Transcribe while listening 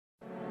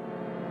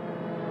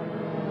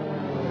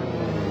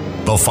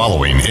The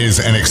following is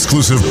an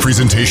exclusive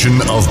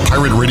presentation of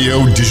Pirate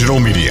Radio Digital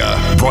Media,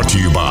 brought to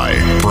you by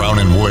Brown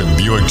 & Wood,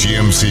 Buick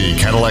GMC,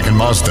 Cadillac, and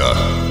Mazda.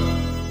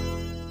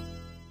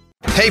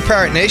 Hey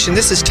Pirate Nation,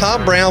 this is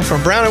Tom Brown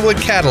from Brown & Wood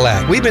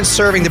Cadillac. We've been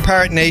serving the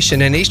Pirate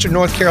Nation in Eastern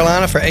North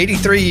Carolina for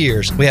 83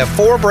 years. We have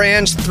 4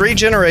 brands, 3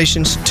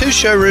 generations, 2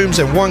 showrooms,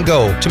 and 1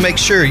 goal to make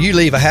sure you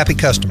leave a happy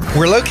customer.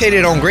 We're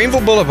located on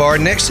Greenville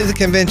Boulevard next to the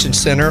Convention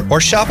Center, or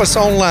shop us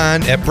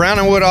online at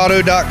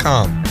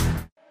brownandwoodauto.com.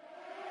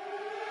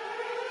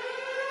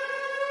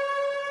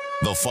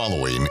 The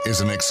following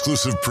is an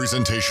exclusive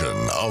presentation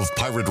of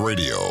Pirate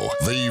Radio,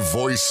 the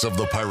voice of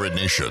the Pirate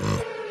Nation.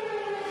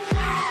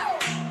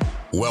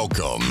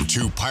 Welcome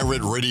to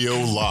Pirate Radio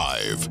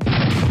Live.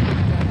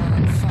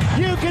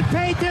 You can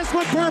paint this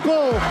one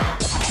purple.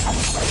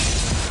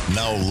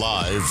 Now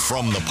live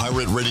from the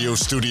Pirate Radio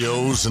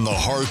studios in the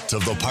heart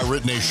of the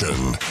Pirate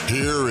Nation,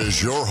 here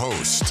is your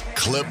host,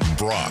 Clip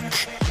Brock.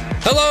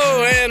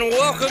 Hello and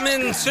welcome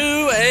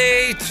into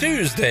a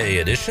Tuesday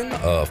edition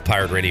of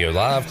Pirate Radio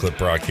Live. Clip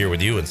Brock here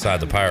with you inside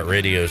the Pirate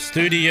Radio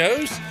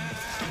studios.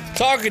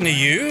 Talking to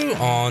you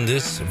on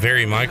this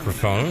very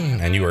microphone,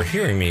 and you are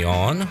hearing me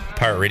on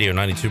Pirate Radio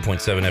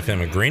 92.7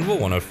 FM in Greenville,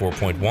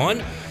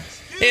 104.1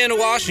 in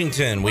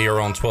Washington. We are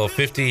on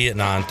 1250 at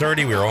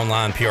 930. We are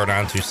online,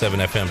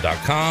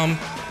 pr927fm.com.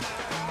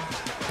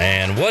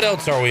 And what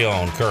else are we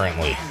on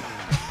currently?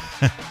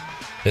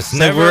 It's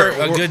never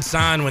a good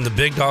sign when the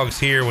big dog's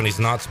here when he's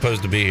not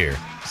supposed to be here.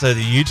 So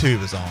the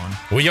YouTube is on.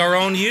 We are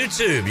on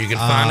YouTube. You can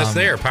find us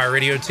there, Pirate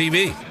Radio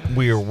TV.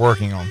 We are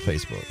working on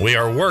Facebook. We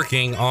are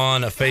working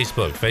on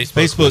Facebook.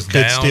 Facebook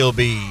could still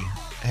be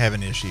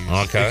having issues.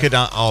 Okay. It could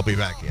not all be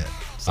back yet.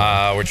 So.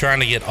 We're trying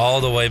to get all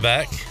the way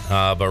back.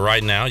 But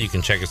right now, you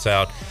can check us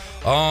out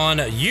on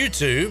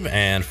YouTube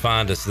and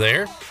find us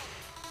there.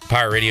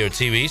 Pirate Radio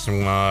TV,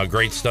 some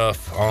great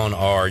stuff on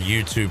our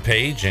YouTube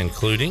page,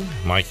 including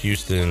Mike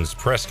Houston's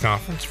press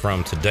conference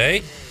from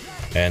today.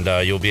 And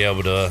you'll be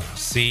able to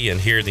see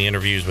and hear the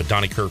interviews with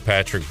Donnie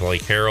Kirkpatrick,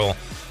 Blake Harrell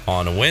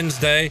on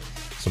Wednesday.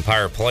 Some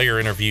Pirate player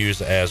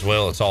interviews as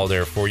well. It's all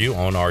there for you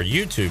on our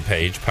YouTube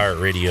page, Pirate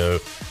Radio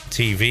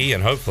TV.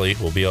 And hopefully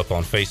we'll be up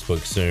on Facebook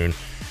soon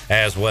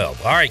as well.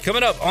 All right,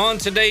 coming up on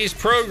today's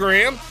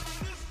program,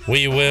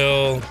 we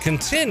will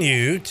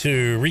continue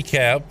to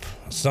recap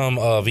some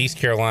of East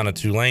Carolina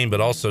Tulane,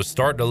 but also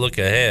start to look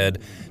ahead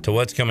to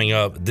what's coming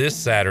up this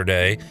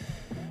Saturday.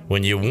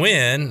 When you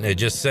win, it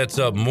just sets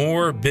up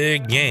more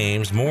big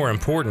games, more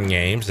important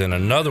games, and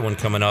another one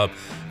coming up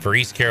for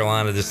East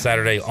Carolina this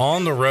Saturday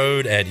on the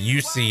road at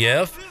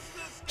UCF.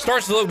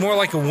 Starts to look more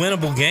like a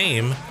winnable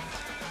game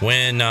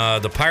when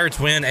the Pirates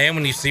win and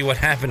when you see what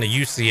happened to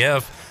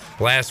UCF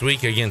last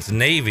week against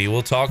Navy.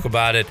 We'll talk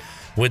about it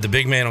with the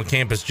big man on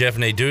campus, Jeff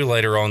Nadeau,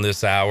 later on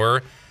this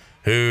hour,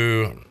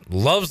 who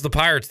loves the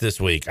Pirates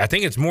this week. I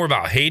think it's more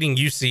about hating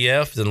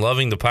UCF than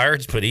loving the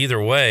Pirates, but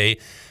either way,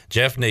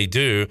 Jeff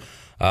Nadeau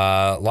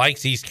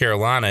likes East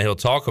Carolina. He'll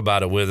talk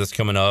about it with us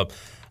coming up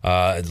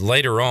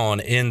later on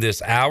in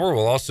this hour.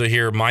 We'll also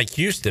hear Mike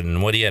Houston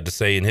and what he had to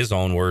say in his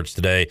own words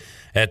today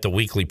at the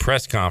weekly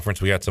press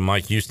conference. We got some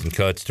Mike Houston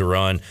cuts to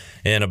run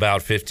in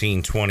about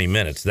 15-20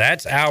 minutes.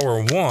 That's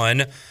hour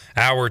 1.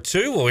 Hour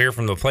 2, we'll hear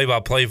from the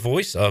play-by-play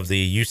voice of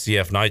the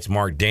UCF Knights.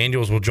 Mark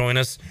Daniels will join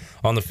us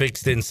on the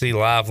Fixed NC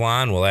Live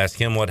line. We'll ask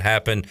him what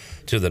happened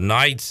to the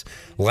Knights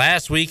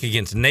last week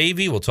against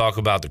Navy. We'll talk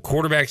about the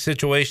quarterback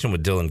situation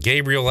with Dylan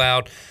Gabriel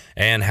out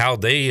and how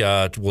they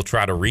will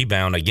try to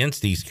rebound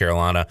against East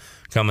Carolina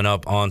coming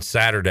up on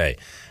Saturday.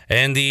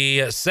 And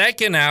the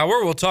second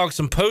hour, we'll talk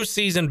some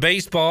postseason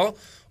baseball.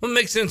 We'll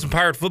mix in some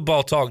Pirate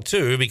football talk,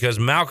 too, because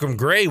Malcolm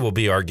Gray will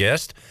be our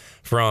guest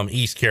from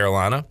East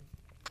Carolina.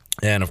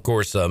 And, of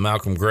course,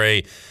 Malcolm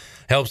Gray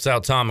helps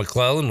out Tom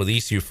McClellan with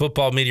ECU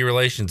football media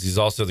relations. He's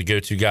also the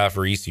go-to guy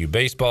for ECU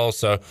baseball.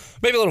 So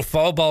maybe a little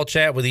fall ball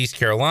chat with East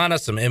Carolina,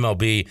 some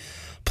MLB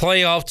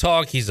playoff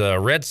talk. He's a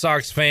Red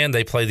Sox fan.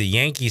 They play the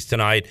Yankees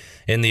tonight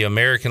in the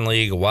American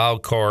League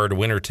wild card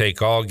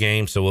winner-take-all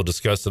game. So we'll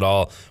discuss it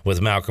all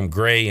with Malcolm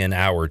Gray in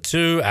hour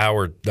 2.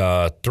 Hour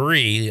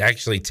 3,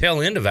 actually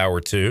tail end of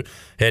hour 2,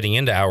 heading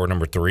into hour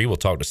number 3. We'll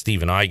talk to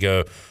Stephen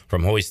Igo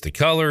from Hoist the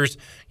Colors.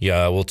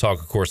 Yeah, we'll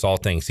talk, of course, all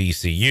things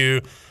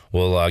ECU.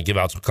 We'll give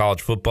out some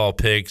college football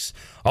picks.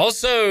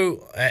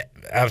 Also,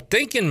 I'm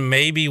thinking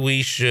maybe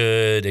we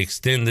should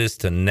extend this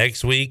to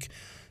next week.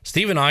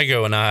 Stephen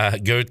Igo and I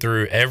go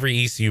through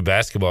every ECU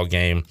basketball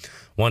game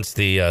once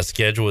the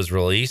schedule is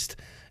released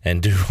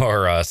and do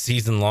our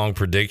season-long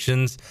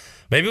predictions.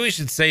 Maybe we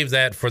should save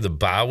that for the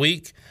bye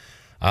week.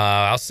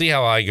 I'll see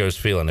how Igo's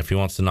feeling, if he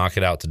wants to knock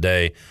it out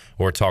today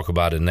or talk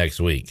about it next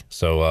week.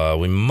 So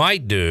we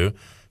might do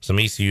some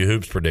ECU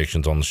hoops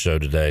predictions on the show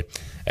today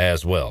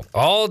as well.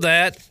 All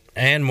that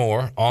and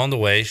more on the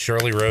way.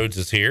 Shirley Rhodes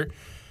is here.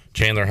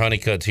 Chandler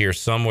Honeycutt's here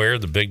somewhere.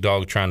 The big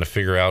dog trying to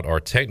figure out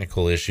our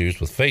technical issues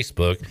with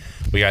Facebook.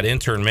 We got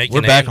intern Macon.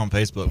 We're back on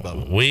Facebook, by the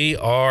way. We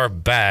are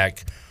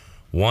back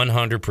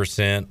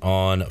 100%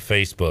 on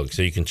Facebook.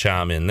 So you can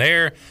chime in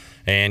there.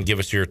 and give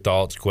us your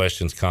thoughts,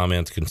 questions,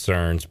 comments,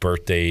 concerns,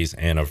 birthdays,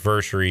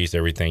 anniversaries,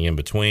 everything in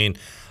between.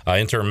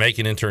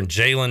 Intern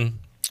Jalen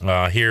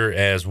here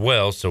as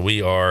well. So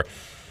we are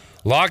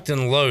locked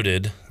and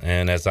loaded.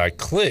 And as I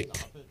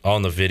click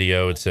on the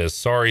video, it says,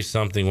 sorry,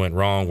 something went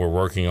wrong. We're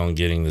working on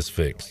getting this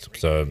fixed.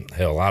 So,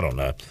 hell, I don't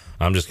know.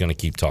 I'm just going to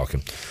keep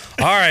talking.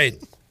 All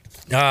right.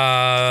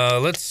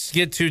 Let's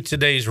get to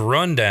today's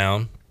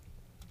rundown.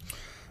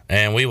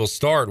 And we will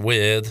start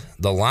with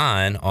the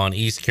line on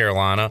East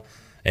Carolina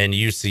and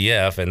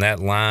UCF, and that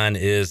line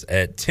is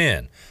at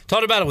 10.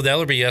 Talked about it with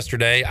Ellerby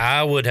yesterday.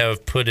 I would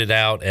have put it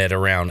out at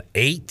around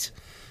 8,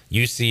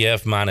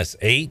 UCF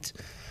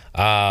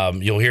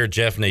 -8. You'll hear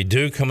Jeff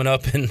Nadeau coming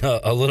up in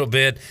a little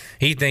bit.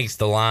 He thinks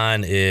the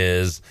line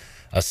is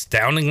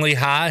astoundingly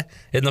high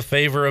in the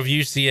favor of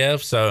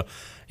UCF. So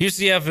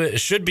UCF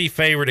should be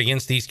favored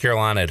against East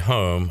Carolina at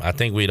home. I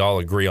think we'd all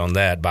agree on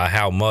that. By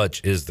how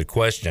much is the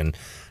question.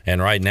 And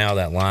right now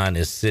that line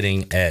is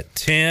sitting at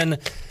 10.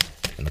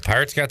 And the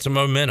Pirates got some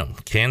momentum.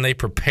 Can they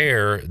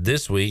prepare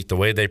this week the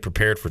way they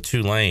prepared for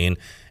Tulane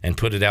and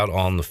put it out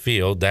on the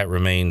field? That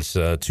remains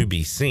to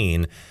be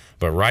seen.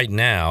 But right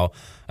now,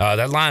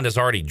 that line has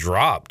already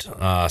dropped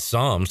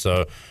some.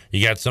 So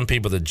you got some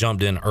people that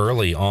jumped in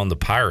early on the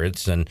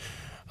Pirates, and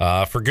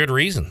for good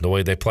reason, the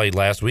way they played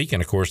last week,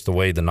 and, of course, the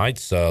way the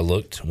Knights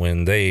looked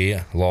when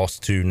they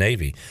lost to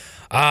Navy.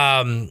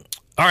 All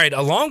right,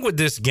 along with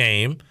this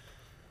game,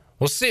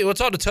 we'll see. We'll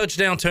talk to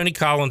touchdown Tony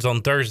Collins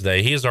on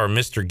Thursday. He is our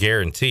Mr.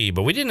 Guarantee,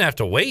 but we didn't have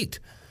to wait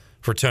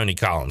for Tony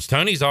Collins.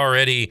 Tony's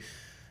already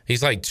 –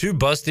 he's like 2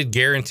 busted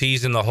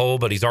guarantees in the hole,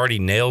 but he's already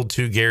nailed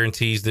 2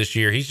 guarantees this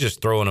year. He's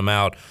just throwing them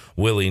out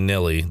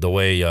willy-nilly the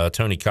way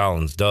Tony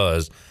Collins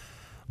does.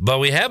 But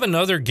we have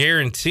another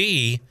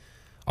guarantee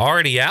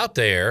already out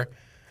there,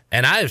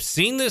 and I have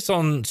seen this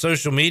on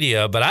social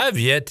media, but I have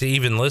yet to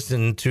even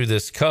listen to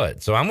this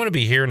cut. So I'm going to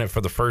be hearing it for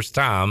the first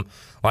time,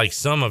 like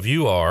some of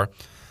you are.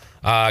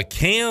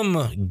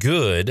 Cam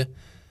Good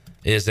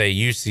is a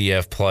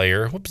UCF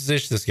player. What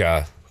position does this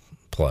guy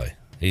play?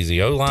 He's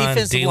the O-line,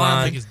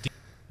 D-line?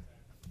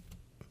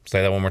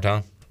 Say that one more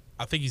time.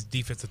 I think he's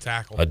defensive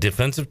tackle. A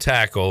defensive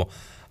tackle.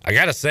 I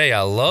got to say,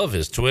 I love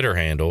his Twitter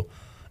handle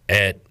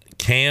at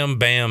Cam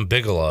Bam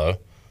Bigelow,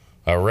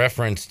 a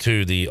reference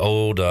to the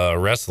old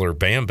wrestler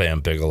Bam Bam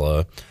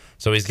Bigelow.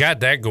 So he's got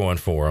that going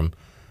for him.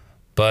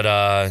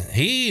 But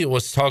he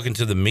was talking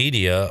to the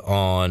media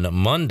on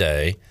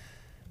Monday,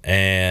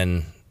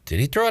 and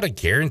did he throw out a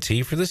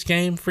guarantee for this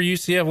game for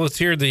UCF? Let's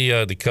hear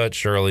the cut,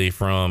 Shirley,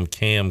 from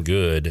Cam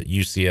Good,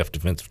 UCF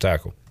defensive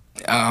tackle.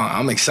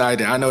 I'm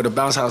excited. I know the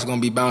bounce house is going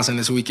to be bouncing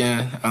this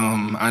weekend.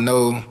 I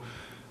know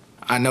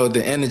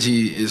the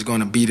energy is going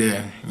to be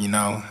there. You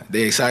know,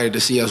 they're excited to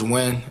see us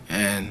win,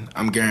 and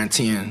I'm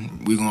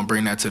guaranteeing we're going to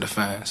bring that to the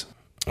fans.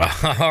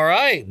 All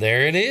right,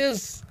 there it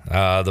is.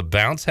 The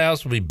bounce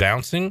house will be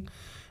bouncing,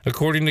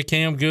 according to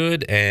Cam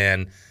Good,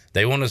 and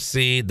they want to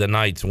see the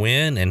Knights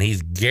win, and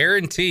he's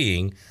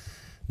guaranteeing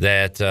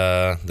that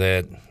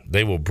that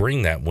they will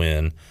bring that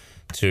win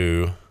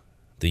to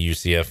the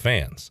UCF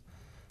fans.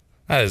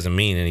 That doesn't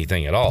mean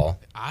anything at all.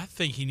 I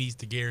think he needs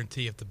to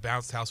guarantee if the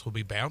bounce house will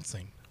be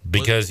bouncing.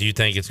 Because you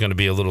think it's going to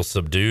be a little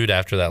subdued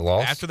after that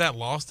loss? After that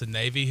loss to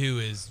Navy, who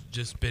has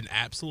just been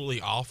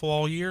absolutely awful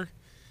all year.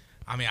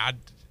 I mean,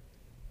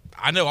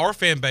 I know our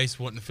fan base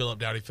wouldn't fill up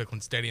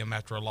Dowdy-Ficklin Stadium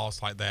after a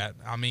loss like that.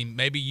 I mean,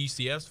 maybe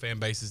UCF's fan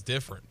base is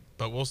different,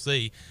 but we'll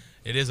see.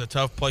 It is a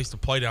tough place to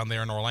play down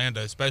there in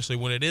Orlando, especially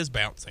when it is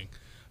bouncing.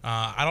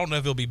 I don't know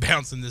if it'll be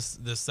bouncing this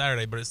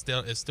Saturday, but it's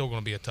still going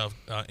to be a tough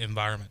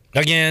environment.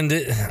 Again,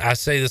 I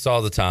say this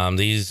all the time.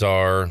 These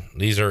are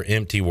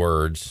empty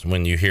words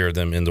when you hear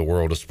them in the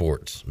world of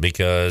sports,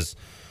 because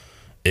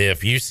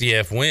if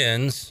UCF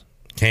wins,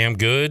 Cam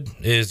Good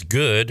is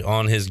good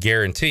on his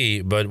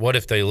guarantee, but what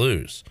if they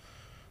lose?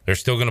 They're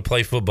still going to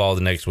play football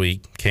the next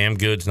week. Cam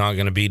Good's not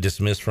going to be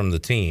dismissed from the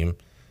team.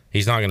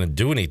 He's not going to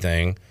do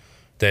anything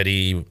that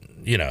he's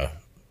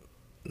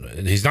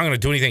not going to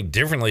do anything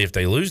differently if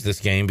they lose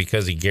this game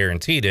because he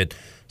guaranteed it.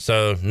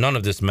 So none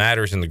of this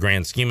matters in the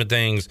grand scheme of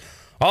things.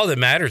 All that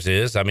matters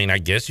is, I mean, I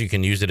guess you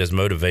can use it as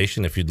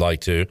motivation if you'd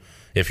like to,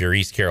 if you're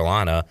East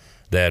Carolina,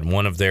 that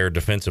one of their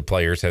defensive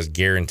players has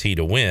guaranteed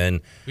a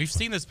win. We've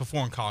seen this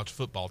before in college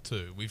football,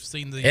 too. We've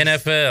seen the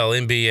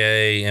NFL,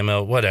 NBA,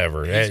 ML,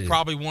 whatever. He's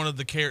probably one of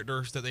the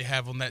characters that they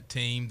have on that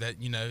team that,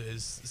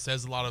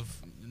 says a lot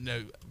of,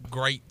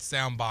 great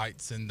sound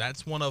bites, and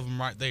that's one of them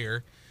right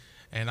there.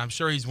 And I'm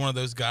sure he's one of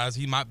those guys.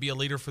 He might be a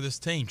leader for this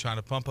team, trying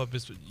to pump up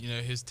his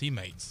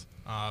teammates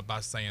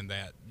by saying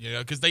that,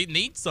 because they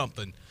need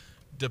something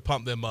to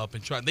pump them up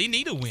and try. They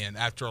need a win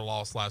after a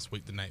loss last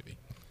week to Navy.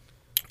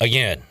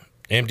 Again,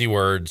 empty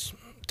words,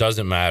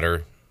 doesn't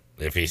matter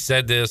if he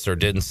said this or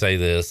didn't say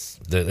this.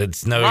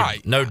 It's no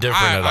different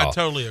at all. I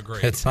totally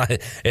agree.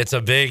 It's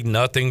a big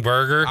nothing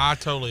burger. I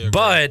totally agree.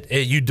 But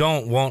you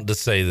don't want to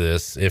say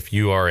this if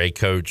you are a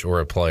coach or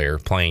a player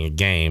playing a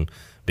game,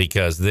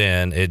 because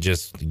then it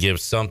just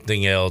gives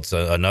something else,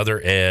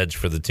 another edge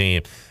for the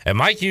team. And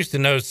Mike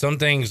Houston knows some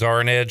things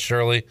are an edge,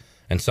 Shirley,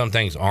 and some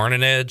things aren't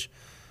an edge.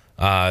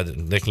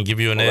 They can give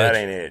you an edge. That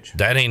ain't edge.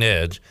 That ain't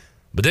edge.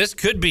 But this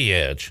could be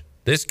edge.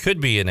 This could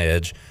be an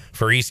edge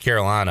for East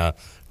Carolina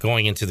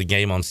going into the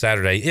game on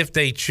Saturday if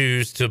they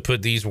choose to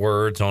put these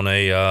words on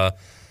a,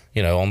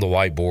 on the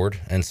whiteboard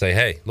and say,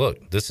 hey,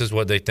 look, this is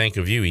what they think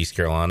of you, East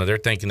Carolina. They're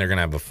thinking they're going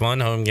to have a fun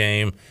home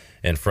game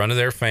in front of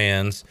their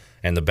fans,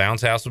 and the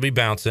bounce house will be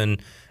bouncing,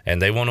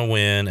 and they want to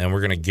win, and we're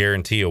going to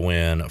guarantee a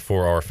win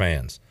for our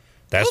fans.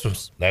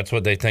 That's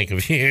what they think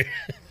of you.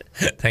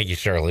 Thank you,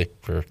 Shirley,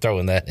 for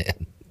throwing that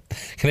in.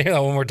 Can I hear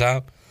that one more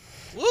time?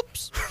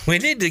 Whoops. We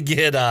need to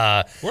get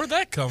where'd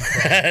that come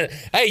from?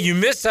 Hey, you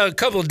missed a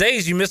couple of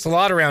days. You missed a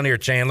lot around here,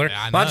 Chandler.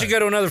 Yeah, why don't you go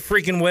to another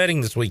freaking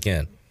wedding this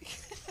weekend?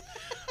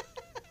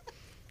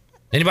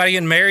 Anybody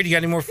getting married? You got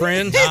any more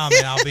friends? Nah,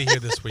 man, I'll be here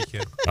this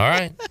weekend. All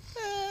right.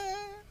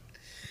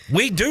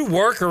 We do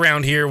work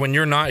around here when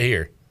you're not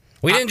here.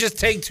 We didn't just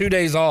take 2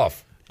 days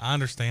off. I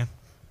understand.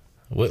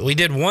 We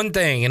did one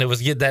thing, and it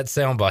was get that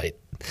soundbite.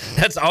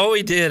 That's all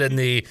we did in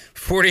the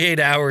 48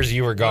 hours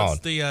you were gone. What's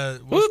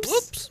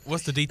the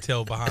what's the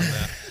detail behind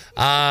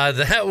that?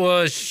 That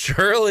was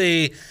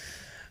Shirley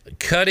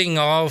cutting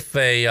off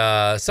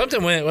a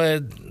something.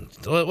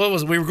 What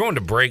was we were going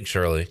to break,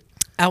 Shirley?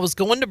 I was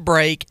going to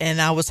break, and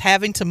I was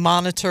having to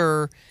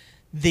monitor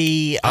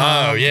the.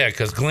 Oh yeah,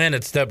 because Glenn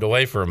had stepped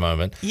away for a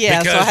moment.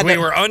 Yeah, because so we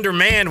were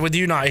undermanned with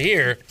you not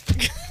here.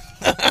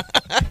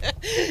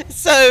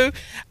 So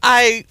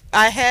I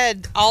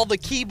had all the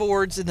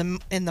keyboards and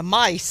the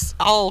mice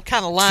all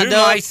kind of lined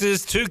up. 2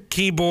 mices, 2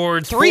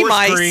 keyboards, 3 4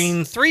 mice,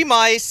 screens. 3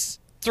 mice,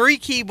 3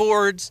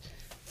 keyboards,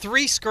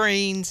 3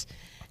 screens,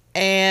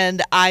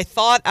 and I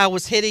thought I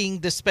was hitting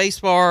the space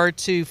bar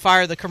to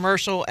fire the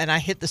commercial, and I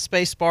hit the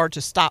space bar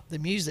to stop the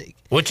music.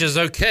 Which is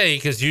okay,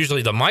 because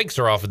usually the mics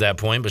are off at that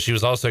point, but she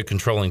was also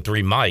controlling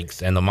 3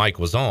 mics, and the mic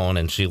was on,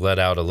 and she let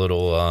out a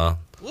little...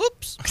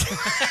 Whoops.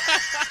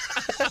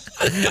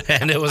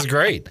 And it was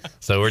great.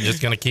 So we're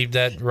just going to keep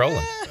that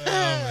rolling. Oh,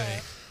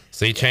 man.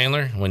 See,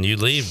 Chandler, when you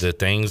leave, the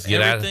things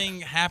get out.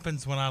 Everything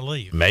happens when I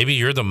leave. Maybe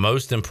you're the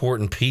most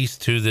important piece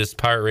to this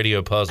Pirate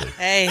Radio puzzle.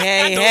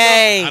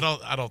 Hey.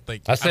 I don't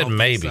think. I said don't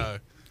maybe, think so.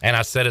 and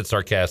I said it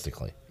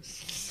sarcastically.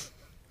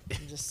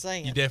 I'm just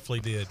saying. You definitely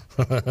did.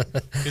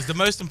 Because the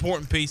most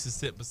important piece is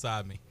sit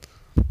beside me.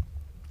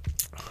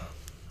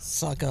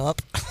 Suck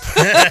up.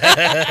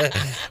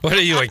 What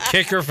are you, a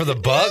kicker for the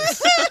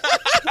Bucks?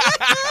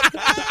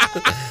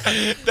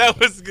 That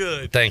was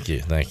good. Thank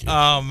you.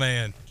 Oh,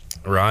 man.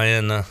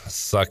 Ryan,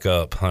 suck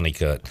up,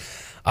 Honeycutt.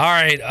 All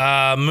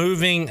right,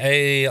 moving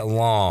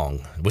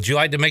along. Would you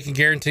like to make a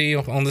guarantee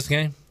on this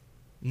game?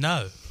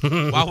 No.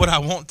 Why would I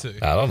want to?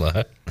 I don't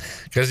know.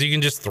 Because you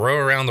can just throw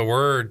around the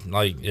word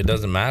like it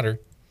doesn't matter.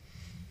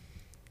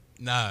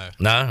 No.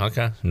 No?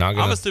 Okay. Not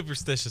gonna. I'm a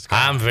superstitious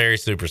guy. I'm very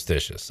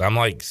superstitious. I'm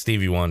like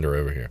Stevie Wonder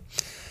over here.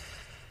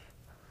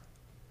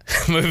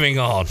 Moving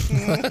on.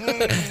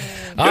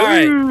 All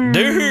right,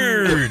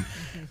 dude.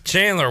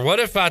 Chandler, what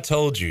if I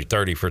told you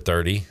 30 for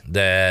 30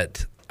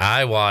 that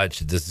I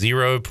watched the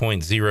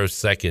 0.0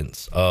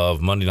 seconds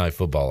of Monday Night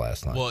Football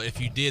last night? Well,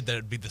 if you did, that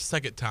would be the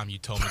second time you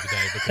told me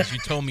today because you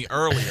told me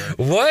earlier.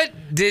 What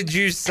did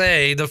you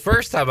say the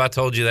first time I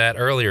told you that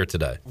earlier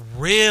today?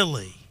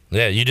 Really?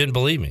 Yeah, you didn't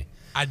believe me.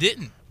 I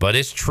didn't. But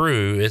it's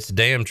true. It's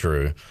damn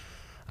true.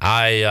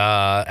 I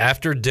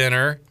after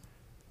dinner,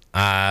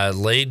 I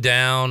laid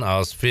down. I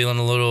was feeling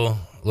a little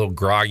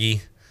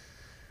groggy,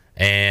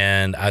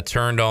 and I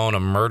turned on a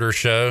murder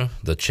show,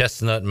 The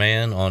Chestnut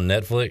Man, on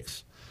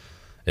Netflix.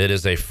 It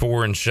is a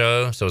foreign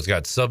show, so it's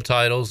got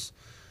subtitles.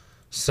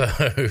 So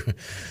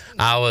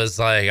I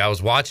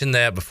was watching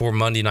that before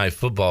Monday Night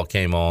Football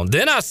came on.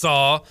 Then I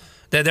saw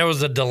that there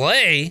was a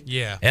delay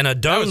in a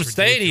dome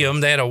stadium.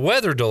 They had a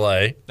weather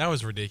delay. That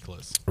was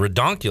ridiculous.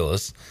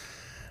 Redonkulous.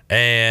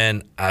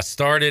 And I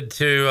started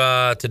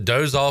to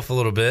doze off a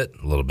little bit.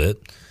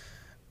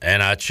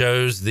 And I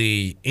chose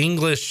the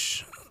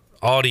English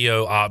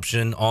audio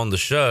option on the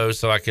show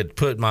so I could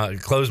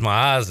close my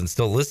eyes and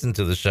still listen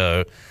to the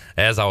show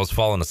as I was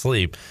falling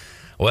asleep.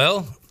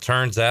 Well,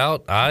 turns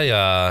out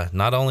I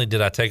not only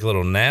did I take a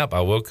little nap,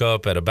 I woke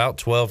up at about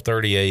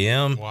 12:30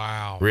 a.m.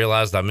 Wow.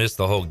 Realized I missed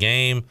the whole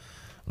game.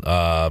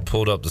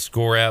 Pulled up the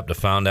score app to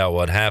find out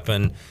what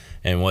happened.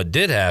 And what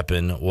did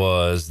happen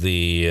was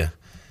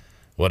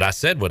what I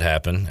said would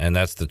happen, and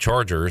that's the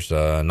Chargers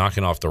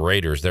knocking off the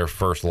Raiders, their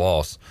first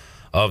loss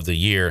of the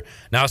year.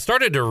 Now, I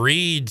started to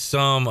read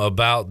some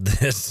about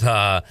this.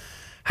 How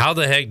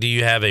the heck do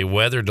you have a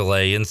weather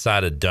delay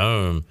inside a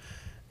dome?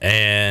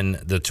 And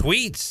the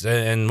tweets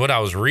and what I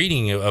was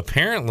reading,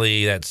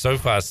 apparently at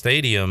SoFi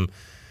Stadium,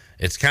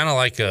 it's kind of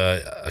like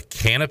a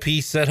canopy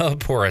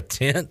setup or a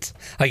tent,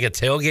 like a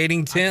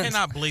tailgating tent. I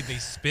cannot believe they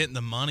spent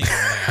the money on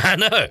that. I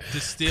know. To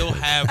still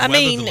have weather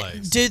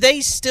delays. Do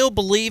they still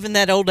believe in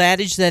that old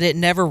adage that it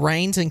never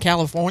rains in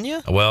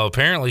California? Well,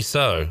 apparently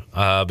so,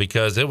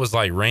 because it was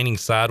like raining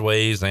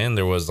sideways and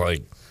there was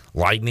like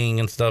lightning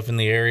and stuff in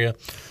the area,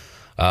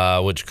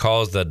 which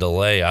caused a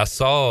delay. I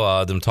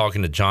saw them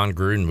talking to John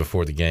Gruden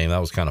before the game. That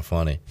was kind of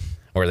funny.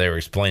 where they were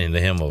explaining to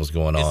him what was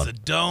going on. It's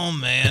a dome,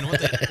 man.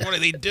 What are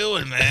they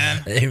doing, man?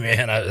 Hey,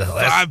 man.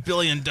 $5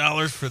 billion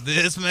for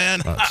this,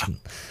 man?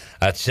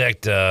 I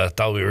checked,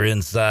 thought we were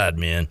inside,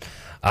 man.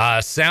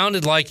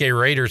 Sounded like a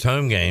Raiders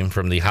home game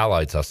from the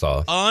highlights I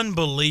saw.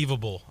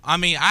 Unbelievable. I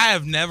mean, I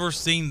have never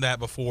seen that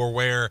before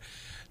where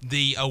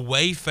the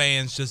away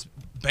fans just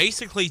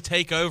basically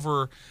take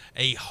over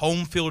a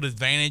home field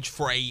advantage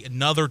for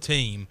another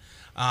team.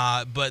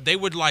 But they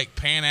would like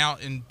pan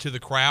out into the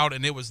crowd,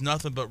 and it was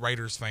nothing but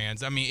Raiders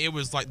fans. I mean, it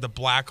was like the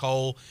black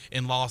hole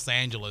in Los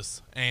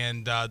Angeles,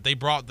 and they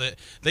brought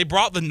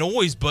the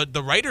noise, but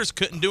the Raiders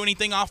couldn't do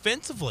anything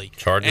offensively.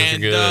 Chargers are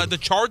good. The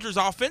Chargers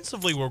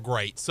offensively were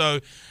great. So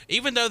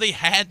even though they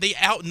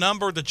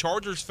outnumbered the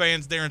Chargers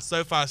fans there in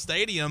SoFi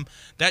Stadium,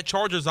 that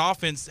Chargers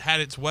offense had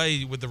its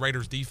way with the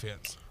Raiders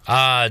defense.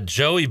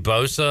 Joey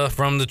Bosa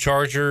from the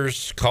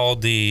Chargers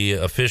called the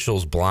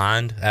officials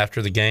blind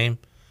after the game.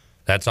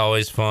 That's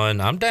always fun.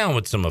 I'm down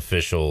with some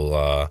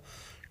official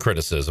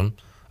criticism.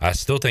 I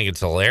still think it's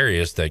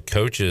hilarious that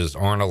coaches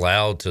aren't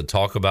allowed to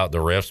talk about the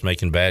refs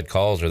making bad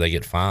calls or they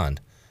get fined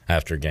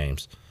after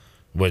games.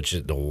 Which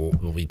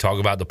we talk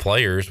about the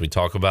players, we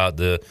talk about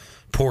the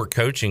poor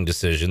coaching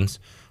decisions.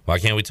 Why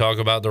can't we talk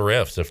about the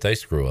refs if they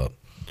screw up?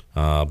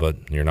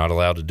 But you're not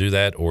allowed to do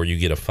that, or you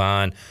get a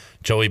fine.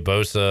 Joey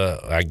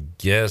Bosa, I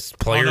guess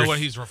players. I don't know what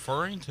he's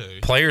referring to.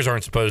 Players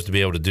aren't supposed to be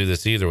able to do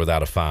this either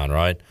without a fine,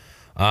 right?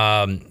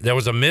 There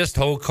was a missed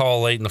hold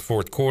call late in the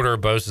fourth quarter.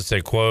 Bosa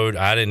said, quote,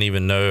 "I didn't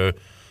even know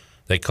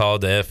they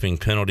called the effing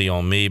penalty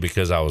on me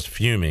because I was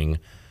fuming."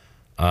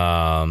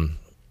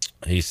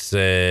 He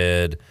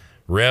said,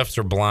 "Refs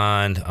are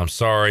blind. I'm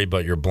sorry,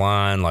 but you're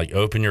blind. Like,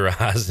 open your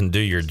eyes and do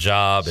your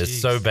job. Jeez.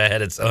 It's so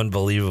bad, it's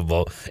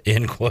unbelievable."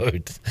 End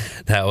quote.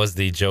 That was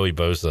the Joey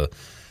Bosa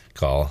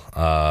call.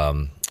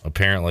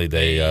 Apparently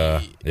they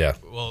yeah.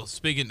 Well,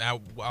 speaking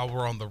now, while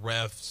we're on the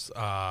refs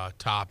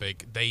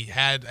topic, they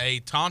had a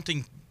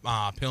taunting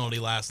penalty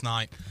last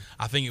night.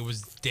 I think it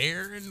was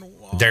Darren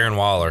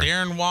Waller.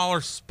 Darren Waller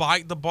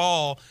spiked the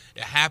ball.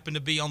 It happened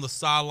to be on the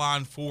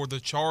sideline for the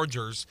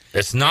Chargers.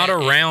 It's not a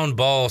round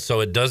ball, so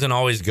it doesn't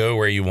always go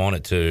where you want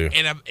it to.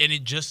 And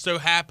it just so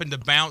happened to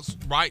bounce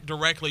right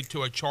directly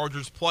to a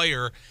Chargers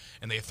player,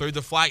 and they threw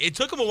the flag. It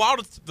took them a while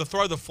to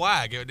throw the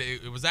flag.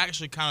 It was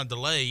actually kind of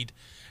delayed.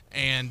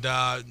 And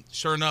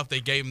sure enough, they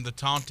gave him the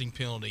taunting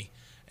penalty.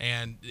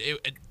 And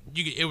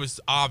it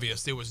was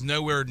obvious. It was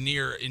nowhere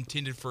near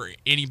intended for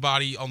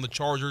anybody on the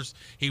Chargers.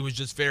 He was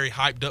just very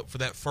hyped up for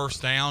that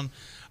first down.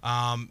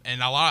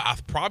 And a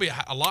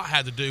lot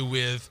had to do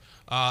with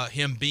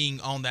him being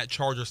on that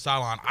Chargers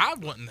sideline. I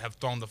wouldn't have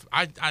thrown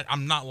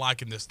I'm not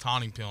liking this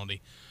taunting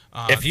penalty.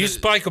 If you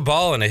spike a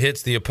ball and it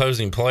hits the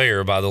opposing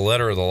player by the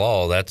letter of the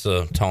law, that's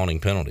a taunting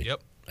penalty.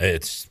 Yep.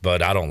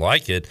 But I don't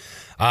like it.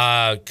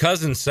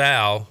 Cousin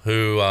Sal,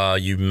 who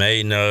you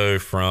may know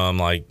from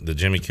like the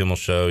Jimmy Kimmel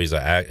Show, he's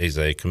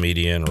a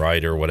comedian,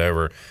 writer,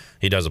 whatever.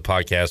 He does a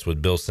podcast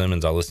with Bill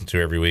Simmons I listen to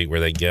every week where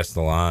they guess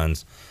the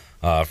lines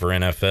for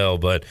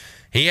NFL. But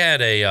he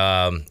had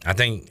I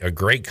think a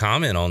great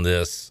comment on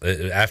this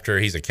after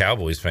he's a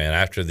Cowboys fan,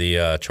 after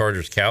the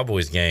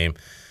Chargers-Cowboys game,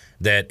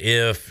 that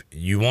if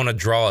you want to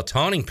draw a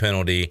taunting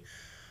penalty,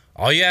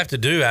 all you have to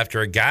do after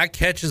a guy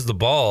catches the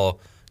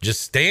ball,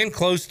 just stand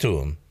close to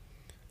him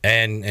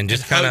and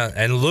just kind of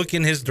and look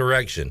in his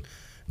direction.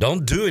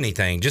 Don't do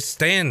anything. Just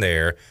stand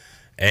there.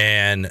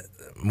 And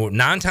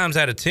 9 times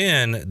out of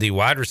 10, the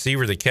wide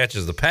receiver that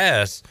catches the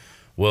pass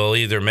will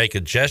either make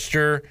a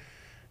gesture.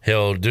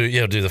 He'll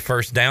do the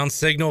first down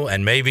signal,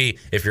 and maybe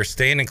if you're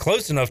standing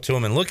close enough to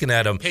him and looking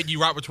at him, hit you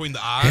right between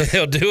the eyes.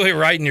 He'll do it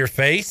right in your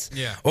face.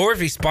 Yeah. Or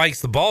if he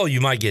spikes the ball, you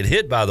might get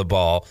hit by the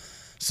ball.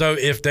 So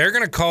if they're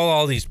going to call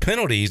all these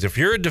penalties, if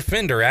you're a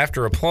defender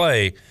after a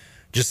play,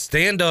 just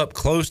stand up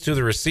close to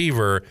the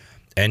receiver,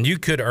 and you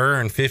could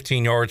earn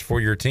 15 yards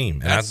for your team.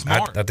 And that's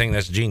smart. I think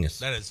that's genius.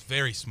 That is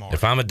very smart.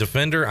 If I'm a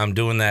defender, I'm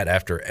doing that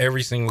after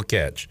every single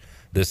catch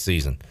this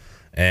season.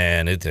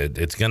 And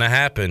it's going to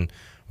happen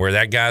where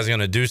that guy's going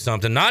to do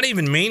something, not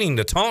even meaning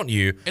to taunt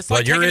you,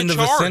 but you're in the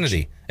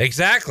vicinity.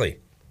 Exactly.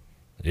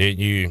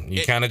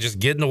 You kind of just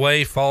get in the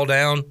way, fall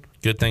down,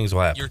 good things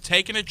will happen. You're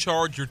taking a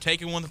charge. You're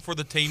taking one for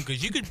the team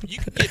because you could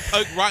get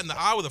poked right in the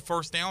eye with a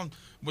first down,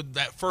 with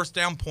that first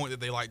down point that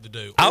they like to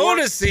do. I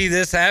want to see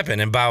this happen,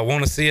 and by I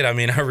want to see it, I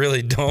mean I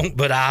really don't.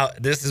 But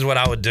this is what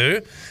I would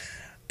do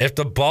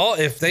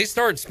if they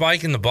start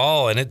spiking the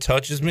ball and it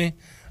touches me.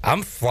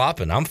 I'm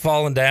flopping. I'm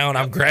falling down.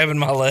 I'm grabbing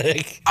my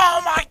leg.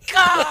 Oh my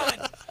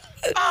god!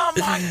 Oh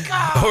my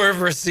god! Or if a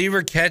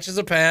receiver catches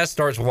a pass,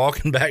 starts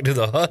walking back to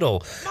the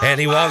huddle, and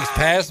he walks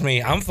past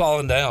me, I'm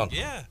falling down.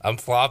 Yeah. I'm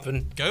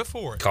flopping. Go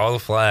for it. Call the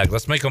flag.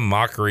 Let's make a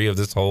mockery of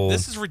this whole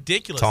This is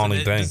ridiculous.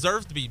 taunting thing. It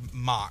deserves to be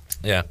mocked.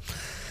 Yeah.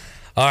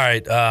 All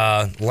right.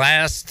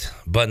 Last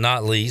but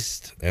not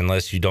least,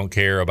 unless you don't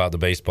care about the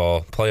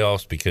baseball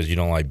playoffs because you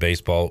don't like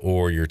baseball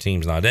or your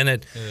team's not in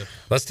it,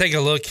 let's take a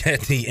look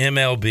at the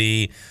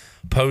MLB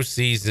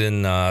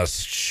postseason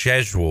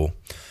schedule.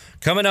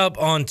 Coming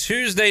up on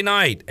Tuesday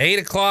night, 8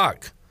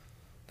 o'clock,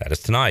 That is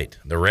tonight.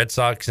 The Red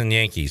Sox and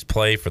Yankees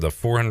play for the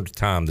 400th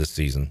time this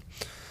season.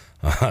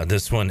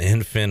 This one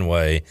in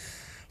Fenway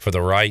for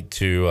the right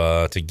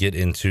to get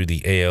into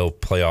the AL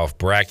playoff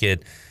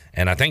bracket,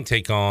 and I think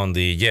take on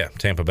the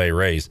Tampa Bay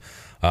Rays.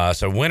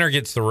 So winner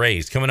gets the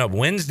Rays. Coming up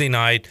Wednesday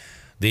night,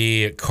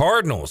 the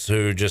Cardinals,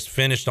 who just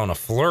finished on a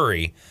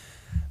flurry.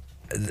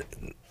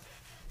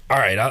 All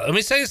right, let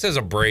me say this as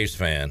a Braves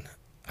fan.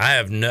 I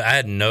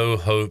had no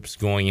hopes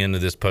going into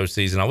this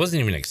postseason. I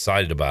wasn't even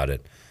excited about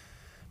it.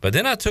 But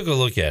then I took a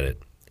look at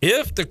it.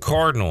 If the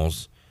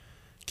Cardinals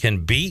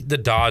can beat the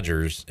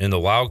Dodgers in the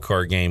wild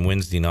card game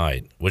Wednesday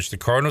night, which the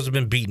Cardinals have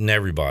been beating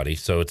everybody,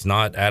 so it's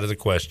not out of the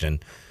question,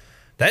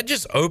 that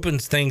just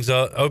opens things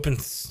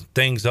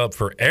up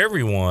for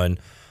everyone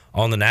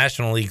on the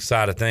National League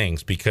side of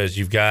things, because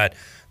you've got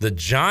the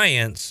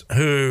Giants,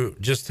 who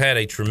just had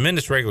a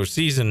tremendous regular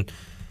season.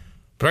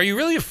 But are you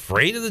really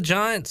afraid of the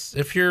Giants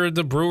if you're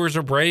the Brewers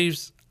or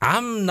Braves?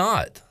 I'm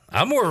not.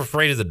 I'm more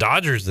afraid of the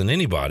Dodgers than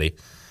anybody.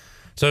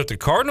 So if the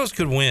Cardinals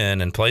could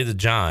win and play the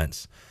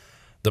Giants,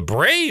 the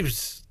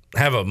Braves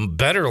have a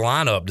better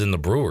lineup than the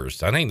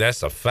Brewers. I think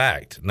that's a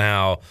fact.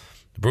 Now,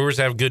 the Brewers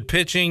have good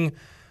pitching.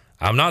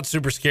 I'm not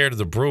super scared of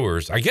the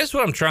Brewers. I guess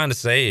what I'm trying to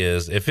say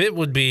is if it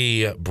would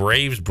be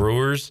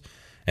Braves-Brewers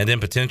and then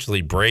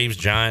potentially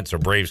Braves-Giants or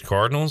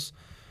Braves-Cardinals,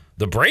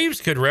 the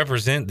Braves could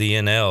represent the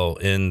NL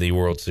in the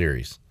World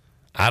Series.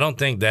 I don't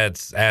think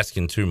that's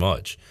asking too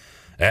much.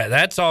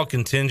 That's all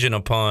contingent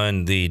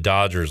upon the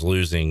Dodgers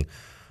losing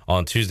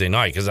on Tuesday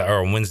night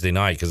or on Wednesday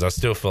night, because I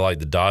still feel like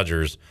the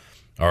Dodgers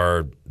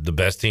are the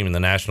best team in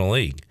the National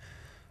League,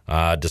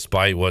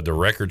 despite what the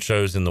record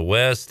shows in the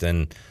West.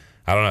 And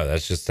I don't know.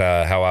 That's just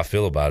how I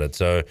feel about it.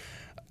 So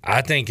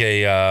I think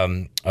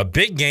a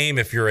big game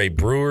if you're a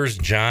Brewers,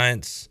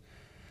 Giants,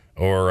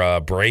 or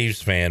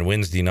Braves fan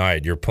Wednesday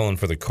night, you're pulling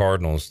for the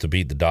Cardinals to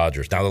beat the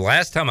Dodgers. Now, the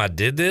last time I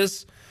did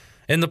this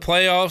in the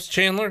playoffs,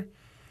 Chandler,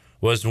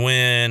 was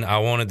when I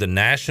wanted the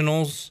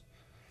Nationals.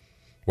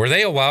 Were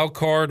they a wild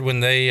card when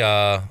they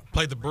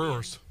played the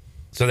Brewers?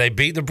 So they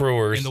beat the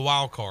Brewers in the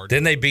wild card.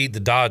 Then they beat the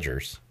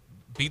Dodgers.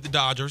 Beat the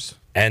Dodgers.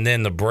 And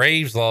then the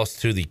Braves lost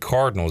to the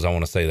Cardinals, I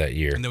want to say, that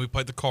year. And then we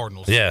played the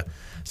Cardinals. Yeah.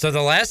 So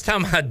the last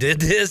time I did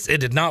this, it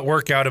did not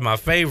work out in my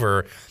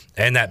favor.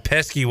 And that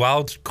pesky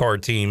wild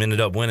card team ended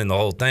up winning the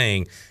whole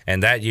thing.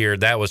 And that year,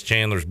 that was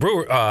Chandler's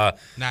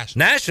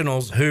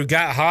Nationals, who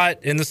got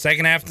hot in the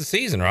second half of the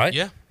season, right?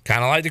 Yeah.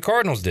 Kind of like the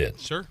Cardinals did.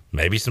 Sure.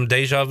 Maybe some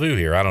deja vu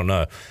here. I don't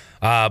know.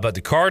 But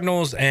the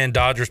Cardinals and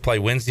Dodgers play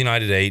Wednesday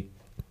night at 8.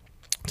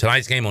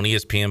 Tonight's game on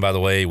ESPN, by the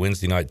way,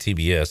 Wednesday night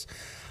TBS.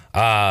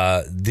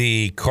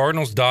 The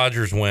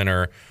Cardinals-Dodgers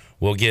winner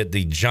will get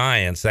the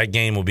Giants. That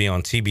game will be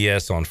on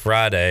TBS on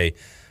Friday.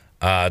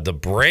 The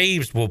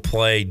Braves will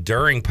play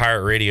during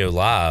Pirate Radio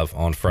Live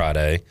on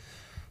Friday.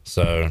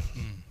 So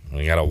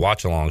we got a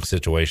watch-along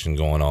situation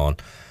going on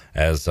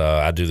as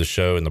I do the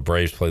show, and the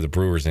Braves play the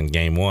Brewers in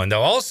Game 1.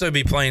 They'll also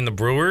be playing the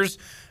Brewers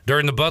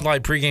during the Bud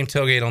Light pregame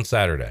tailgate on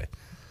Saturday.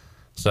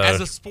 So,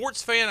 as a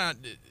sports fan,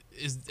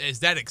 is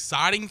that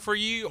exciting for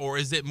you, or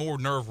is it more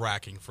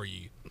nerve-wracking for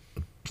you?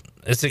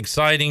 It's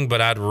exciting, but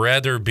I'd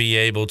rather be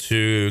able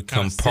to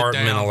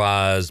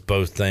compartmentalize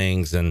both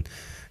things and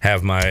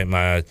have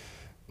my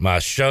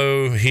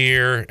show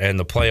here and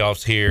the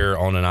playoffs here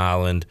on an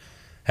island,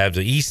 have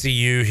the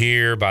ECU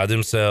here by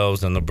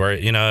themselves, and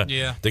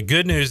the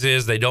good news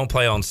is they don't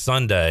play on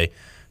Sunday,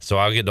 so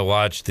I'll get to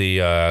watch the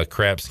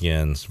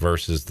Crapskins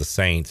versus the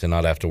Saints and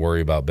not have to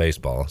worry about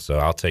baseball. So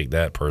I'll take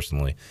that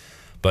personally.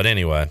 But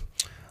anyway.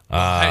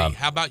 Hey,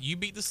 how about you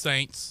beat the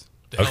Saints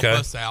to help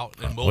us out?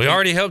 And we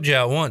already helped you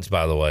out once,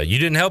 by the way. You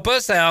didn't help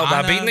us out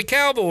by beating the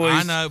Cowboys.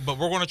 I know, but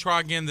we're going to try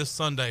again this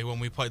Sunday when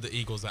we play the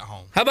Eagles at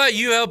home. How about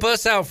you help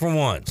us out for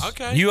once?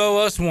 Okay. You owe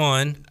us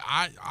one,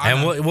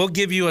 and we'll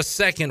give you a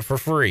second for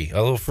free, a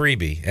little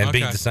freebie, and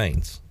beat the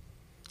Saints.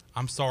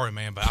 I'm sorry,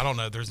 man, but I don't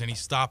know if there's any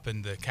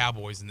stopping the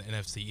Cowboys in the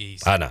NFC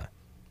East. I know.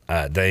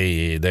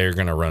 They're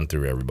going to run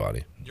through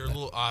everybody.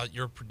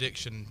 Your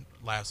prediction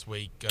last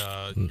week.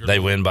 They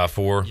win by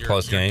 4+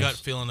 games. Your gut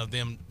feeling of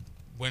them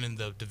winning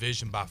the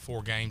division by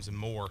 4 games and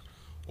more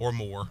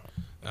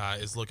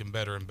is looking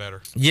better and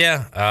better.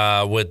 Yeah,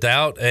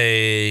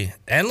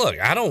 and look,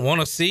 I don't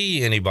want to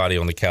see anybody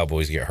on the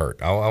Cowboys get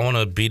hurt. I want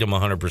to beat them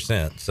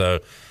 100%.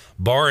 So,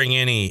 barring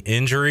any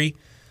injury,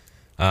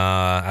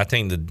 I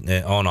think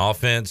on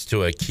offense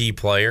to a key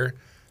player,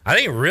 I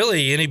think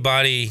really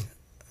anybody,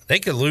 they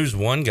could lose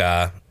one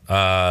guy,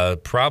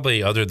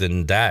 probably other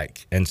than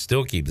Dak, and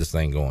still keep this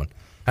thing going.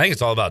 I think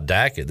it's all about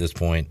Dak at this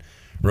point,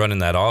 running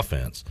that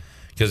offense.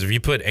 Because if you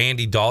put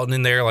Andy Dalton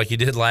in there like you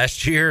did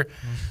last year,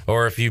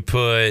 or if you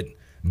put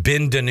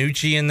Ben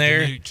DiNucci in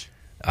there,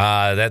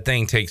 that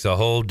thing takes a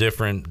whole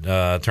different,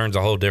 turns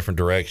a whole different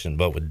direction.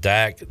 But with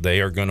Dak, they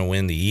are going to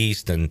win the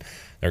East, and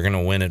they're going to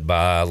win it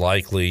by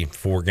likely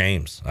 4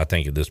 games, I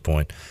think, at this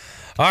point.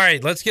 All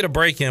right, let's get a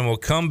break in. We'll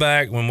come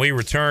back. When we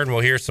return,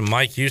 we'll hear some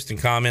Mike Houston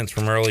comments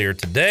from earlier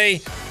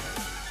today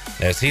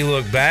as he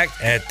looked back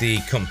at the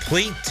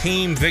complete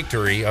team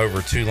victory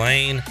over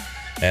Tulane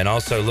and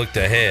also looked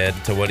ahead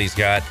to what he's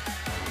got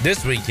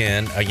this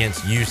weekend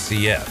against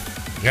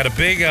UCF. Got a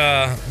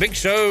big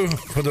show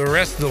for the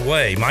rest of the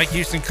way. Mike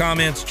Houston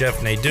comments,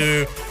 Jeff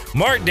Nadeau,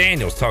 Mark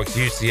Daniels talks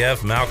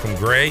UCF, Malcolm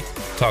Gray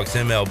talks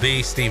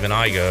MLB, Stephen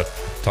Igo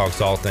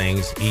talks all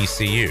things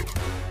ECU.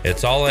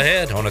 It's all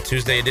ahead on a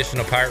Tuesday edition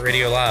of Pirate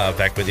Radio Live.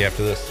 Back with you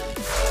after this.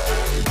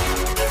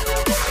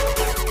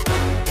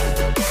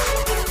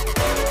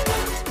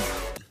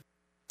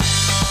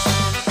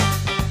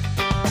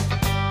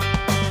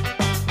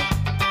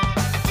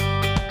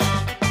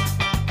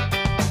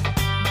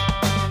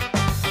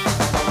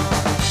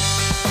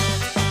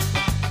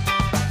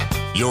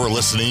 You're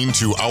listening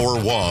to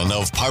Hour 1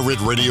 of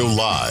Pirate Radio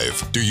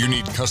Live. Do you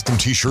need custom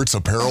t-shirts,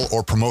 apparel,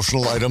 or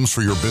promotional items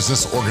for your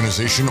business,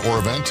 organization, or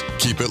event?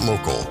 Keep it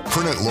local.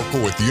 Print it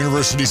local with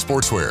University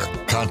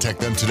Sportswear. Contact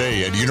them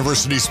today at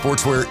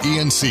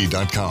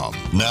universitysportswearenc.com.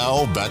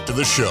 Now, back to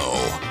the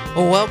show.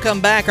 Well, welcome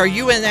back. Are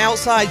you in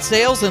outside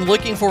sales and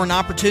looking for an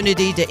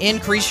opportunity to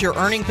increase your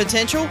earning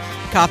potential?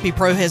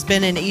 CopyPro has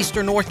been in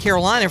Eastern North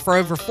Carolina for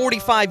over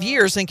 45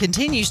 years and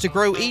continues to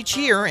grow each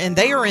year, and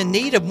they are in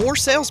need of more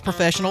sales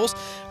professionals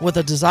with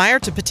a desire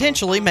to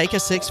potentially make a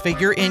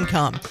six-figure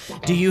income.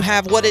 Do you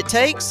have what it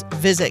takes?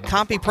 Visit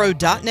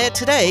copypro.net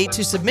today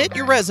to submit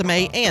your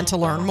resume and to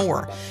learn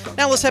more.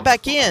 Now let's head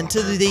back in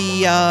to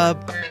the,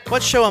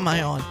 what show am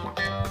I on?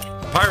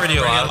 Pirate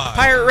Radio Live.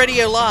 Pirate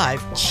Radio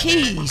Live.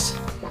 Jeez.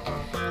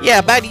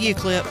 Yeah, back to you,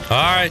 Clip. All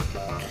right.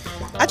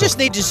 I just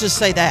need to just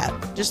say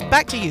that. Just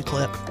back to you,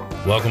 Clip.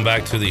 Welcome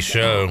back to the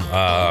show.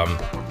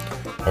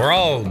 We're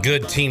all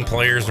good team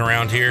players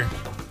around here.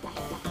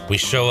 We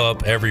show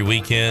up every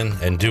weekend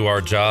and do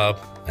our job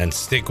and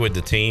stick with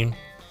the team.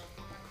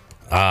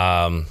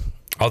 Although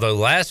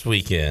last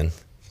weekend,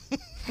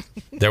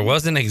 there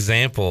was an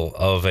example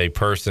of a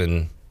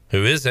person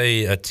who is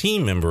a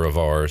team member of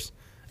ours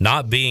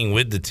not being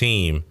with the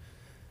team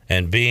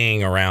and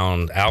being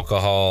around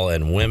alcohol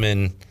and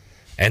women.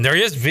 And there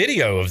is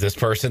video of this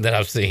person that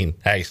I've seen,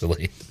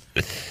 actually.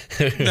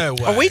 No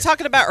way. Are we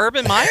talking about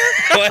Urban Meyer?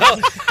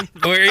 Well,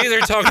 we're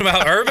either talking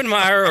about Urban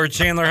Meyer or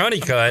Chandler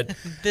Honeycutt.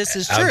 This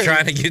is true. I'm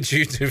trying to get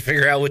you to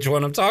figure out which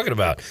one I'm talking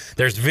about.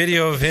 There's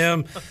video of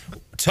him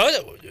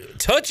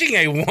touching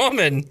a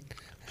woman.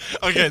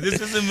 Okay,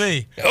 this isn't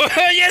me.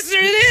 Yes, it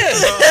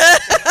is.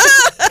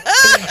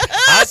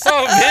 I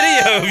saw a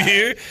video of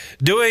you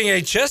doing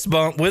a chest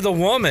bump with a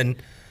woman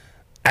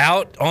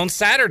out on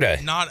Saturday.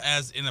 Not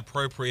as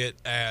inappropriate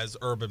as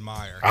Urban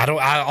Meyer. All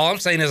I'm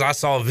saying is I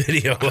saw a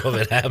video of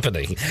it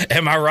happening.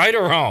 Am I right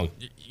or wrong?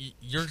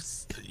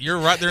 You're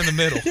right there in the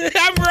middle.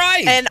 I'm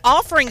right. And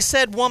offering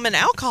said woman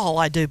alcohol,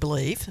 I do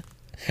believe.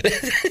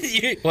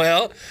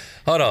 Well,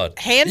 hold on.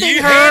 Handing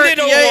you her handed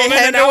a woman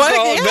an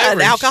alcoholic beverage.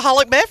 An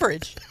alcoholic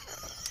beverage.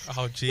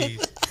 Oh, jeez.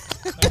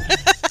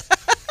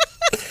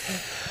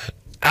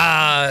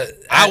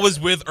 I was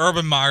with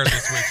Urban Meyer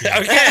this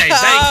weekend. Okay,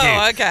 thank you.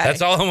 Okay.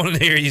 That's all I wanted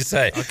to hear you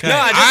say. Okay. No,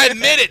 I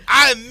admit it.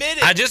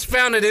 I just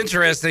found it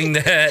interesting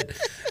that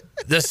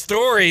the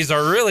stories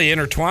are really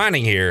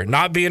intertwining here.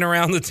 Not being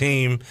around the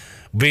team,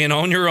 being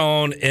on your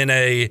own in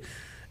a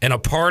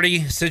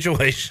party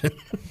situation,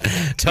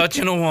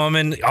 touching a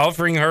woman,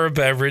 offering her a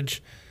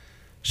beverage.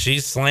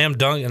 She's slam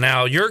dunking.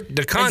 Now,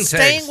 the context.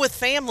 And staying with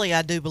family,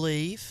 I do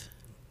believe.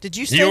 Did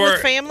you stay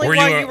with family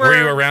while you were? Were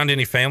you around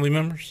any family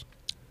members?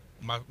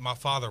 My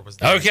father was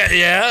there. Okay,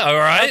 yeah, all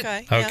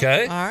right.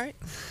 Okay. All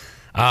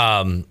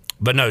right.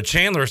 But no,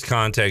 Chandler's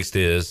context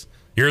is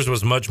yours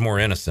was much more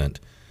innocent.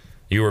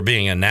 You were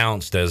being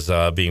announced as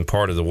being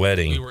part of the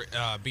wedding. We were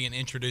being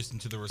introduced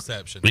into the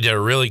reception. We did a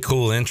really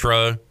cool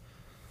intro.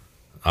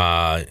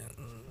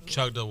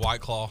 Chugged a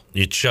White Claw.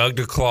 You chugged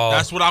a claw.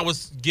 That's what I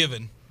was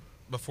given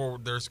before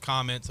there's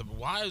comments of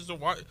why is the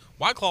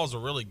White Claws are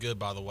really good,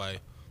 by the way.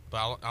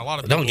 But a lot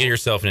of people, don't get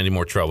yourself in any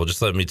more trouble.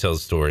 Just let me tell the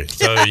story.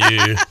 So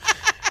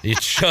you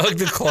chugged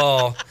the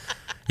claw.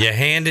 You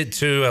hand it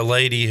to a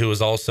lady who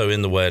was also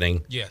in the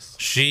wedding. Yes.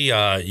 She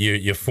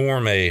you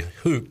form a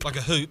hoop. Like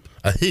a hoop.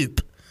 A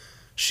hoop.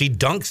 She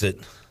dunks it.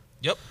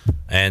 Yep.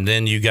 And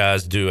then you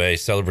guys do a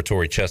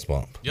celebratory chest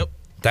bump. Yep.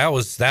 That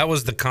was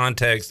the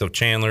context of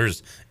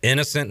Chandler's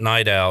innocent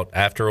night out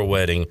after a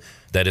wedding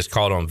that is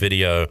caught on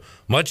video.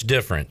 Much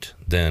different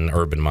than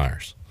Urban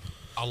Meyer's.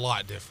 A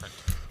lot different.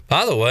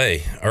 By the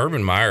way,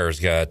 Urban Meyer's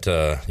got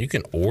you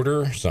can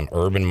order some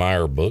Urban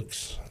Meyer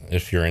books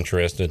if you're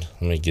interested.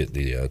 Let me get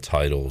the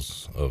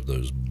titles of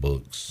those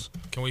books.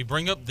 Can we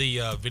bring up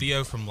the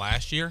video from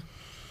last year?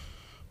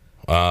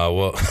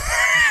 Well,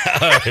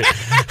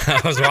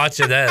 I was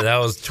watching that. That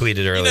was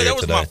tweeted earlier today. That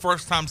was my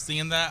first time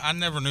seeing that. I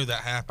never knew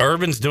that happened.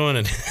 Urban's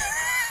doing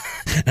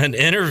an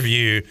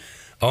interview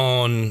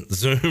on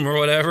Zoom or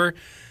whatever.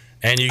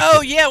 And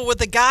with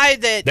the guy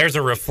that there's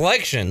a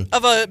reflection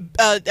of a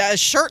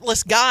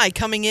shirtless guy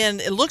coming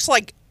in. It looks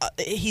like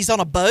he's on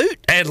a boat.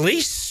 At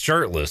least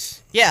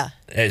shirtless. Yeah.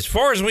 As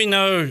far as we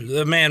know,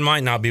 the man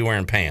might not be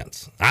wearing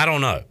pants. I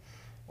don't know.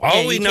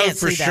 All we know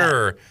for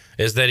sure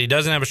is that he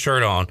doesn't have a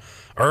shirt on.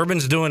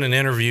 Urban's doing an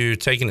interview,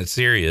 taking it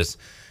serious,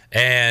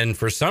 and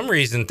for some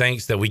reason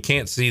thinks that we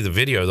can't see the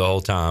video the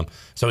whole time.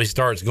 So he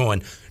starts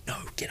going, "No,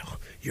 get off.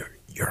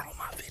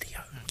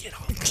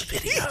 next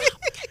video,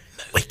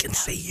 we can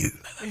see you.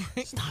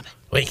 Stop it.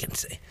 We can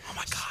see. Oh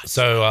my God!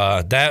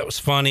 So that was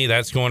funny.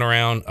 That's going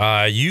around.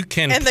 You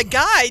can. And the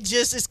guy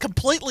just is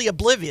completely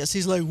oblivious.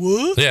 He's like,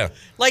 "What?" Yeah.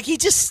 Like he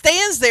just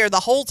stands there the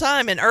whole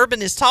time, and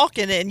Urban is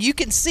talking, and you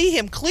can see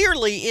him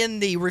clearly in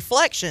the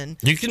reflection.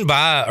 You can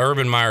buy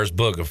Urban Meyer's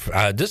book.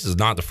 This is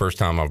not the first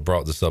time I've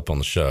brought this up on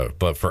the show,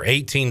 but for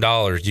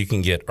 $18, you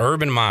can get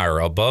Urban Meyer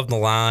Above the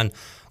Line: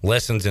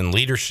 Lessons in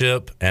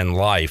Leadership and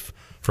Life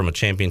from a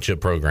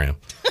Championship Program.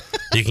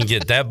 You can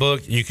get that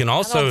book. You can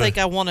also. I don't think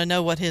I want to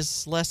know what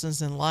his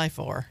lessons in life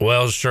are.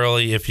 Well,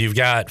 Shirley, if you've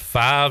got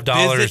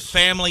 $5, visit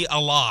family a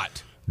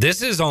lot.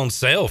 This is on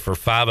sale for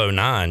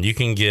 $5.09. You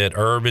can get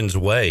Urban's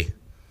Way.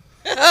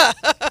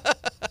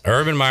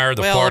 Urban Meyer,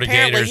 the Florida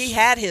apparently Gators. He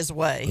had his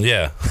way.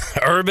 Yeah,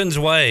 Urban's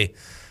Way.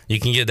 You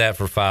can get that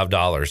for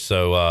 $5.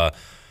 So,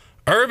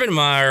 Urban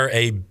Meyer,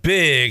 a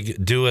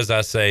big do as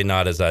I say,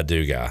 not as I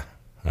do guy.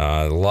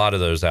 A lot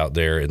of those out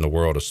there in the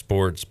world of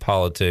sports,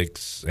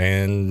 politics,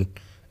 and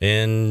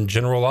in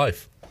general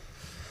life.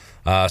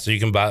 So you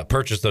can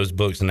purchase those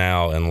books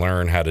now and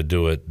learn how to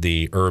do it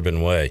the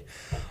Urban way.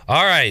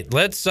 All right,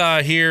 let's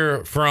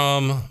hear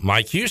from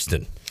Mike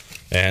Houston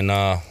and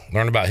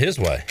learn about his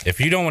way. If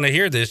you don't want to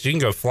hear this, you can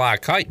go fly a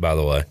kite, by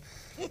the way,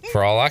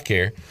 for all I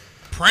care.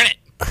 Print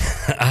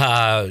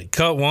it.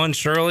 Cut one,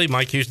 Shirley,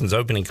 Mike Houston's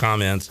opening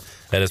comments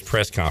at his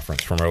press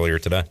conference from earlier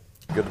today.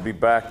 Good to be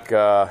back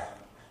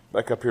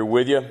up here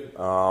with you.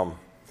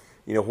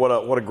 You know,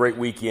 what a great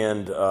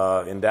weekend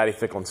in Daddy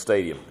Ficklin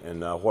Stadium,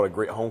 and what a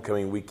great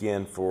homecoming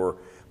weekend for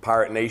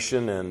Pirate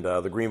Nation and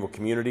the Greenville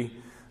community.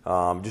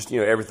 Just,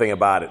 everything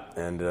about it.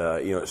 And,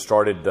 it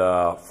started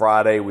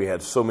Friday. We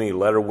had so many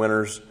letter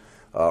winners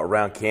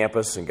around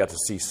campus and got to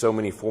see so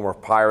many former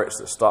Pirates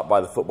that stopped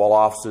by the football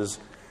offices.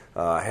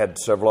 Had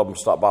several of them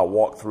stop by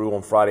walk through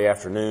on Friday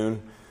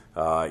afternoon,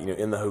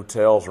 in the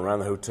hotels, around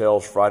the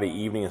hotels Friday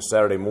evening and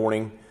Saturday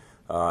morning.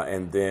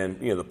 And then,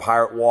 the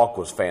Pirate Walk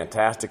was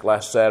fantastic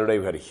last Saturday.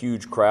 We had a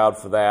huge crowd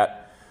for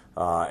that,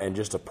 and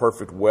just a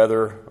perfect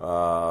weather,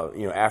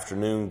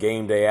 afternoon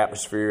game day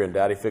atmosphere in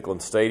Daddy Ficklin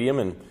Stadium,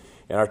 and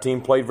our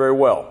team played very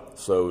well.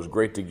 So it was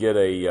great to get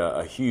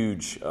a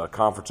huge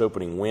conference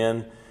opening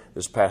win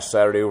this past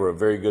Saturday over a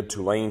very good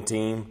Tulane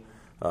team.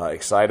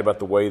 Excited about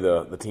the way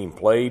the team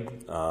played.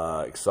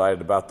 Excited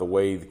about the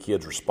way the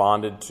kids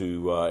responded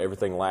to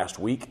everything last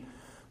week,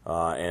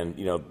 and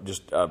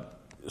just.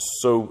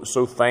 So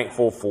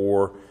thankful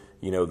for,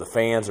 the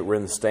fans that were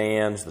in the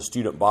stands, the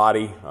student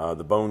body.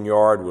 The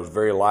Boneyard was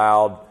very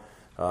loud.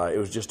 It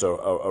was just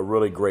a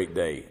really great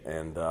day.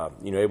 And,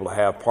 able to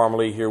have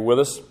Parmalee here with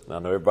us. I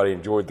know everybody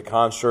enjoyed the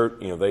concert.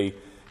 They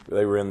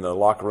were in the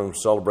locker room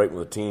celebrating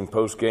with the team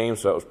post-game,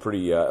 so that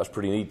was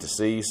pretty neat to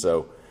see.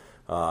 So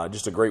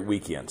just a great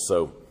weekend.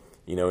 So,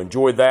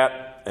 enjoyed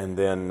that, and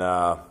then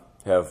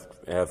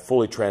have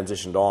fully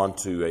transitioned on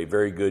to a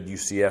very good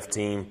UCF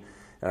team.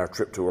 And our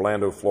trip to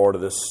Orlando, Florida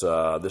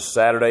this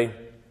Saturday.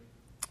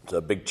 It's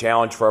a big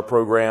challenge for our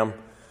program.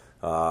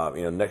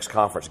 Next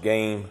conference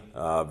game.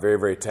 Very,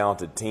 very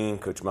talented team.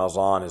 Coach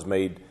Malzahn has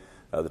made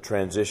the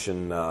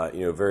transition,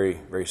 very,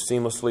 very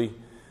seamlessly.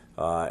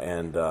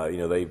 And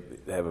they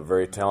have a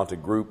very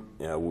talented group.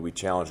 We'll be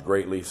challenged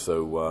greatly.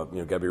 So,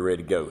 got to be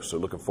ready to go. So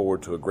looking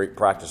forward to a great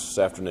practice this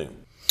afternoon.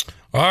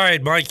 All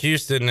right, Mike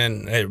Houston.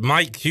 And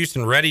Mike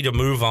Houston ready to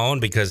move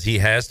on because he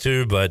has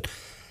to, but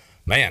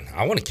man,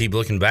 I want to keep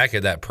looking back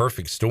at that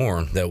perfect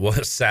storm that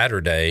was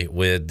Saturday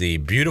with the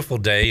beautiful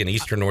day in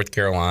eastern North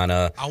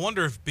Carolina. I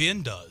wonder if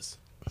Ben does.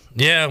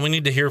 Yeah, we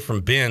need to hear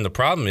from Ben. The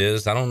problem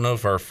is I don't know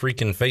if our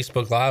freaking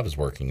Facebook Live is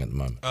working at the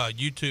moment.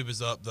 YouTube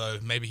is up, though.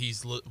 Maybe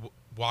he's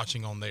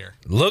watching on there.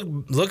 Look,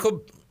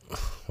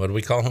 what do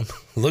we call him?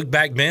 Look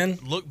back, Ben?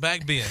 Look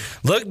back, Ben.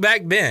 Look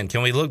back, Ben.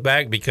 Can we look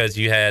back? Because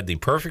you had the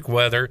perfect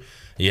weather.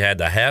 You had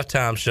the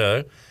halftime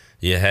show.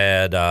 You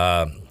had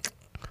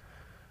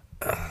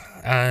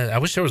I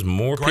wish there was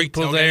more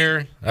people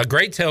there. A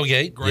great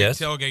tailgate. Great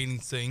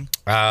tailgating scene.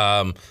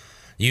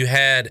 You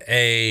had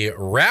a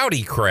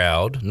rowdy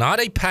crowd, not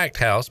a packed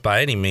house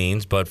by any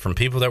means, but from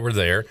people that were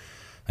there.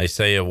 They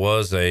say it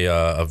was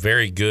a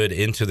very good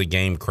into the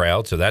game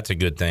crowd, so that's a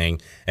good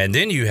thing. And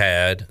then you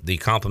had the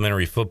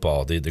complimentary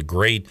football, the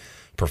great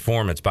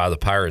performance by the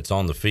Pirates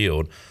on the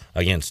field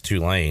against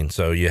Tulane.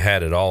 So you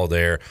had it all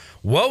there.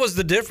 What was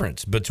the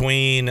difference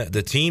between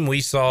the team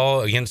we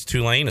saw against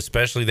Tulane,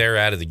 especially there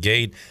out of the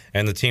gate,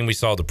 and the team we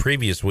saw the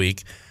previous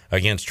week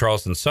against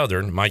Charleston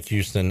Southern? Mike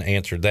Houston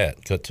answered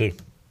that. Cut two.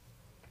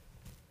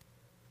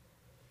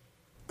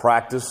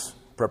 Practice,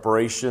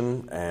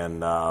 preparation, and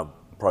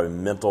probably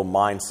mental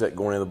mindset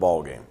going into the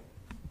ball game.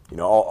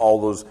 All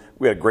those.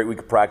 We had a great week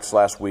of practice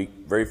last week.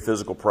 Very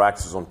physical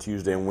practices on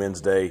Tuesday and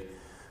Wednesday.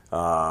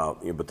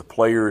 But the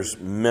players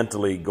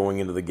mentally going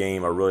into the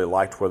game, I really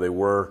liked where they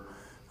were.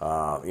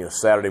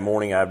 Saturday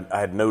morning, I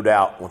had no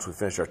doubt once we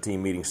finished our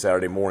team meeting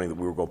Saturday morning that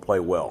we were going to play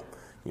well.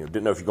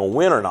 Didn't know if you're going to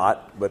win or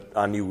not, but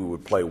I knew we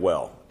would play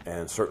well,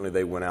 and certainly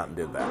they went out and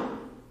did that.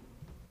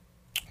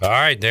 All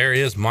right, there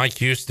is Mike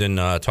Houston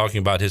talking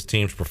about his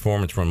team's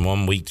performance from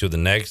one week to the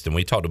next, and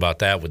we talked about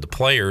that with the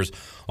players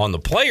on the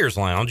Players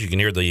Lounge. You can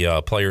hear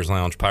the Players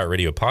Lounge Pirate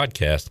Radio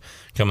podcast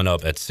coming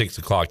up at 6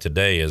 o'clock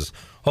today as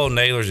Holden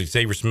Ahlers,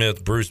 Xavier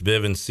Smith, Bruce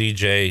Bivens,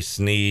 CJ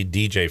Sneed,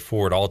 DJ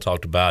Ford all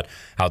talked about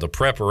how the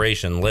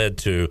preparation led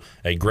to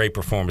a great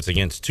performance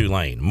against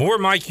Tulane. More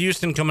Mike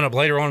Houston coming up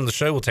later on in the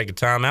show. We'll take a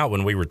time out.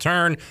 When we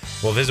return,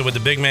 we'll visit with the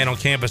big man on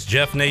campus,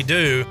 Jeff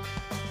Nadeau.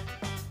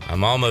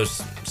 I'm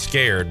almost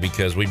scared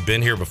because we've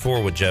been here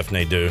before with Jeff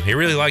Nadeau. He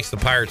really likes the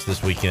Pirates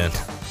this weekend.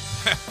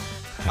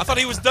 I thought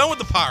he was done with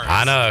the Pirates.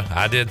 I know.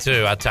 I did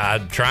too.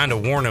 I'm trying to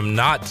warn him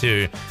not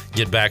to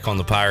get back on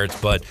the Pirates,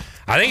 but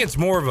I think it's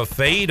more of a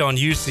fade on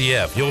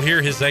UCF. You'll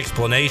hear his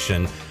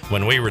explanation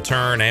when we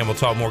return, and we'll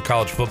talk more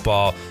college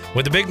football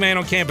with the big man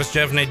on campus,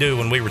 Jeff Nadeau,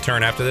 when we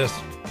return after this.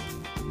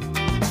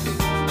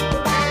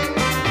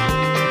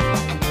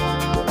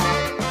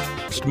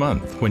 Next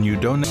month, when you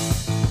donate.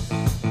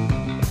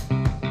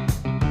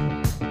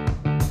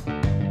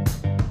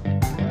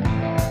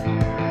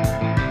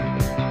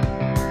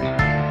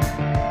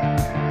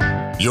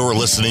 You're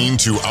listening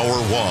to Hour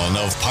 1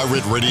 of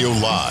Pirate Radio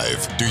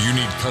Live. Do you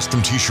need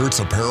custom t-shirts,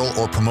 apparel,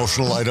 or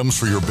promotional items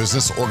for your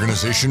business,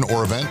 organization,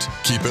 or event?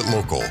 Keep it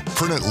local.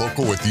 Print it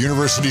local with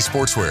University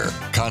Sportswear.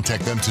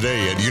 Contact them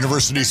today at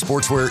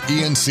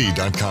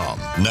universitysportswearenc.com.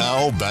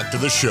 Now, back to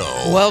the show.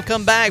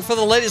 Welcome back. For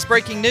the latest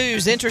breaking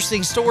news,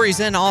 interesting stories,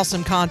 and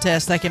awesome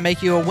contests that can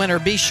make you a winner,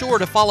 be sure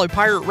to follow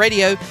Pirate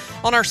Radio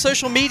on our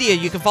social media.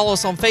 You can follow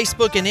us on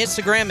Facebook and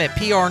Instagram at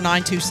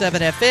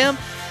PR927FM.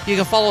 You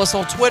can follow us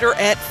on Twitter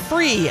at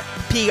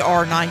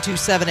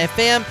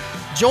FreePR927FM.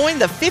 Join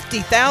the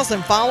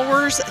 50,000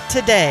 followers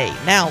today.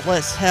 Now,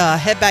 let's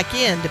head back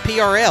in to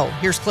PRL.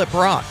 Here's Clip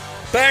Rock.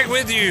 Back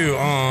with you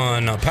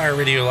on Pirate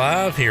Radio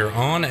Live here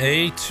on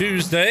a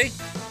Tuesday.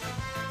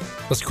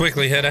 Let's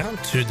quickly head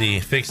out to the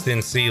Fixed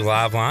NC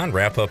Live line,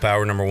 wrap up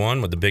hour number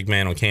 1 with the big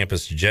man on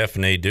campus, Jeff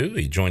Nadeau.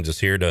 He joins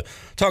us here to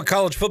talk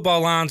college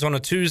football lines on a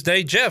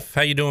Tuesday. Jeff,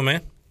 how you doing,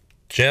 man?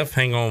 Jeff,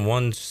 hang on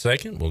 1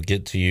 second. We'll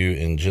get to you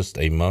in just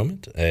a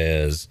moment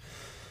as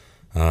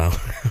I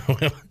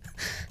don't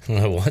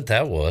know what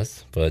that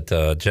was, but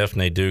Jeff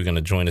Nadeau going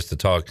to join us to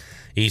talk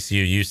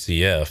ECU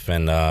UCF,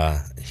 and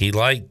he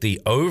liked the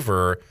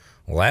over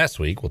last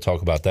week. We'll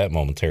talk about that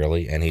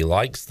momentarily, and he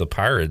likes the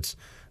Pirates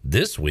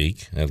this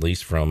week, at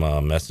least from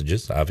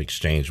messages I've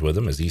exchanged with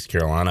him, as East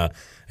Carolina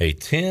a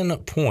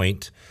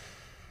 10-point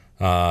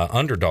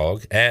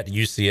underdog at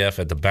UCF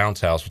at the Bounce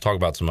House. We'll talk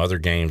about some other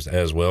games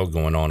as well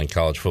going on in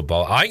college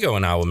football. Igo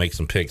and I will make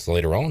some picks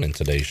later on in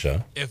today's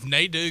show. If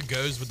Nadeau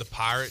goes with the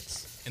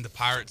Pirates and the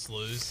Pirates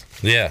lose,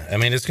 yeah, I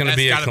mean, it's going to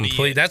be a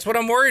complete. That's what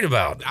I'm worried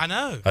about. I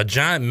know. A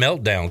giant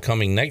meltdown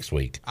coming next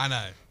week. I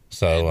know.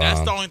 So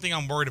that's the only thing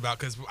I'm worried about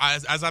because,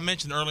 as I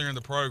mentioned earlier in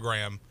the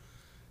program,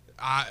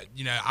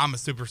 I'm a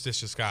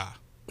superstitious guy.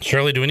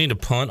 Shirley, do we need to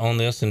punt on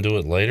this and do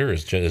it later?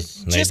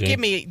 Just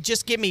give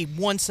me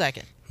 1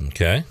 second.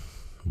 Okay.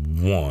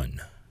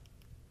 1.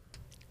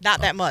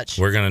 Not that much.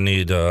 We're gonna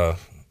need.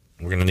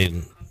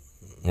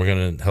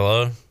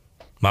 Hello,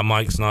 my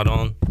mic's not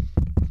on.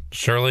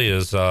 Shirley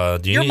is.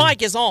 Your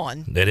mic is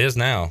on. It is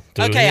now.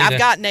 Okay, I've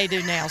got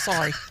Nadeau now.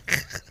 Sorry.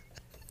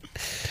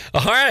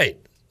 All right,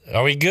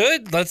 are we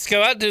good? Let's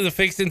go out to the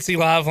Fixed NC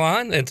Live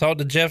line and talk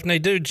to Jeff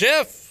Nadeau.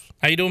 Jeff,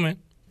 how you doing, man?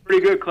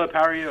 Pretty good, Clip.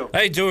 How are you?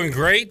 Hey, doing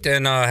great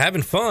and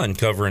having fun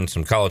covering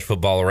some college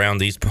football around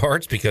these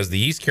parts because the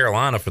East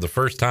Carolina, for the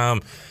first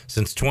time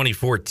since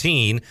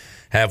 2014,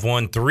 have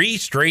won 3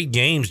 straight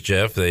games,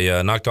 Jeff.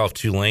 They knocked off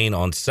Tulane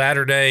on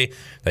Saturday.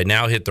 They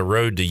now hit the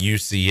road to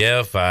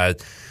UCF.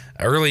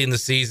 Early in the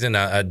season,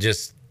 I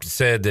just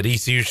said that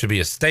ECU should be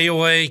a stay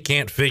away.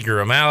 Can't figure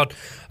them out.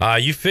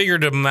 You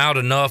figured them out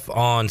enough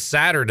on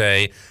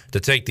Saturday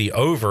to take the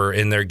over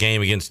in their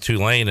game against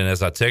Tulane. And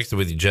as I texted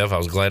with you, Jeff, I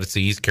was glad to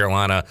see East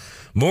Carolina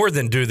more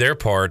than do their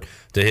part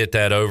to hit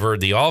that over.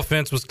 The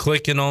offense was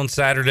clicking on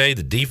Saturday.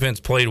 The defense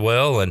played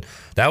well. And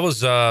that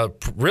was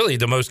really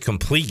the most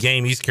complete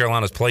game East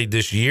Carolina's played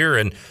this year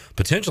and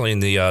potentially in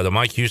the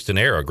Mike Houston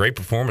era. Great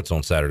performance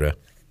on Saturday.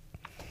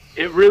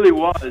 It really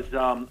was.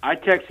 I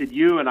texted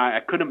you, and I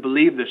couldn't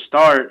believe the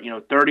start,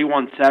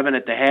 31-7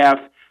 at the half.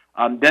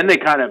 Then they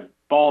kind of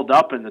balled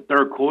up in the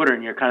third quarter,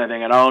 and you're kind of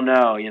thinking, oh,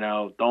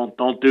 no,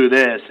 don't do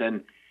this.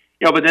 And,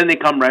 but then they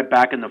come right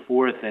back in the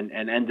fourth and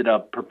ended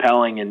up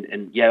propelling.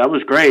 And, yeah, that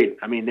was great.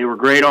 I mean, they were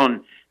great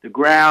on the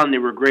ground. They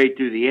were great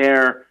through the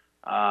air.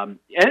 And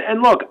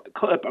look,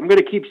 Clip, I'm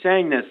going to keep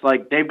saying this.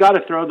 Like, they've got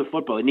to throw the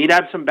football. They need to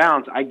have some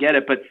balance. I get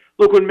it. But,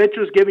 look, when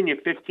Mitchell's giving you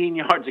 15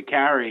 yards a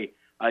carry,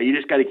 you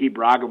just got to keep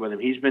rocking with him.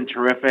 He's been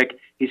terrific.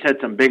 He's had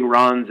some big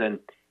runs, and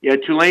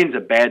Tulane's a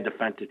bad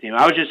defensive team.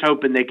 I was just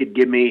hoping they could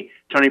give me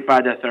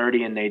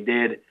 25-30, and they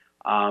did.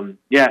 I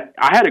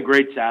had a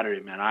great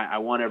Saturday, man. I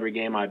won every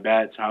game I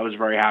bet, so I was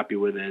very happy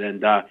with it.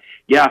 And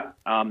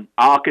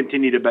I'll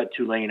continue to bet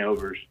Tulane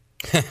overs.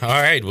 All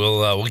right,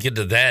 we'll get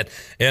to that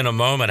in a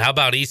moment. How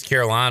about East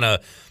Carolina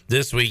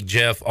this week,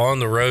 Jeff, on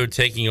the road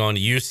taking on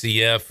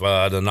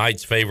UCF? The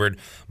Knights favored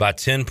by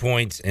 10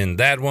 points in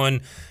that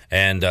one,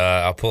 and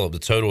I'll pull up the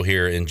total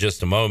here in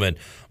just a moment.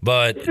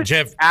 But this is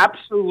Jeff,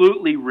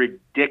 absolutely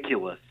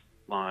ridiculous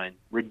line,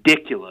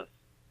 ridiculous.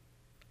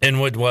 In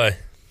what way?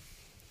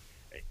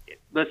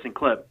 Listen,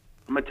 Clip,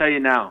 I'm gonna tell you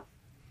now.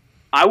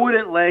 I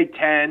wouldn't lay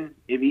 10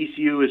 if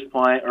ECU is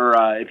playing, or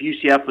if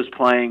UCF was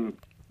playing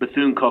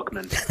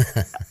Bethune-Cookman.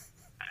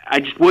 I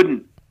just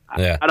wouldn't.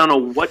 Yeah. I don't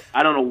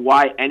know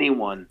why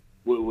anyone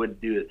would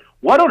do this.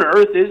 What on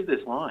earth is this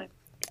line?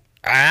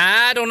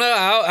 I don't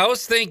know. I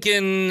was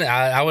thinking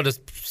I would have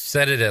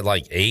set it at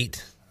like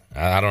 8.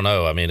 I don't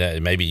know. I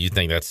mean, maybe you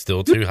think that's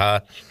still too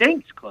high.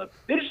 Stinks, Clip.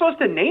 They just lost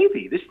to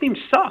Navy. This team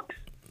sucks.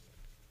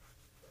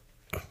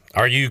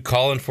 Are you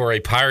calling for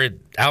a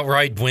Pirate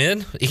outright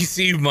win?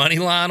 ECU money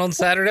line on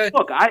Saturday?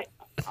 Look,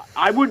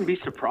 I wouldn't be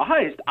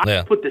surprised.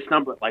 I'd put this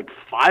number at like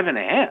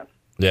 5.5.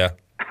 Yeah.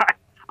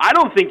 I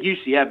don't think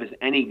UCF is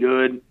any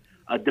good.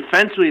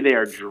 Defensively, they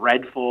are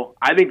dreadful.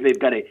 I think they've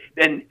got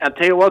and I'll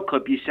tell you what,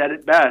 Clip, you said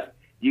it best.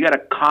 You got a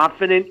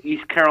confident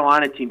East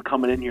Carolina team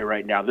coming in here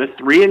right now. They're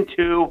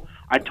 3-2.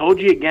 I told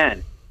you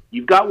again,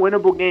 you've got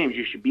winnable games.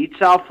 You should beat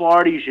South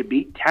Florida. You should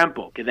beat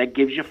Temple, because that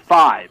gives you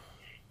 5.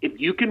 If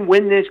you can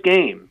win this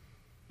game,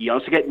 you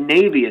also get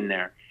Navy in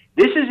there.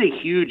 This is a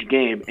huge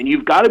game, and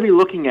you've got to be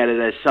looking at it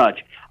as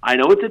such. I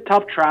know it's a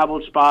tough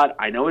travel spot.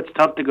 I know it's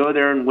tough to go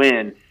there and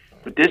win,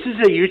 but this is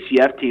a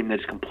UCF team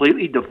that's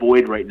completely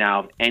devoid right now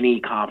of any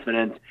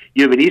confidence.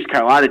 You have an East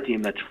Carolina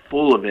team that's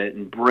full of it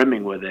and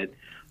brimming with it.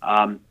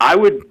 I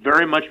would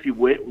very much be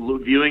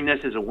viewing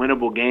this as a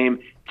winnable game.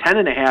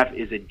 10.5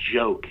 is a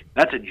joke.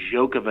 That's a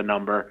joke of a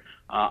number.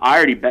 I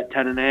already bet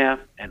 10.5,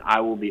 and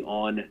I will be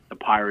on the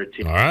Pirates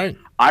team. All right.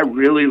 I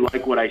really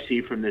like what I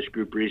see from this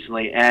group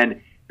recently,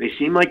 and they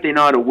seem like they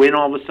know how to win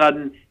all of a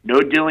sudden.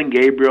 No Dylan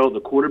Gabriel. The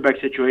quarterback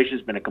situation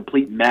has been a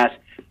complete mess.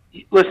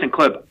 Listen,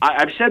 Clip,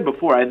 I've said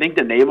before, I think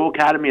the Naval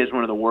Academy is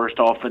one of the worst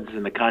offenses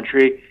in the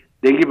country.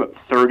 They give up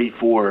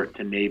 34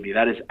 to Navy.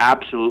 That is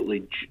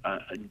absolutely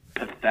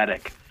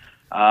pathetic.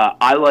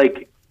 I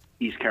like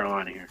East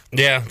Carolina here.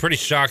 Yeah, pretty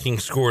shocking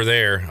score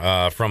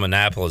there from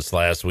Annapolis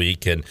last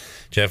week. And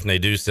Jeff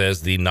Nadeau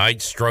says the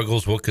night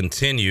struggles will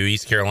continue.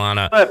 East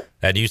Carolina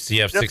at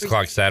UCF, 6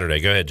 o'clock Saturday.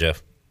 Go ahead,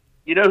 Jeff.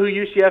 You know who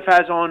UCF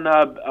has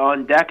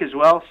on deck as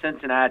well?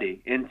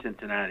 Cincinnati, in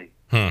Cincinnati.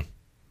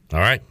 All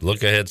right,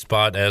 look ahead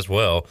spot as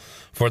well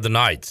for the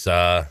Knights.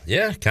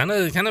 Yeah, kind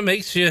of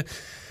makes you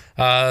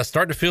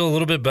start to feel a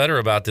little bit better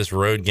about this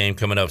road game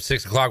coming up.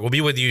 6 o'clock. We'll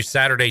be with you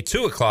Saturday,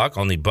 2 o'clock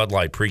on the Bud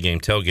Light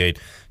pregame tailgate,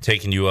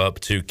 taking you up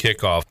to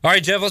kickoff. All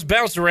right, Jeff, let's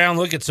bounce around,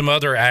 look at some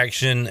other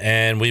action,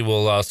 and we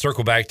will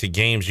circle back to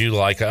games you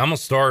like. I'm going to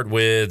start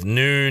with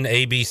noon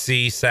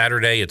ABC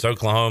Saturday. It's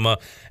Oklahoma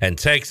and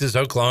Texas.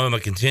 Oklahoma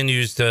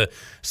continues to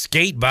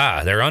skate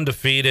by. They're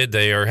undefeated.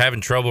 They are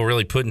having trouble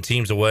really putting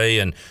teams away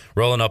and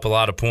rolling up a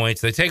lot of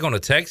points. They take on a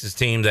Texas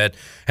team that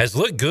has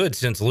looked good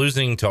since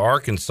losing to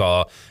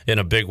Arkansas in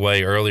a big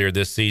way earlier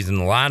this season.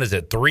 The line is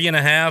at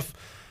 3.5,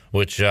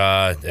 which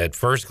at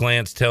first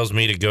glance tells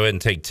me to go ahead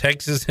and take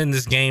Texas in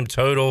this game,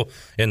 total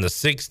in the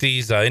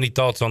 60s. Any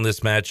thoughts on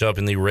this matchup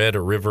in the Red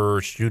River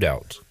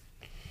Shootout?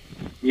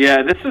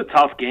 Yeah, this is a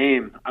tough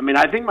game. I mean,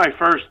 I think my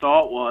first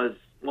thought was,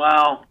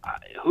 well,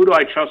 who do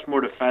I trust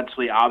more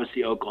defensively?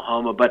 Obviously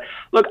Oklahoma. But,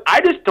 look,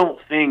 I just don't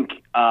think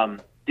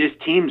this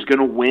team's going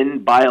to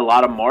win by a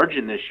lot of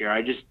margin this year.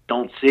 I just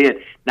don't see it.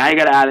 Now you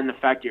got to add in the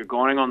fact that you're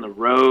going on the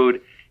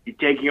road. You're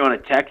taking on a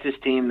Texas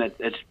team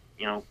that's,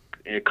 you know,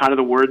 kind of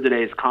the word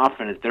today is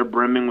confidence. They're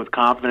brimming with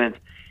confidence.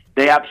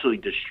 They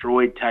absolutely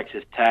destroyed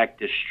Texas Tech,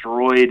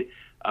 destroyed,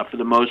 for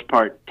the most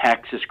part,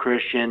 Texas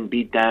Christian,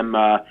 beat them.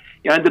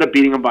 Ended up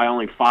beating them by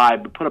only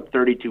 5, but put up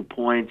 32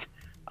 points.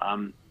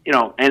 You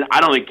know, and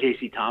I don't think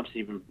Casey Thompson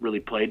even really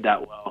played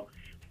that well.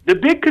 The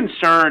big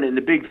concern and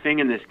the big thing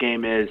in this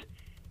game is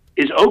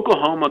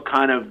Oklahoma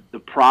kind of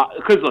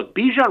because, look,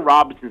 Bijan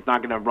Robinson's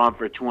not going to run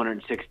for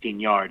 216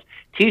 yards.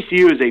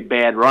 TCU is a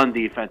bad run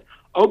defense.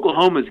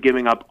 Oklahoma's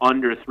giving up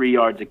under 3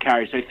 yards a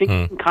carry, so I think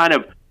you can kind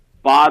of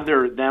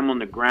bother them on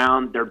the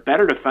ground. They're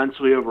better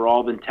defensively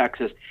overall than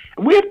Texas.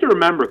 And we have to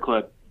remember,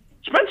 Clip,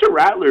 Spencer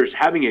Rattler's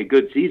having a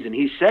good season.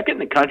 He's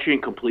second in the country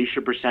in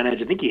completion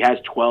percentage. I think he has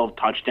 12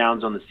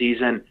 touchdowns on the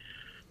season.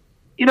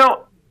 You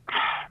know,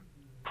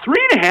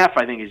 3.5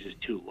 I think is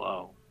just too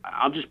low.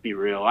 I'll just be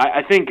real.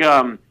 I think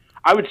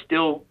I would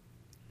still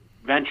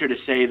venture to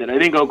say that I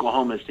think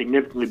Oklahoma is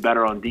significantly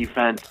better on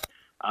defense.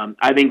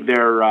 I think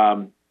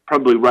they're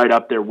probably right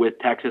up there with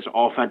Texas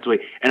offensively.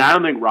 And I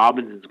don't think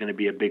Robinson's going to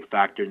be a big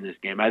factor in this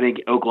game. I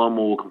think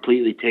Oklahoma will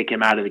completely take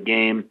him out of the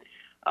game.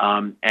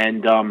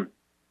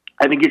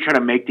 I think you're trying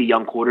to make the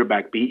young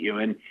quarterback beat you.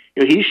 And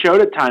you know, he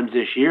showed at times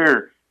this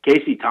year,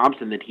 Casey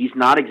Thompson, that he's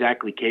not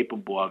exactly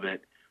capable of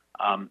it.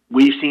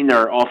 We've seen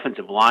their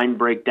offensive line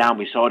break down.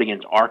 We saw it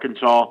against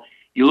Arkansas.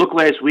 you look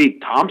last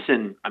week,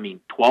 Thompson,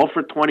 12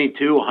 for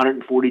 22,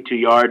 142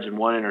 yards and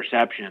 1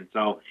 interception.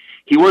 So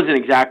he wasn't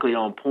exactly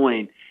on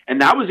point.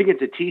 And that was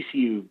against a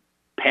TCU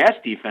pass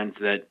defense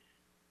that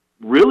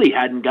really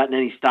hadn't gotten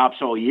any stops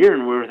all year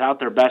and were without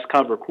their best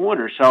cover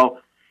corner. So,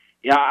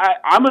 yeah,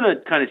 I'm going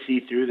to kind of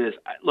see through this.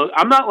 Look,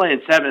 I'm not laying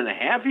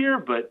 7.5 here,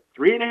 but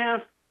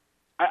 3.5,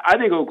 I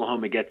think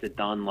Oklahoma gets it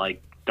done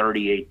like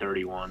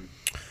 38-31.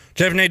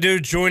 Jeff Nadeau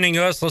joining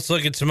us. Let's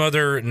look at some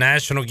other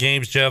national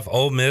games, Jeff.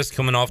 Ole Miss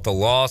coming off the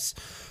loss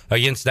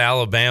against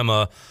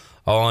Alabama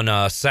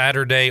on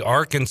Saturday.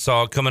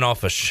 Arkansas coming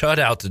off a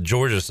shutout to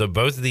Georgia. So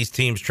both of these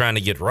teams trying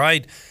to get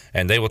right,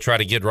 and they will try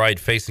to get right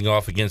facing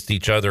off against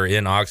each other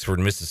in Oxford,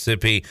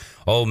 Mississippi.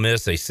 Ole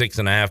Miss, a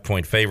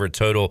 6.5-point favorite,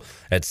 total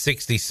at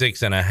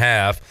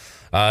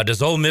 66.5.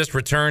 Does Ole Miss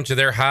return to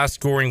their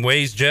high-scoring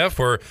ways, Jeff,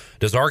 or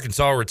does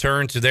Arkansas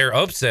return to their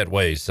upset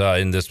ways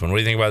in this one? What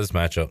do you think about this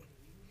matchup?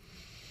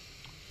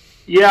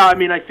 Yeah,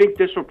 I think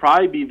this will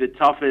probably be the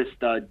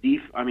toughest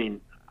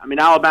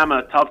Alabama,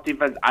 a tough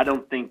defense. I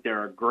don't think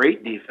they're a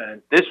great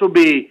defense. This will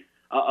be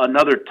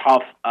another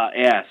tough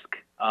ask,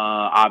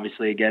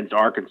 obviously, against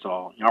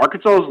Arkansas.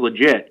 Arkansas is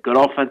legit. Good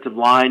offensive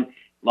line.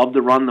 Love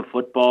to run the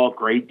football.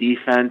 Great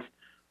defense.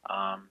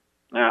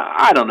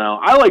 I don't know.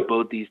 I like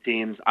both these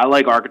teams. I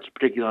like Arkansas,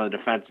 particularly on the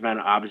defensive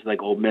end. Obviously,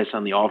 like Ole Miss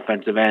on the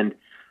offensive end.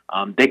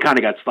 They kind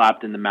of got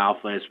slapped in the mouth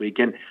last week.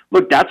 And,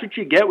 look, that's what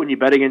you get when you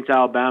bet against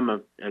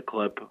Alabama,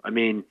 Clip.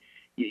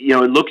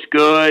 It looks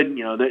good.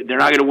 They're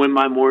not going to win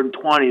by more than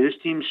 20. This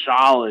team's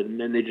solid, and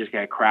then they just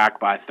got cracked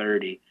by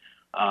 30.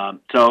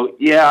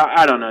 Yeah,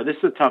 I don't know. This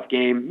is a tough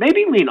game.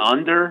 Maybe lean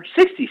under.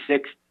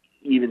 66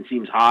 even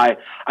seems high.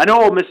 I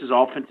know Ole Miss's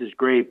offense is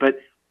great, but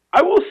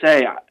I will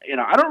say,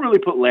 I don't really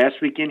put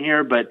last week in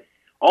here, but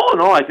all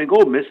in all, I think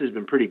Ole Miss has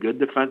been pretty good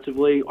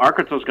defensively.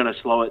 Arkansas is going to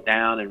slow it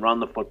down and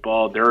run the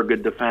football. They're a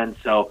good defense.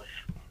 So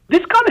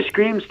this kind of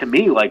screams to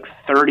me like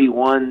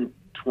 31-27,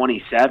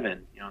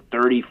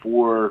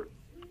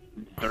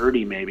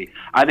 34-30 maybe.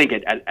 I think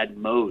at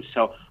most.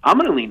 So I'm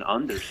going to lean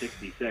under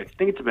 66. I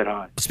think it's a bit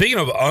high. Speaking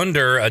of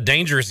under, a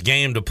dangerous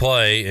game to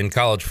play in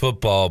college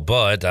football,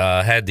 but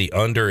had the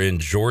under in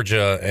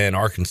Georgia and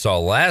Arkansas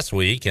last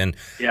week, and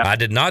yeah. I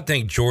did not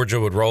think Georgia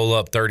would roll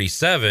up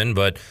 37,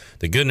 but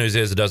the good news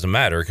is it doesn't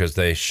matter because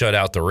they shut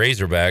out the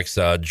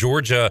Razorbacks.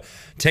 Georgia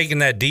taking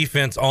that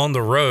defense on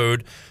the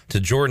road to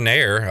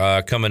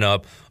Jordan-Hare coming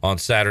up on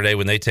Saturday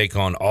when they take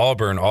on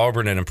Auburn.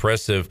 Auburn, an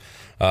impressive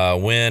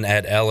win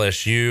at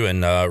LSU,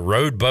 and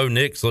road Bo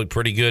Nix looked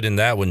pretty good in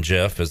that one,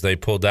 Jeff, as they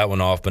pulled that one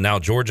off. But now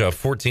Georgia, a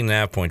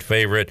 14.5-point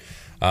favorite,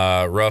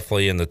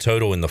 roughly in the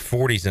total in the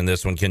 40s in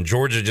this one. Can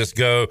Georgia just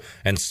go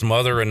and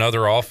smother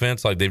another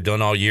offense like they've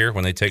done all year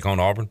when they take on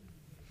Auburn?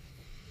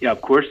 Yeah,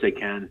 of course they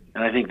can,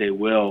 and I think they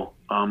will.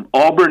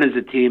 Auburn is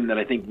a team that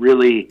I think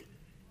really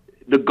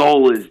the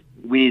goal is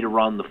we need to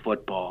run the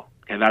football.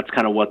 And that's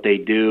kind of what they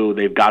do.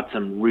 They've got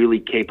some really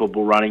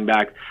capable running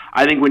backs.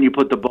 I think when you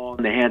put the ball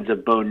in the hands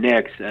of Bo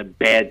Nix,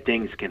 bad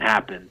things can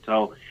happen.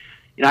 So,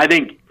 I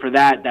think for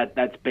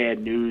that's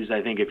bad news.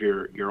 I think if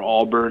you're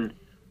Auburn,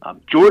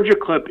 Georgia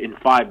Clip in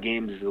 5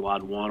 games has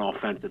allowed 1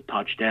 offensive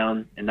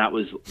touchdown, and that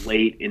was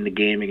late in the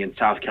game against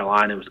South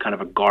Carolina. It was kind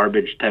of a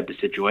garbage type of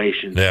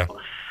situation. Yeah. So,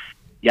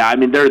 yeah,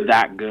 they're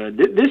that good.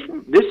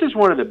 This is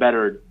one of the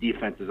better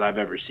defenses I've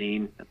ever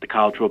seen at the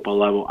college football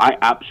level. I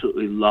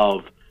absolutely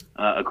love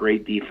a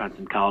great defense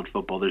in college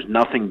football. There's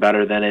nothing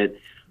better than it.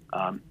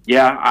 I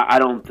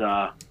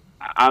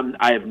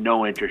have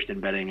no interest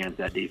in betting against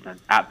that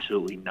defense.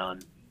 Absolutely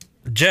none.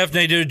 Jeff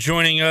Nadeau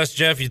joining us.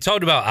 Jeff, you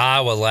talked about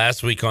Iowa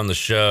last week on the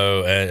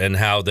show and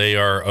how they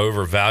are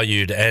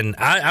overvalued. And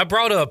I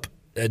brought up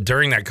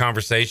during that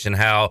conversation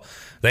how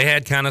they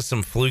had kind of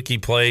some fluky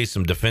plays,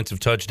 some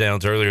defensive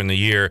touchdowns earlier in the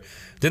year.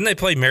 Then they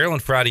played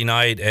Maryland Friday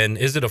night, and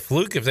is it a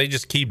fluke if they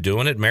just keep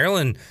doing it?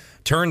 Maryland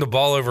turned the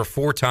ball over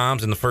 4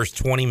 times in the first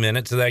 20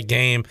 minutes of that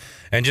game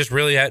and just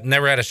really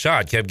never had a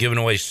shot, kept giving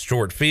away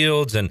short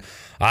fields, and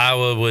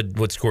Iowa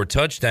would score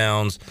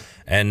touchdowns.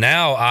 And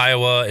now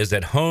Iowa is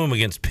at home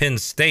against Penn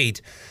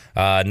State.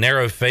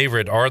 Narrow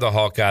favorite are the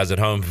Hawkeyes at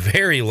home.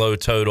 Very low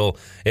total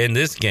in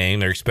this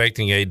game. They're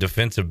expecting a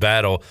defensive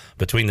battle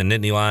between the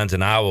Nittany Lions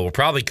and Iowa. Will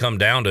probably come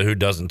down to who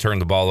doesn't turn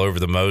the ball over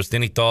the most.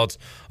 Any thoughts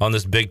on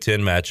this Big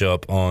Ten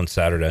matchup on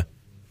Saturday?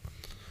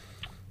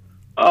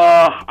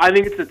 I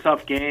think it's a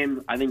tough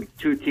game. I think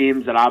 2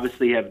 teams that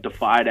obviously have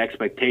defied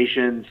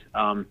expectations.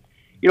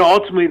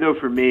 Ultimately, though,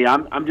 for me,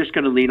 I'm just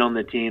going to lean on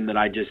the team that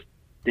I just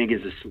think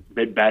is a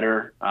bit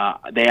better.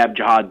 They have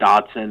Jahad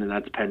Dotson, and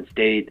that's Penn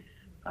State.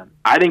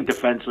 I think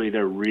defensively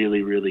they're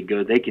really, really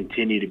good. They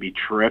continue to be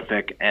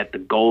terrific at the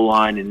goal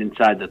line and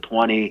inside the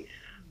 20.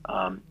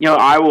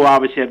 Iowa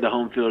obviously have the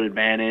home field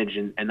advantage,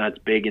 and that's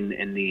big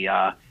in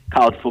the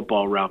college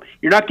football realm.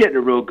 You're not getting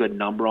a real good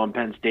number on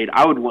Penn State.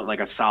 I would want like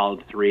a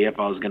solid 3 if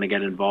I was going to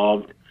get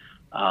involved.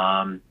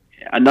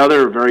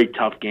 Another very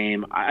tough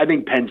game. I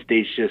think Penn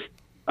State's just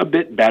a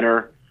bit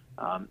better.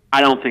 I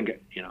don't think,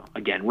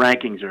 again,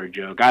 rankings are a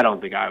joke. I don't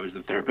think Iowa's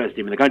the 3rd best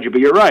team in the country, but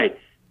you're right.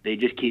 They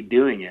just keep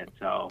doing it.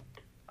 So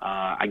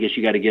I guess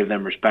you got to give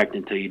them respect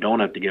until you don't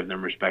have to give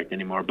them respect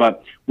anymore.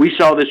 But we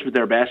saw this with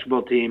their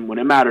basketball team. When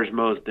it matters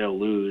most, they'll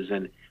lose,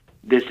 and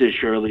this is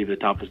surely the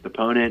toughest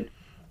opponent.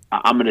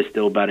 I'm going to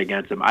still bet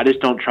against them. I just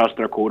don't trust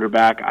their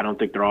quarterback. I don't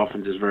think their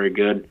offense is very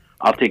good.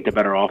 I'll take the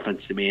better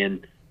offense to me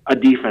and a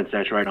defense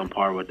that's right on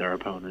par with their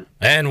opponent.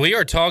 And we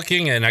are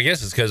talking, and I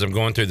guess it's because I'm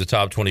going through the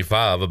top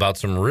 25, about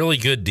some really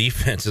good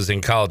defenses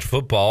in college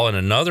football. And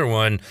another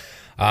one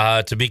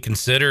to be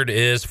considered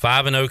is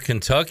 5-0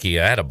 Kentucky.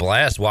 I had a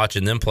blast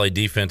watching them play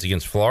defense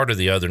against Florida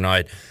the other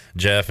night,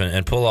 Jeff,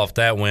 and pull off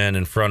that win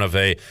in front of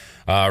a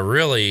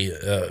really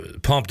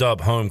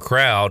pumped-up home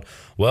crowd.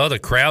 Well, the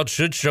crowd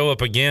should show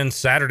up again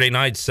Saturday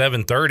night,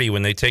 7:30,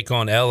 when they take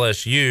on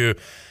LSU.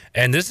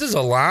 And this is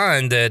a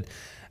line that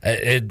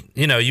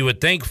you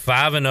would think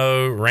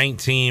 5-0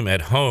 ranked team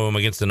at home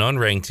against an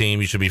unranked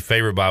team, you should be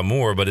favored by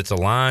more, but it's a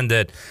line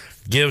that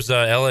gives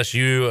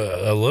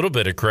LSU a little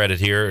bit of credit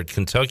here.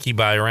 Kentucky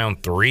by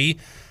around 3,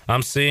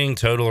 I'm seeing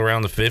total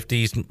around the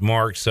 50s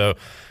mark. So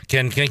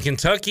can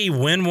Kentucky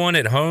win one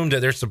at home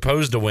that they're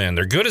supposed to win?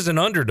 They're good as an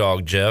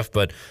underdog, Jeff,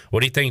 but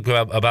what do you think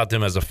about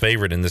them as a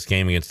favorite in this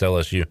game against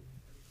LSU?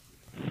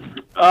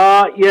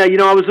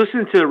 Yeah, I was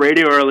listening to the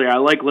radio earlier. I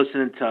like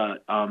listening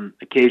to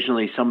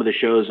occasionally some of the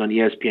shows on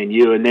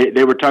ESPNU, and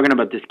they were talking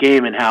about this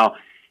game and how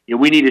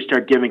we need to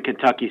start giving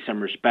Kentucky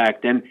some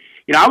respect. And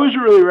I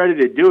wasn't really ready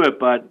to do it,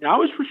 but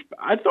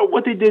I thought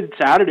what they did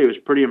Saturday was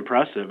pretty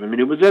impressive. I mean,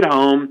 it was at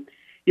home.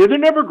 They're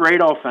never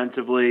great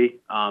offensively,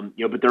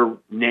 but they're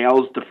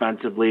nails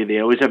defensively. They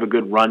always have a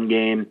good run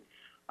game.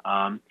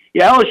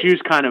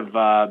 LSU's kind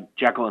of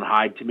Jekyll and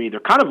Hyde to me. They're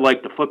kind of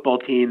like the football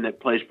team that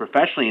plays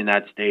professionally in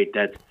that state.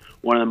 That's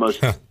one of the most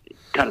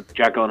kind of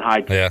Jekyll and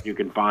Hyde teams you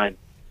can find.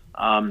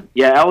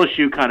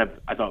 LSU kind of,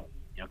 I thought,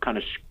 kind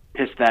of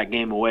pissed that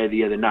game away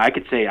the other night.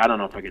 I don't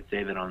know if I could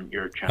say that on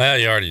your channel.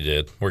 You already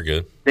did. We're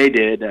good. They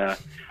did.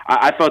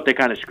 I thought they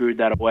kind of screwed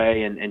that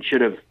away and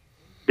should have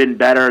been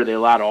better. They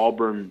allowed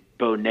Auburn,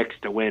 Bo Nix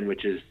to win,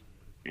 which is,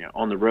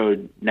 on the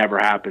road, never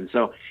happened.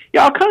 So,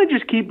 I'll kind of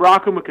just keep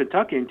rocking with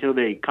Kentucky until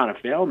they kind of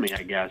fail me,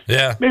 I guess.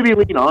 Yeah. Maybe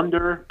lean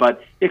under,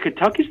 but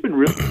Kentucky's been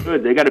really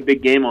good. They got a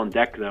big game on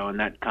deck, though, and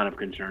that kind of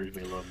concerns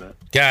me a little bit.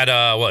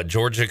 Got,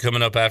 Georgia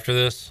coming up after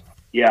this?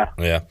 Yeah.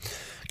 Yeah.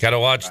 Got to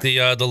watch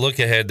the look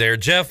ahead there.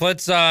 Jeff,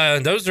 let's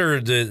those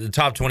are the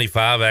top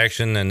 25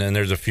 action, and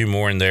there's a few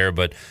more in there,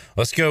 but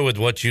let's go with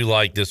what you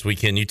like this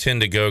weekend. You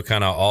tend to go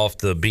kind of off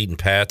the beaten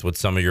path with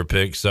some of your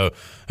picks. So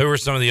who are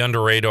some of the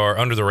under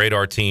the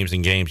radar teams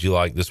and games you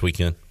like this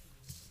weekend?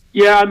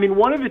 Yeah, I mean,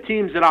 one of the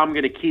teams that I'm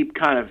going to keep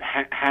kind of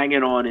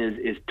hanging on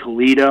is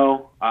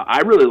Toledo. I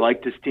really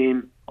like this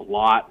team a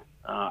lot.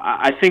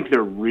 I think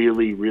they're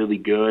really, really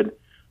good.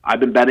 I've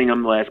been betting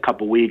them the last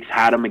couple of weeks,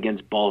 had them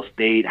against Ball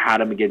State,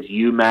 had them against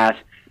UMass.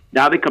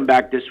 Now they come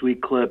back this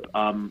week, Clip,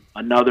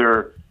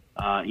 another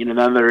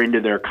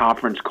into their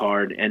conference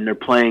card, and they're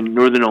playing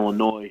Northern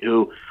Illinois,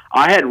 who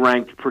I had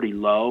ranked pretty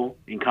low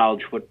in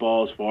college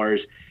football as far as,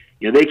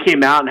 they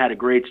came out and had a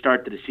great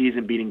start to the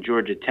season beating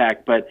Georgia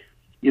Tech, but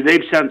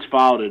they've since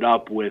followed it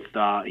up with,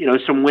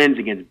 some wins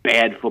against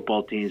bad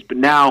football teams. But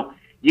now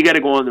you got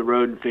to go on the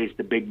road and face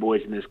the big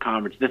boys in this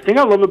conference. The thing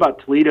I love about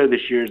Toledo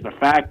this year is the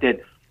fact that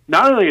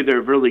not only are they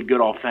really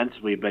good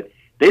offensively, but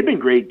they've been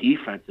great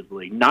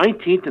defensively.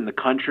 19th in the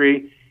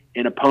country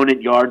in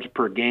opponent yards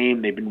per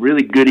game. They've been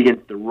really good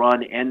against the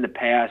run and the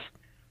pass.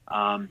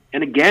 And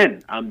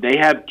again, they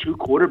have 2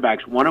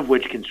 quarterbacks, one of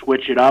which can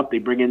switch it up. They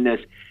bring in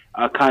this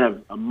kind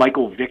of a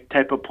Michael Vick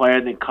type of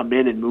player that come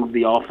in and move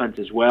the offense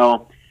as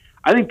well.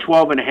 I think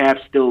 12.5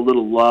 is still a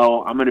little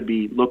low. I'm going to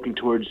be looking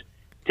towards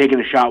taking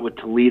a shot with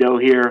Toledo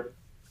here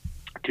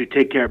to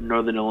take care of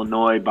Northern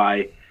Illinois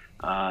by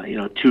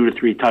 2 to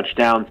 3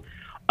 touchdowns.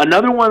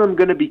 Another one I'm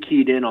going to be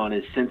keyed in on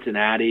is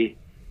Cincinnati.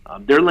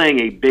 They're laying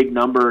a big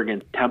number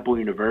against Temple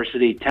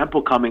University.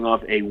 Temple coming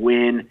off a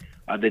win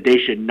that they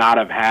should not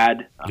have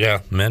had.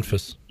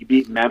 Memphis. You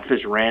beat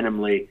Memphis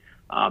randomly.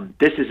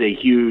 This is a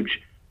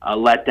huge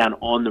letdown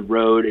on the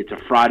road. It's a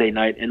Friday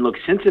night. And look,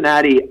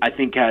 Cincinnati, I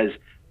think, has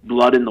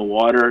blood in the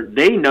water.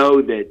 They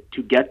know that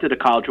to get to the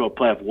College World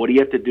Playoff, what do you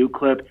have to do,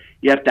 Clip?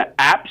 You have to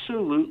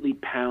absolutely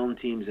pound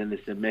teams into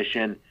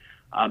submission.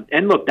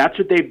 And look, that's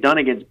what they've done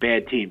against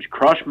bad teams.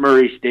 Crush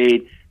Murray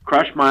State,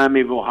 crush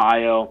Miami of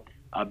Ohio,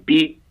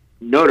 beat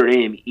Notre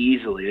Dame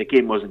easily. That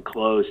game wasn't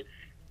close.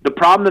 The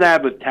problem that I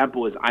have with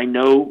Temple is I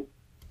know,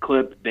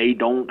 Clip, they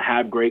don't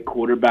have great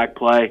quarterback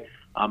play.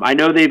 I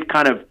know they've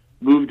kind of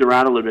moved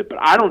around a little bit, but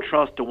I don't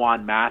trust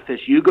DeJuan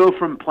Mathis. You go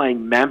from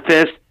playing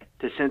Memphis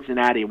to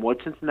Cincinnati, and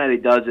what Cincinnati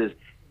does is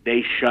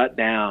they shut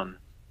down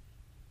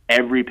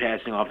every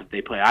passing offense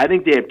they play. I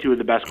think they have 2 of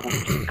the best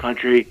corners in the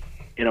country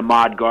in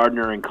Ahmad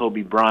Gardner and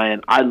Kobe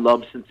Bryant. I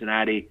love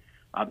Cincinnati.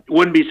 It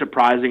wouldn't be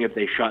surprising if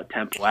they shut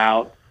Temple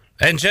out.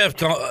 And Jeff,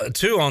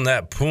 too, on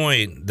that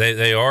point,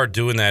 they are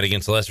doing that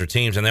against lesser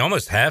teams, and they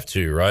almost have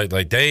to, right?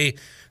 Like they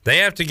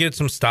have to get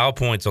some style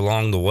points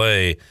along the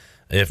way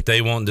if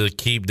they want to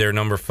keep their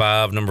number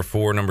 5, number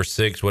 4, number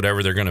 6,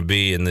 whatever they're going to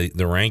be in the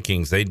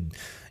rankings.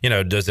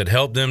 Does it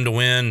help them to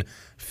win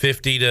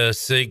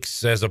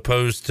 50-6 as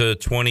opposed to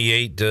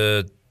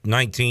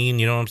 28-19.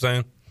 You know what I'm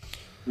saying?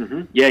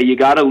 Mm-hmm. Yeah, you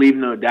got to leave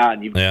no doubt,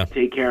 and you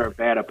take care of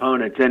bad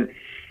opponents. And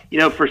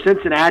for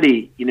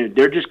Cincinnati,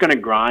 they're just going to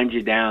grind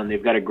you down.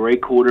 They've got a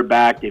great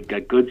quarterback. They've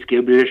got good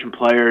skill position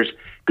players,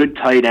 good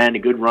tight end, a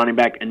good running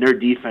back, and their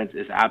defense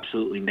is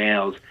absolutely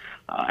nails.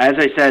 As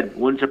I said,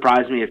 wouldn't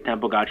surprise me if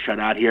Temple got shut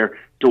out here.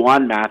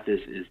 DeJuan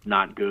Mathis is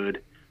not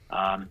good.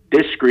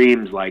 This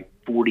screams like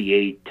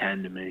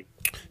 48-10 to me.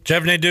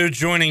 Jeff Nadeau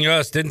joining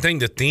us. Didn't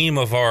think the theme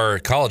of our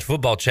college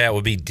football chat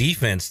would be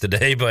defense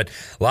today, but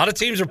a lot of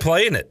teams are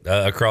playing it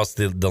across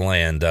the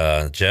land,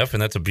 Jeff,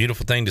 and that's a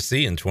beautiful thing to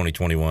see in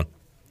 2021.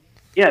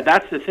 Yeah,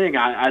 that's the thing.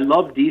 I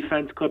love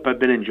defense, Clip. I've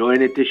been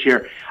enjoying it this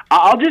year.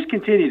 I'll just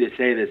continue to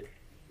say this.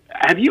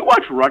 Have you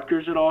watched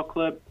Rutgers at all,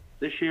 Clip,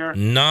 this year?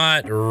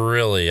 Not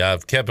really.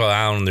 I've kept an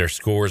eye on their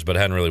scores, but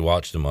hadn't really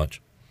watched them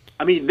much.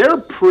 I mean, they're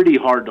pretty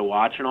hard to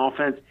watch in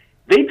offense.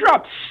 They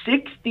dropped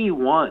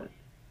 61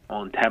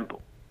 on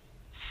Temple.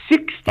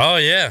 60. Oh,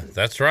 yeah,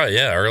 that's right.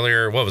 Yeah,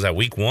 earlier, what was that,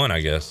 week 1, I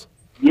guess?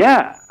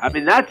 Yeah, I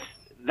mean, that's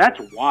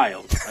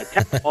wild.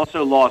 Temple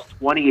also lost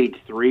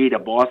 28-3 to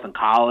Boston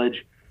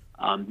College.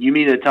 You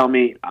mean to tell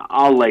me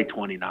I'll lay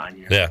 29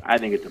 here? Yeah. I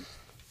think it's a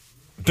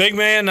big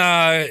man.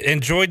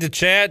 Enjoyed the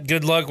chat.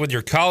 Good luck with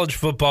your college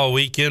football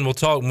weekend. We'll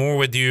talk more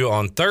with you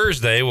on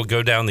Thursday. We'll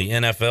go down the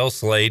NFL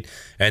slate,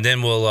 and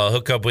then we'll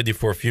hook up with you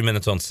for a few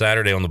minutes on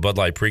Saturday on the Bud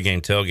Light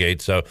pregame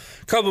tailgate. So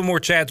a couple more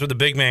chats with the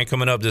big man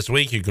coming up this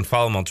week. You can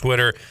follow him on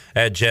Twitter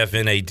at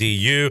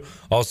JeffNADU.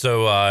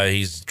 Also,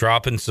 he's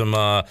dropping some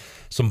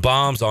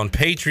bombs on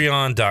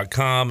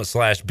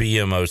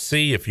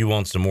patreon.com/BMOC if you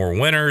want some more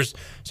winners.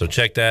 So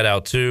check that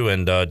out too.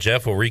 And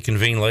Jeff will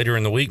reconvene later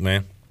in the week,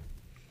 man.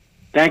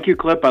 Thank you,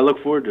 Clip. I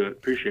look forward to it.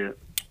 Appreciate it.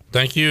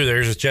 Thank you.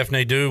 There's Jeff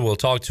Nadeau. We'll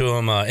talk to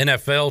him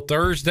NFL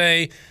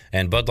Thursday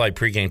and Bud Light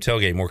pregame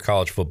tailgate, more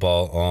college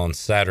football on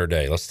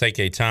Saturday. Let's take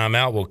a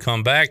timeout. We'll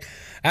come back.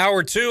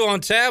 Hour 2 on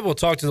tab. We'll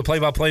talk to the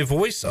play-by-play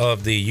voice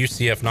of the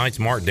UCF Knights,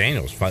 Mark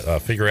Daniels,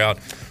 figure out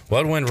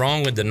what went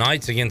wrong with the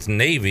Knights against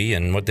Navy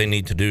and what they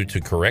need to do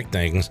to correct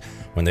things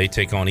when they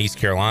take on East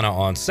Carolina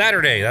on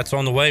Saturday. That's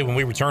on the way when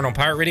we return on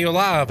Pirate Radio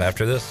Live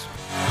after this.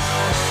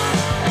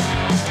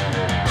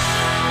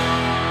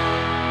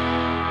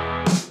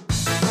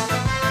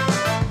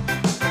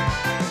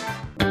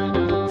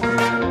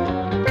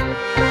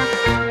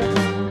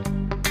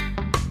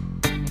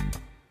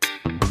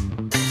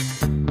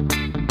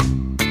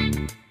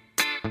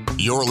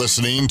 You're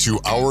listening to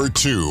Hour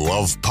 2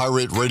 of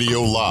Pirate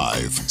Radio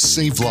Live.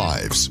 Save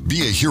lives,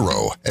 be a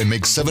hero, and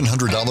make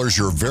 $700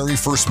 your very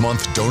first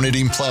month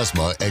donating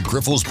plasma at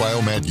Grifols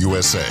Biomat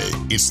USA.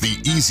 It's the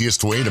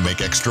easiest way to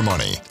make extra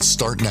money.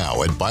 Start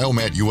now at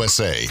Biomat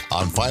USA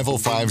on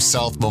 505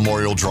 South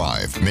Memorial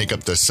Drive. Make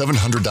up to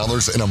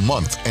 $700 in a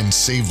month and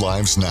save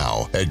lives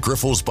now at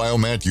Grifols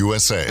Biomat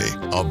USA.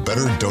 A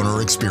better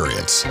donor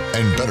experience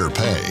and better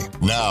pay.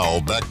 Now,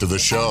 back to the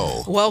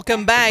show.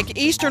 Welcome back.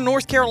 Eastern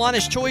North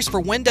Carolina's choice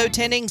for window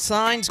tinting,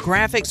 signs,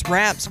 graphics,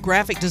 wraps,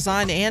 graphic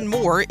design, and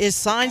more is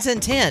Signs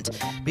and Tint.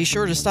 Be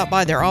sure to stop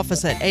by their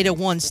office at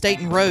 801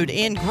 Staten Road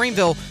in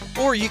Greenville,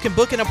 or you can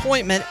book an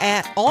appointment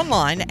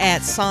online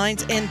at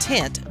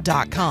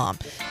signsandtint.com.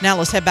 Now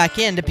let's head back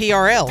into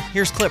PRL.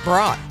 Here's Clip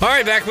Barat. All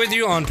right, back with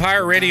you on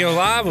Pirate Radio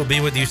Live. We'll be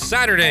with you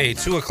Saturday,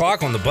 2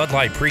 o'clock on the Bud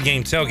Light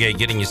pregame tailgate,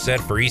 getting you set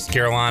for East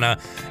Carolina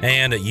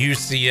and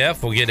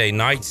UCF. We'll get a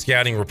night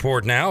scouting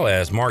report now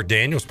as Mark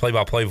Daniels,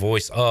 play-by-play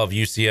voice of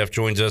UCF,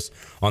 joins us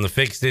on the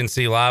Fixed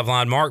NC Live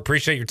line. Mark,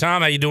 appreciate your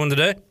time. How you doing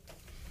today?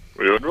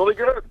 We're doing really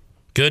good.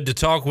 Good to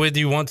talk with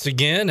you once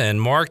again.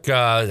 And Mark,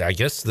 I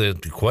guess the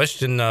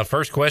question,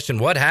 first question,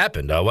 what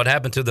happened? What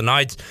happened to the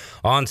Knights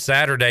on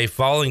Saturday,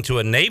 falling to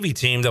a Navy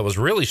team that was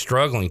really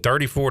struggling,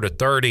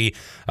 34-30?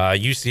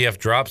 UCF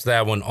drops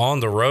that one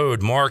on the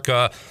road. Mark,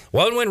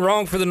 what went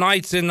wrong for the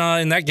Knights in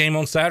that game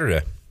on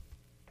Saturday?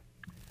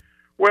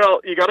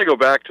 Well, you got to go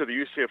back to the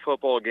UCF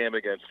football game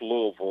against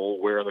Louisville,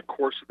 where in the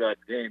course of that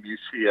game,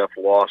 UCF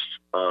lost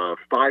 5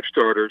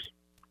 starters,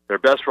 their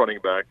best running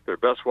back, their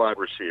best wide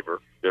receiver,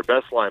 their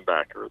best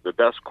linebacker, their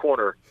best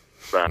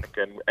cornerback,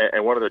 and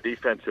one of the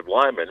defensive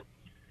linemen.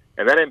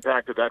 And that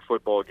impacted that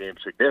football game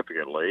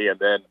significantly. And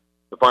then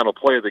the final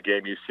play of the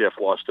game, UCF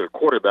lost their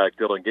quarterback,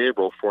 Dylan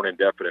Gabriel, for an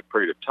indefinite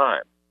period of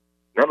time.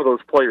 None of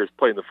those players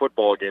played in the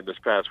football game this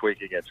past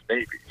week against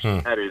Navy.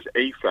 That is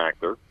a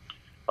factor.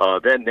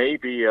 Then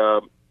Navy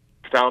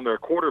found their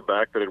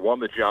quarterback that had won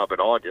the job in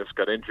August,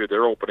 got injured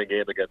their opening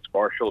game against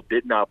Marshall,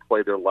 did not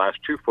play their last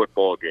 2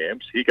 football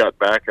games. He got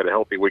back, had a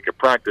healthy week of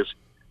practice,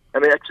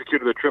 and they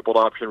executed the triple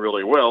option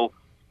really well.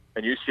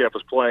 And UCF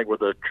was playing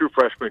with a true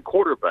freshman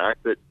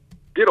quarterback that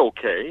did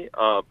okay,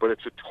 but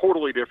it's a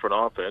totally different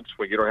offense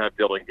when you don't have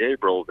Dylan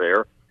Gabriel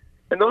there.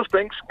 And those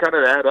things kind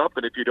of add up,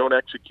 and if you don't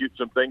execute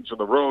some things on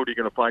the road, you're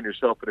going to find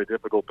yourself in a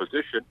difficult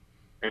position.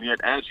 And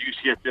yet, as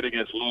UCF did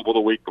against Louisville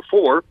the week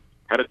before,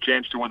 had a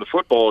chance to win the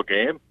football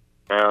game,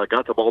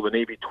 got the ball to the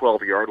Navy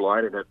 12-yard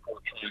line, and had 4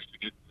 chances to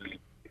get the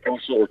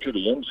to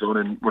the end zone,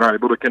 and were not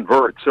able to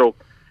convert. So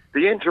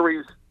the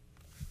injuries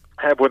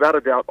have without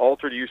a doubt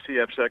altered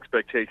UCF's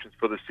expectations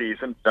for the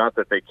season. Not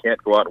that they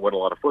can't go out and win a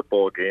lot of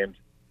football games.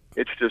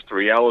 It's just the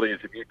reality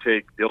is if you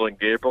take Dillon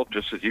Gabriel,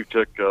 just as you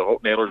took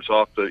Holt Nailers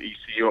off the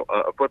ECU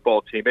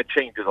football team, it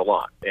changes a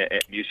lot.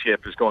 And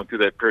UCF is going through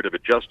that period of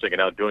adjusting and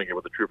now doing it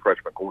with a true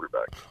freshman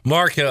quarterback.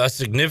 Mark, a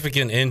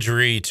significant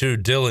injury to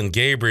Dillon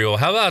Gabriel.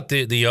 How about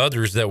the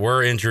others that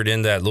were injured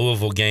in that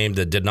Louisville game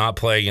that did not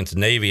play against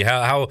Navy?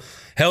 How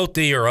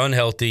healthy or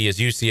unhealthy is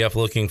UCF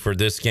looking for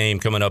this game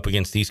coming up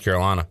against East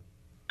Carolina?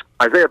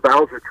 Isaiah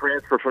Bowser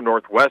transferred from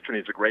Northwestern.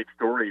 He's a great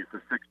story.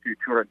 He's a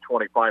 6'2",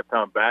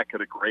 225-pound back,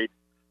 had a great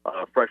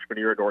freshman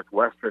year at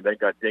Northwestern. Then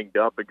got dinged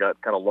up and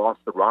got kind of lost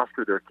the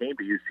roster there, came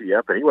to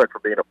UCF, and he went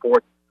from being a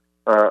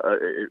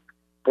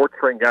fourth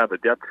string guy on the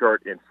depth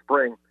chart in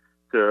spring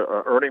to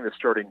earning the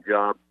starting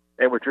job,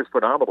 and was just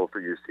phenomenal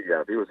for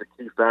UCF. He was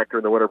a key factor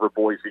in the win over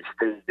Boise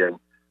State, and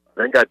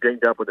then got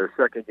dinged up in their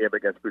second game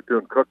against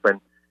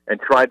Bethune-Cookman and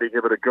tried to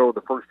give it a go in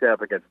the first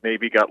half against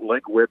Navy, got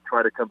leg whipped,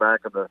 tried to come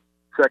back in the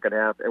second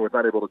half, and was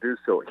not able to do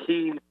so.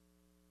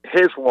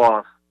 His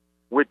loss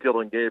with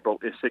Dillon Gabriel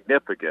is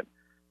significant.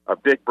 A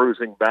big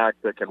bruising back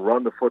that can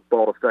run the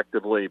football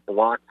effectively,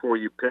 block for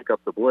you, pick up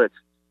the blitz.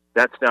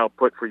 That's now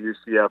put for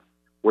UCF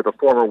with a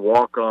former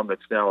walk-on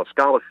that's now a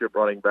scholarship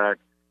running back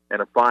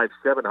and a 5'7",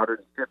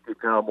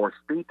 150-pound more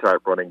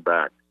speed-type running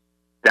back.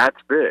 That's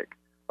big.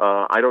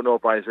 I don't know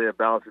if Isaiah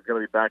Bowser is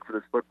going to be back for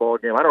this football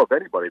game. I don't know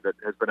if anybody that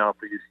has been out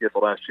for UCF the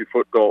last two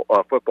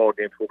football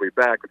games will be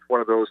back. It's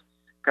one of those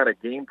kind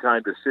of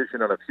game-time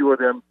decision on a few of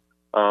them.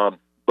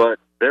 But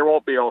there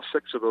won't be all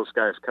six of those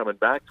guys coming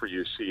back for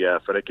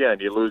UCF. And again,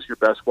 you lose your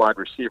best wide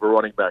receiver,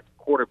 running back,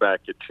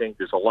 quarterback, it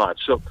changes a lot.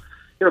 So,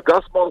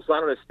 Gus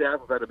Malzahn and his staff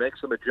have had to make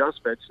some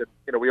adjustments.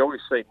 And, we always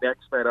say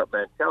next man up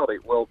mentality.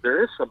 Well,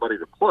 there is somebody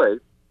to play.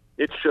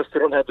 It's just they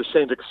don't have the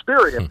same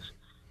experience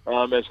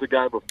as the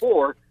guy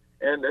before.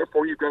 And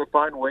therefore, you've got to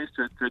find ways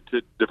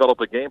to develop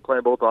a game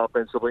plan both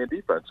offensively and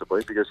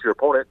defensively because your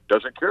opponent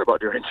doesn't care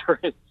about your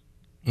injury.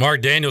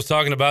 Mark Daniels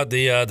talking about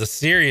the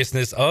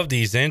seriousness of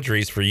these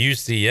injuries for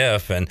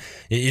UCF, and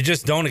you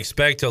just don't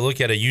expect to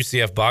look at a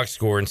UCF box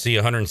score and see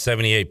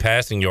 178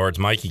 passing yards.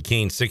 Mikey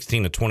Keene,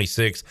 16 of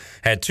 26,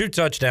 had 2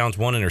 touchdowns,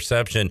 1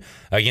 interception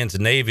against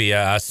Navy.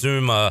 I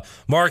assume,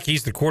 Mark,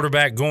 he's the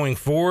quarterback going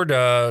forward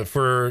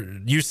for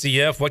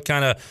UCF. What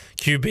kind of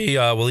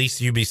QB will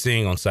ECU be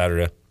seeing on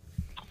Saturday?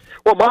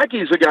 Well,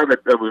 Mikey's a guy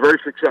that was very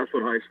successful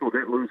in high school,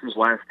 didn't lose his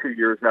last 2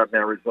 years out in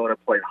Arizona,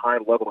 played high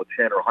level at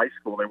Chandler High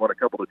School, and they won a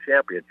couple of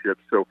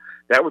championships. So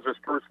that was his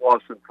first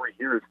loss in 3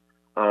 years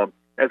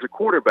as a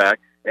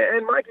quarterback.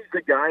 And Mikey's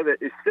a guy that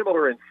is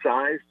similar in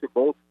size to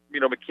both,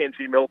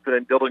 Mackenzie Milton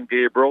and Dillon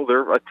Gabriel.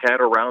 They're a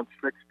tad around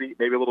 6 feet,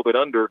 maybe a little bit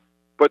under,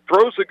 but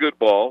throws a good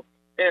ball.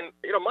 And,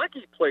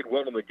 Mikey played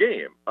well in the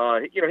game.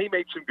 He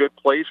made some good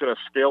plays in a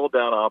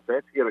scaled-down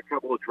offense. He had a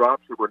couple of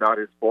drops that were not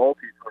his fault.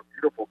 He threw a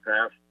beautiful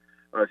pass.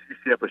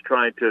 CCF was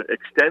trying to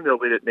extend their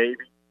lead at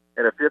Navy,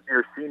 and a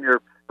fifth-year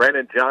senior,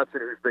 Brandon Johnson,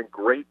 who's been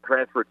great,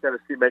 transfer to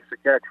Tennessee, makes the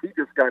catch. He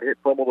just got hit,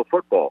 fumbled the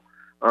football.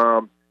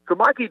 So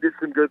Mikey did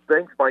some good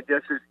things. My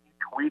guess is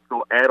each week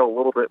will add a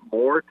little bit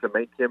more to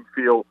make him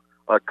feel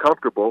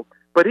comfortable.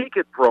 But he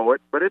could throw it,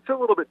 but it's a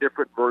little bit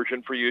different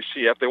version for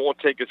UCF. They won't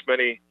take as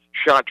many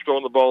shots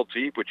throwing the ball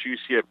deep, which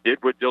UCF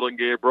did with Dillon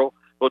Gabriel.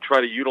 They'll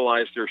try to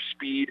utilize their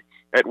speed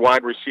at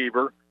wide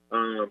receiver.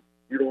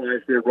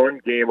 Utilize their run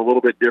game a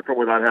little bit different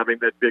without having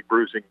that big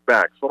bruising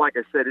back. So like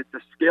I said, it's a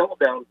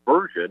scaled-down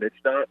version. It's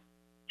not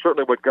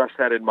certainly what Gus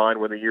had in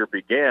mind when the year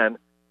began,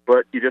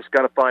 but you just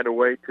got to find a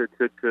way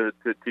to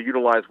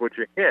utilize what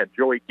you can.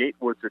 Joey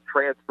Gatewood's a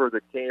transfer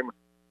that came,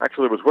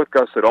 actually was with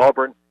Gus at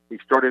Auburn. He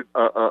started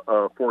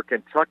for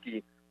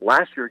Kentucky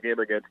last year game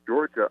against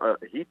Georgia.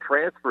 He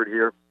transferred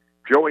here.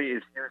 Joey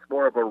is used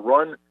more of a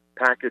run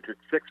package at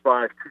 6'5",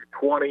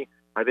 220.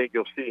 I think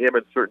you'll see him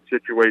in certain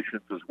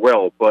situations as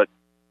well, but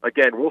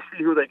again, we'll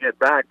see who they get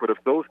back, but if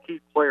those key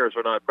players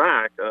are not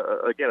back,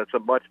 again, it's a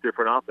much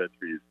different offense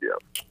for UCF.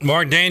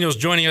 Mark Daniels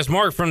joining us.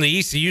 Mark, from the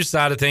ECU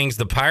side of things,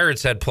 the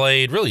Pirates had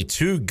played really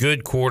 2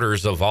 good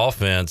quarters of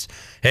offense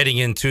heading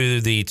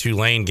into the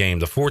Tulane game.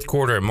 The fourth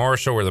quarter at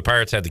Marshall, where the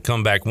Pirates had the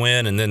comeback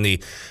win, and then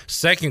the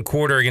second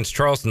quarter against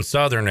Charleston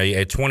Southern,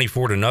 a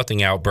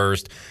 24-0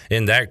 outburst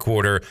in that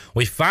quarter.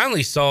 We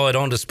finally saw it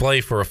on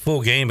display for a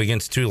full game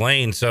against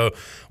Tulane, so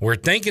we're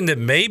thinking that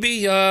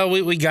maybe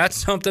we got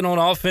something on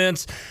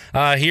offense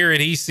here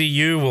at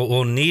ECU.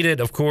 We'll need it,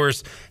 of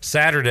course,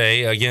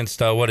 Saturday against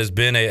what has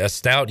been a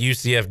stout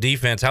UCF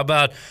defense. How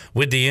about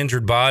with the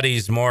injured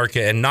bodies, Mark,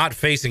 and not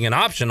facing an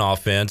option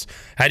offense?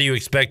 How do you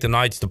expect the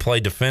Knights to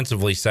play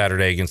defensively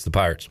Saturday against the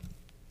Pirates?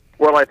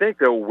 Well, I think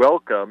they'll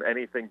welcome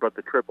anything but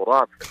the triple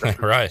option.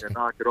 Right. And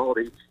knock it all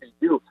to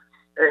ECU.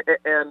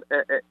 And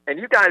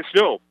you guys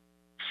know,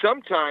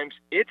 sometimes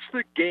it's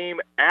the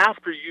game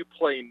after you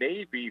play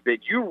Navy that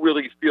you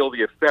really feel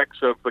the effects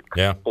of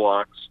the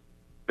blocks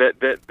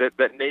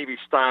that Navy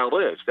style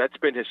is. That's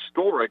been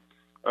historic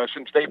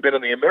since they've been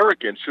in the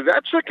American. So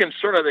that's a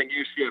concern I think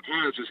UCF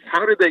has, is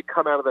how did they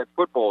come out of that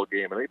football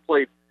game? And they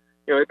played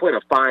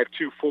a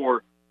 5-2-4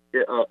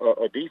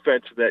 a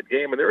defense in that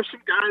game, and there are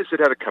some guys that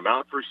had to come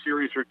out for a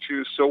series or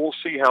two, so we'll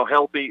see how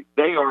healthy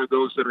they are,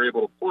 those that are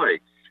able to play.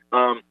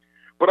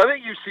 But I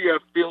think UCF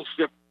feels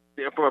that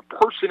from a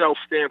personnel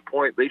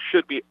standpoint, they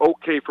should be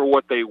okay for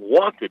what they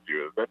want to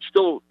do. That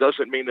still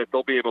doesn't mean that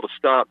they'll be able to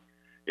stop,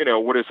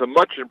 what is a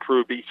much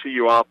improved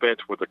ECU offense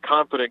with a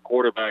confident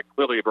quarterback,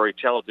 clearly a very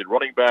talented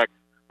running back.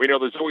 We know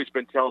there's always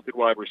been talented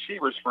wide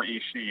receivers for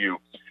ECU.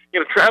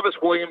 Travis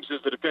Williams is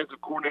the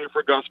defensive coordinator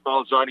for Gus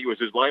Malzahn. He was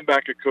his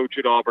linebacker coach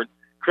at Auburn.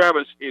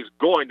 Travis is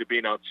going to be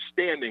an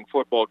outstanding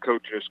football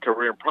coach in his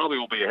career and probably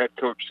will be a head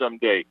coach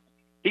someday.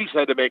 He's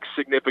had to make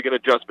significant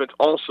adjustments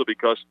also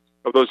because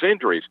of those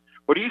injuries.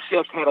 But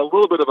UCF's had a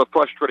little bit of a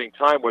frustrating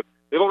time with,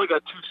 they've only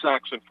got 2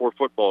 sacks in 4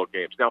 football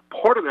games. Now,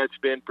 part of that's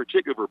been,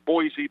 particularly for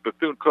Boise,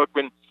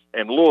 Bethune-Cookman,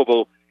 and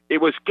Louisville,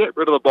 it was get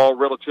rid of the ball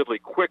relatively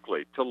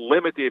quickly to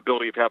limit the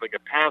ability of having a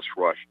pass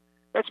rush.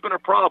 That's been a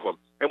problem.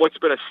 And what's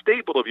been a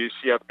staple of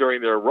UCF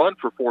during their run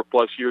for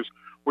 4+ years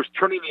was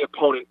turning the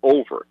opponent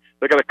over.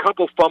 They got a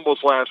couple fumbles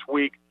last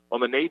week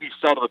on the Navy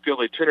side of the field.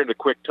 They turned into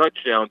quick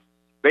touchdowns.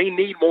 They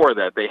need more of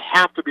that. They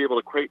have to be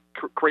able to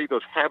create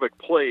those havoc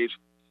plays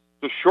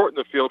to shorten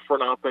the field for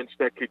an offense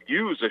that could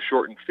use a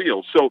shortened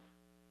field. So,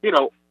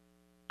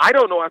 I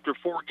don't know after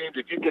 4 games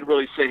if you can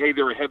really say, hey,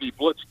 they're a heavy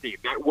blitz team.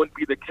 That wouldn't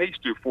be the case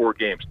through 4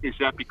 games. Is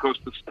that because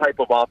of this type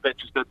of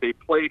offenses that they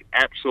played?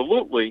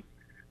 Absolutely.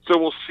 So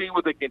we'll see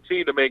what they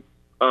continue to make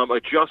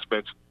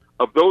adjustments.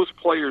 Of those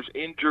players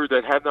injured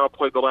that have not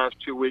played the last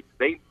 2 weeks,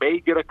 they may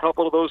get a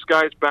couple of those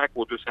guys back.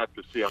 We'll just have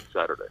to see on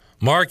Saturday.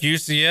 Mark,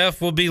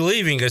 UCF will be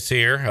leaving us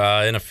here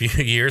in a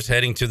few years,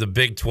 heading to the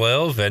Big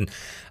 12. And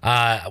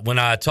when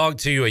I talk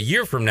to you a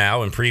year from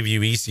now and preview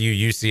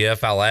ECU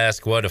UCF, I'll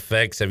ask what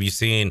effects have you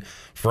seen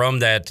from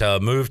that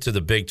move to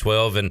the Big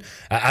 12. And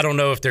I don't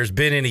know if there's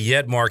been any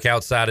yet, Mark,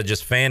 outside of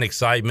just fan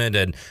excitement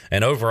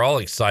and overall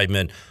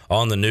excitement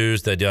on the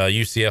news that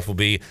UCF will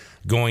be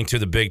going to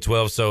the Big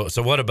 12.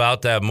 So what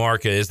about that,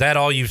 Mark? Is that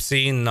all you've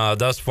seen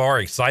thus far,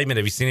 excitement?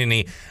 Have you seen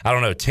any,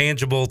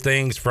 tangible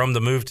things from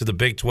the move to the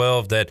Big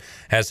 12 that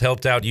has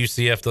helped out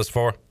UCF thus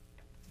far?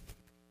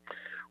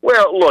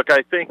 Well, look,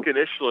 I think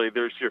initially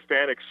there's your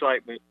fan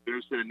excitement.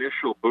 There's an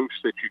initial boost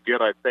that you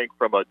get, I think,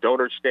 from a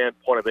donor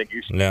standpoint. I think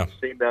UCF has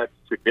seen that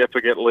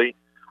significantly,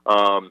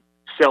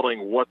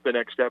 selling what the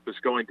next step is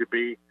going to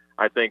be.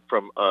 I think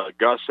from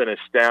Gus and his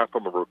staff,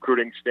 from a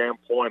recruiting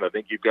standpoint, I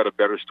think you've got a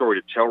better story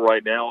to tell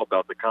right now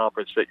about the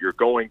conference that you're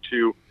going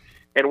to.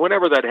 And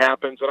whenever that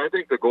happens, and I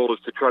think the goal is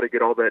to try to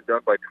get all that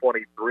done by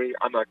 23.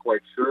 I'm not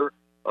quite sure.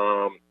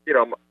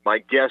 My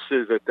guess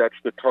is that that's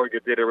the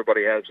target that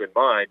everybody has in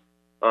mind.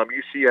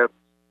 UCF,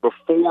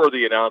 before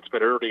the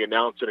announcement, already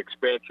announced an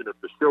expansion of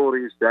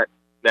facilities. That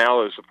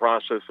now is a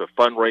process of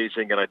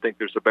fundraising, and I think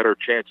there's a better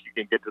chance you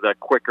can get to that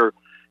quicker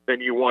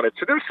than you wanted.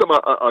 So there's some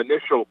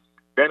initial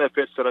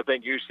benefits that I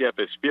think UCF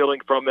is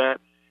feeling from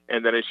that.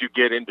 And then as you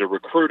get into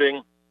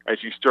recruiting,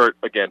 as you start,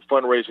 again,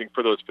 fundraising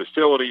for those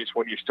facilities,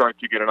 when you start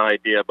to get an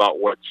idea about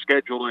what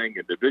scheduling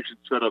and division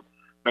setup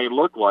may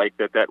look like,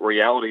 that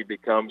reality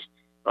becomes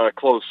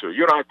closer.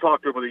 You and I have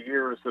talked over the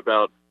years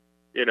about,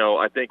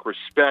 I think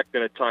respect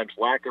and at times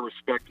lack of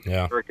respect for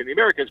the American. The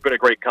American's been a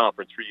great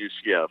conference for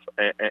UCF,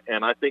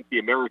 and I think the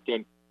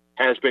American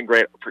has been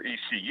great for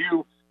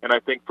ECU, and I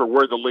think for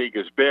where the league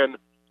has been,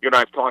 you and I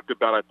have talked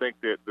about, I think,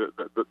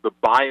 the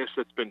bias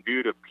that's been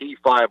viewed of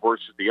P5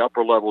 versus the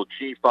upper level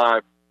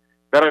G5.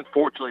 That,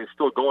 unfortunately, is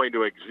still going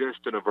to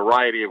exist in a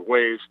variety of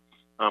ways.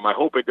 I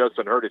hope it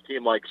doesn't hurt a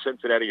team like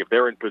Cincinnati if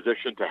they're in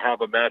position to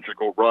have a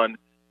magical run.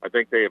 I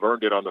think they have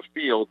earned it on the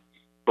field,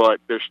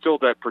 but there's still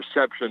that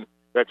perception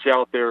that's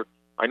out there.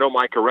 I know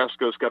Mike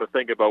Oresco's got to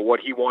think about what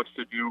he wants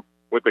to do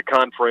with the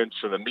conference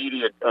and the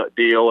media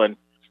deal, and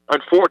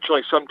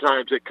unfortunately,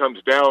 sometimes it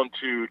comes down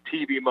to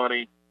TV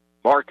money,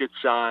 market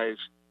size,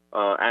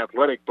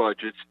 athletic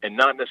budgets, and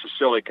not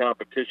necessarily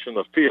competition in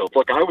the field.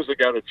 Look, I was a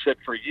guy that said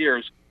for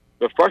years,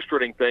 the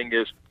frustrating thing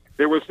is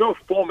there was no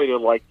formula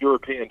like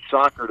European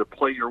soccer to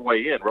play your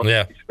way in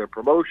relative to their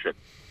promotion.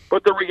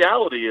 But the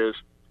reality is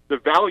the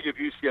value of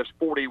UCF's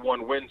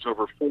 41 wins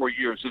over 4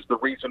 years is the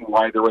reason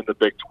why they're in the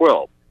Big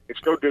 12. It's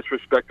no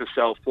disrespect to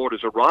South Florida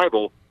as a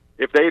rival.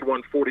 If they had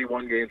won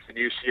 41 games and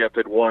UCF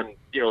had won,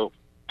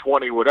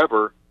 20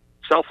 whatever,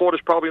 South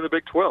Florida's probably in the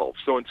Big 12.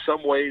 So in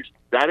some ways,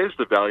 that is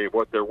the value of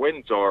what their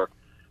wins are.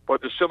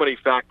 But there's so many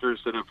factors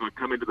that have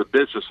come into the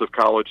business of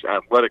college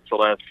athletics the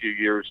last few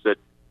years that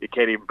you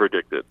can't even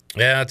predict it.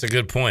 Yeah, that's a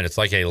good point. It's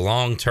like a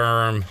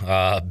long-term,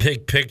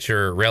 big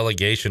picture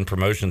relegation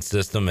promotion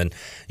system, and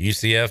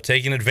UCF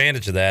taking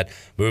advantage of that,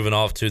 moving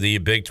off to the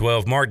Big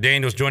 12. Mark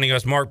Daniels joining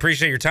us. Mark,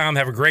 appreciate your time.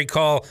 Have a great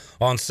call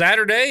on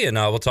Saturday, and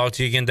we'll talk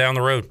to you again down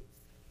the road.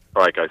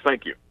 All right, guys.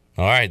 Thank you.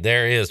 All right,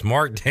 there is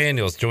Mark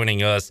Daniels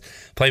joining us,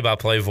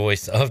 play-by-play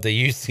voice of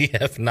the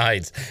UCF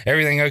Knights.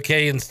 Everything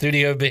okay in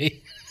Studio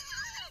B?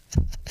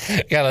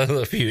 Got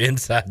a few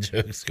inside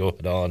jokes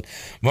going on.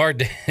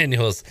 Mark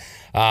Daniels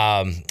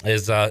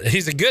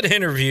he's a good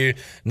interview.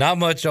 Not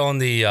much on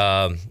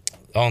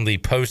the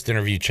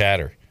post-interview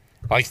chatter.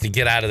 likes to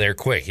get out of there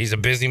quick. He's a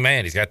busy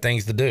man. He's got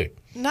things to do.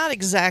 Not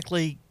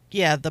exactly.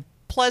 Yeah, the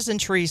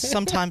pleasantries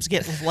sometimes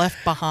get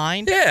left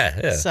behind.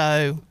 Yeah.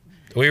 So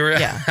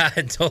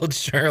I told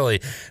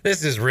Shirley,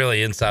 this is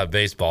really inside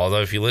baseball.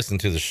 Although if you listen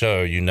to the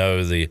show, you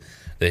know the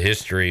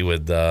history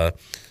with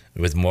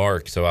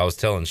Mark. So I was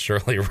telling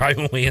Shirley right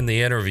when we end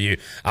the interview,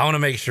 I want to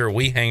make sure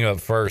we hang up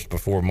first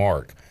before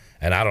Mark.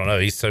 And I don't know,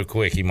 he's so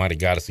quick, he might have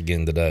got us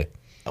again today.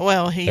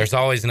 Well, there's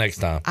always next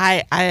time.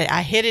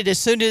 I hit it as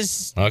soon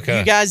as you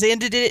guys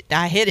ended it.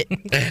 I hit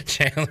it.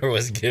 Chandler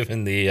was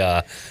given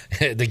the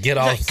get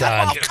off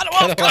sign.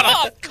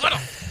 Cut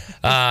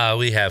off.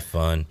 We have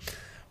fun.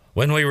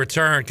 When we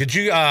return, could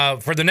you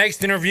for the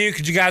next interview,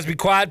 could you guys be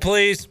quiet,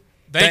 please?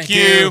 Thank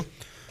you.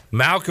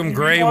 Malcolm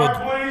Gray will.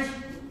 Please.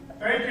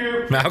 Thank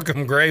you.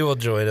 Malcolm Gray will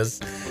join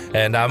us,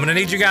 and I'm gonna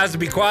need you guys to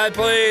be quiet,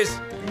 please.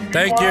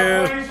 Thank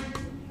you.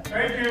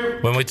 Thank you.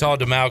 When we talk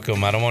to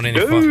Malcolm, I don't want any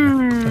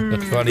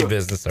funny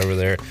business over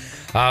there.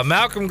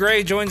 Malcolm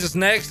Gray joins us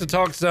next to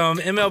talk some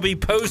MLB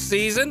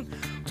postseason.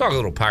 Talk a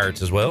little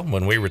Pirates as well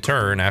when we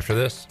return after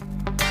this.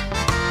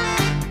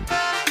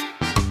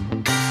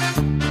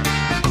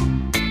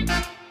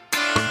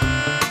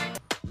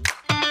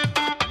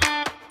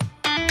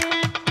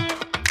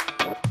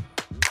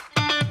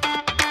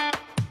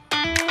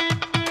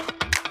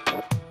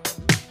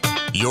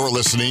 You're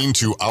listening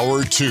to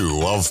Hour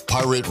 2 of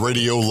Pirate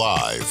Radio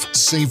Live.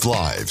 Save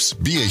lives,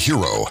 be a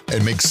hero,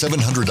 and make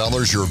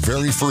 $700 your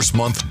very first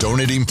month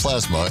donating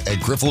plasma at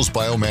Grifols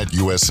Biomat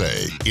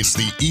USA. It's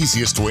the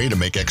easiest way to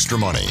make extra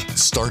money.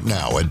 Start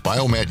now at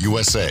Biomat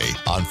USA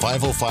on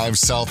 505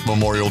 South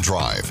Memorial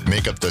Drive.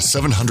 Make up to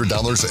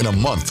 $700 in a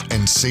month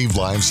and save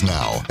lives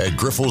now at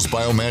Grifols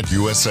Biomat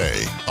USA.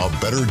 A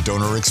better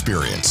donor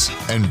experience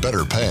and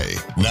better pay.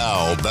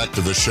 Now, back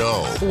to the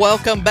show.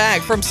 Welcome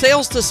back. From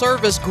sales to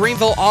service,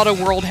 Greenville Auto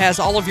World has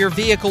all of your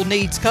vehicle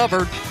needs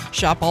covered.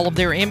 Shop all of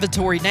their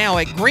inventory now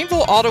at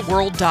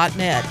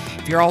greenvilleautoworld.net.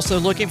 If you're also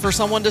looking for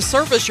someone to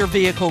service your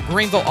vehicle,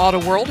 Greenville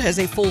Auto World has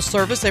a full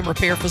service and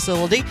repair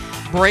facility,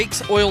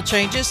 brakes, oil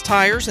changes,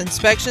 tires,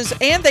 inspections,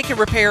 and they can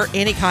repair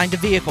any kind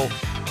of vehicle.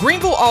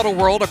 Greenville Auto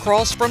World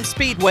across from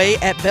Speedway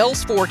at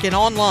Bells Fork and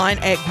online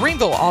at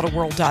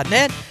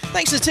greenvilleautoworld.net.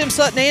 Thanks to Tim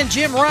Sutton and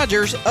Jim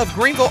Rogers of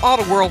Greenville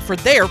Auto World for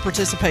their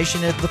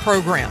participation in the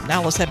program.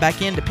 Now let's head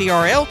back into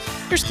PRL.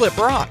 Here's Clip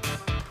Brock.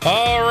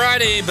 All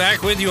righty,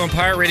 back with you on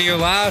Pirate Radio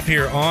Live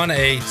here on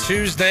a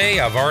Tuesday.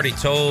 I've already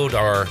told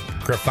our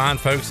fine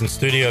folks in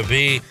Studio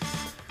B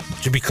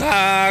to be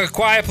quiet,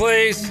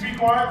 please. Be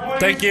quiet, please.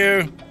 Thank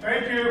you.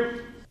 Thank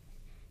you.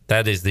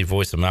 That is the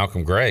voice of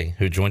Malcolm Gray,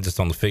 who joins us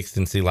on the Fixed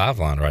NC Live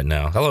line right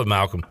now. Hello,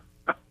 Malcolm.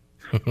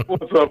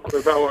 What's up,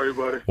 Cliff? How are you,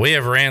 buddy? We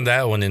have ran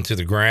that one into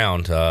the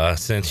ground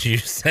since you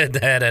said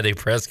that at a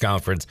press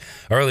conference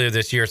earlier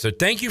this year. So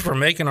thank you for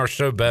making our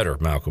show better,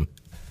 Malcolm.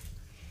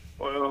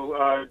 Well,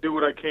 I do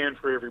what I can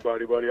for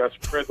everybody, buddy. I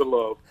spread the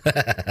love.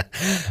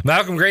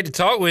 Malcolm, great to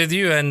talk with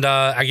you. And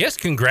I guess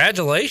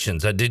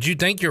congratulations. Did you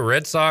think your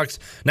Red Sox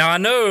 – now I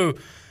know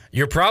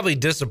you're probably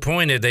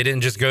disappointed they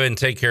didn't just go ahead and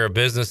take care of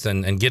business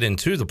and get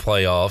into the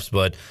playoffs,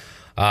 but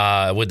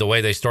with the way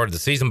they started the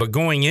season. But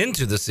going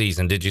into the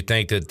season, did you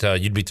think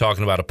that you'd be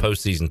talking about a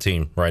postseason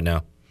team right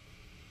now?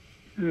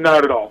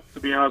 Not at all.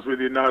 To be honest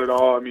with you, not at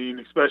all. I mean,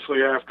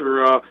 especially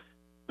after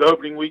the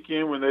opening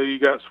weekend when they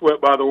got swept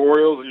by the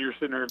Orioles, and you're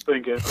sitting there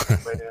thinking,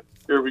 man,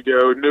 here we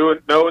go. Knowing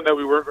that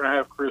we weren't going to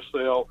have Chris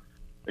Sale,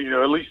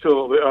 at least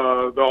till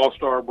the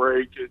All-Star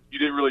break. You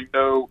didn't really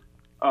know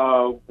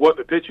what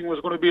the pitching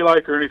was going to be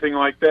like or anything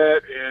like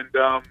that.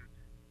 And,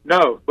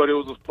 no, but it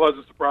was a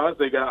pleasant surprise.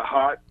 They got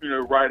hot,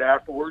 right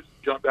afterwards,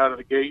 jumped out of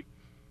the gate.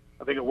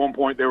 I think at one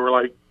point they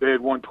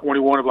had won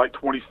 21 of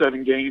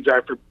 27 games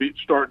after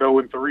starting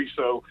 0-3.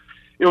 So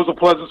it was a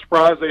pleasant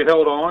surprise. They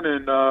held on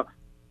and,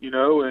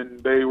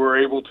 and they were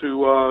able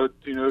to,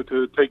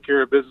 to take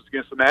care of business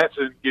against the Nats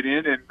and get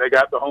in, and they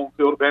got the home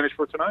field advantage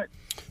for tonight.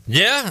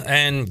 Yeah,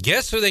 and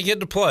guess who they get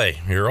to play?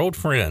 Your old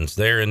friends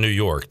there in New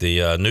York,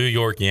 the New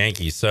York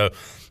Yankees. So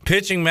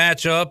pitching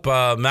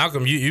matchup,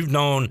 Malcolm, you've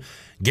known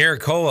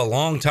Garrett Cole a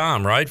long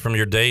time, right, from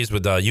your days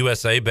with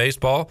USA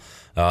Baseball.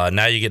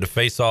 Now you get to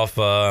face off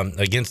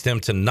against him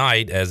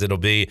tonight, as it'll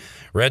be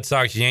Red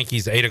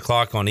Sox-Yankees, 8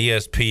 o'clock on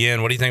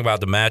ESPN. What do you think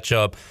about the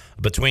matchup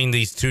between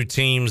these two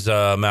teams,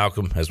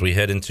 Malcolm, as we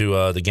head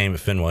into the game at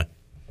Fenway?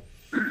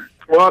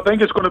 Well, I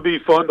think it's going to be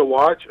fun to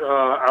watch.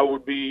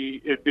 It'd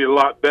be a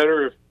lot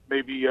better if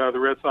maybe the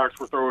Red Sox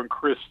were throwing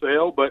Chris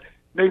Sale, but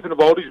Nathan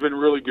Eovaldi's been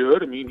really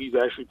good. I mean, he's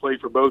actually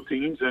played for both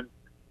teams, and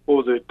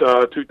what was it,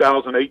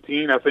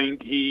 2018? I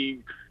think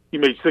he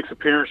made 6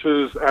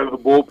 appearances out of the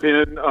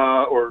bullpen,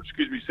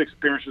 6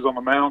 appearances on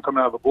the mound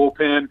coming out of the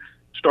bullpen,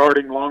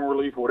 starting, long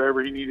relief,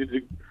 whatever he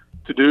needed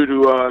to do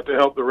to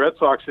help the Red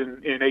Sox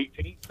in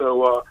 18.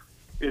 So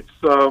it's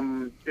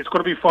going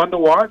to be fun to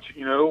watch,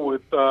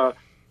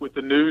 with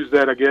the news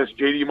that I guess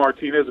J.D.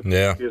 Martinez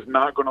is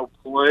not going to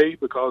play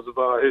because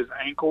of his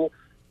ankle.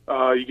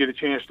 You get a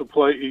chance to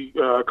play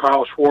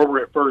Kyle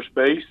Schwarber at first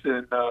base,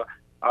 and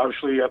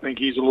obviously I think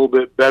he's a little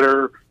bit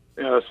better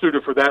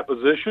suited for that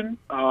position.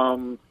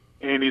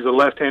 and he's a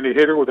left-handed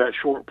hitter with that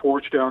short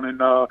porch down in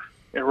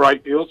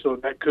right field, so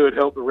that could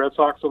help the Red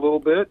Sox a little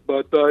bit.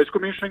 But it's going to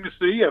be interesting to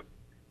see.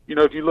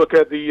 If you look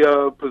at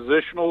the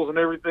positionals and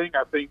everything,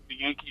 I think the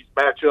Yankees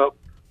match up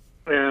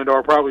and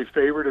are probably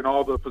favored in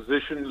all the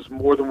positions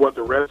more than what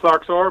the Red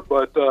Sox are.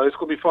 But it's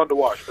going to be fun to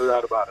watch, no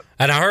doubt about it.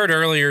 And I heard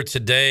earlier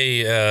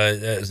today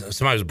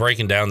somebody was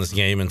breaking down this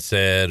game and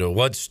said,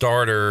 what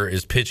starter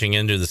is pitching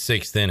into the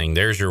sixth inning?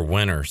 There's your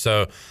winner.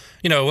 So,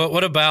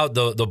 what about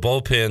the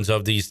bullpens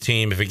of these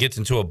teams? If it gets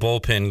into a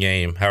bullpen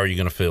game, how are you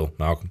going to feel,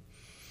 Malcolm?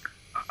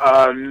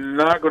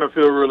 Not going to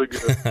feel really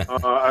good.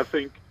 I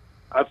think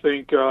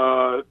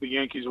the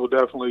Yankees will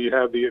definitely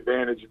have the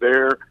advantage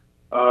there,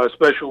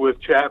 especially with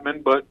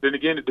Chapman. But then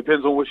again, it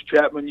depends on which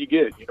Chapman you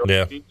get. You know what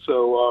I mean?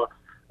 So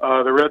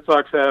the Red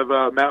Sox have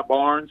Matt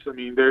Barnes. I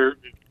mean,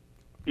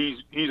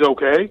 he's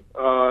okay.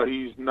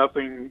 He's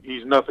nothing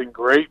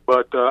great,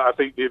 but I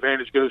think the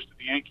advantage goes to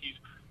the Yankees.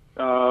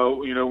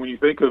 When you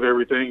think of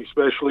everything,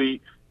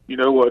 especially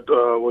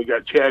we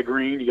got Chad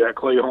Green, you got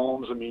Clay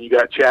Holmes. I mean, you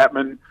got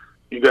Chapman.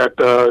 You got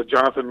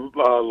Jonathan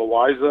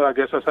Loaiza, I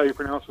guess that's how you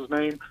pronounce his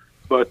name.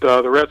 But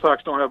the Red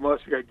Sox don't have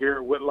much. You got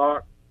Garrett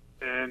Whitlock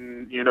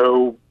and,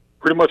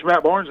 pretty much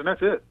Matt Barnes, and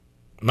that's it.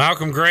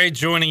 Malcolm Gray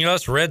joining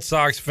us, Red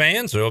Sox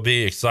fans. We'll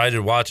be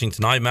excited watching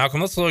tonight.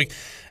 Malcolm, let's look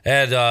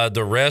at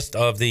the rest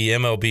of the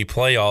MLB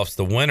playoffs.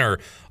 The winner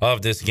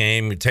of this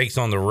game takes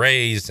on the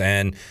Rays.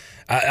 And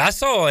I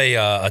saw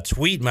a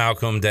tweet,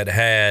 Malcolm, that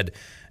had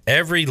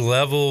every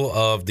level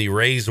of the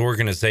Rays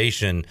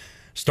organization.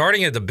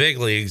 Starting at the big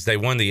leagues, they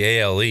won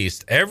the AL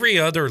East. Every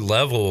other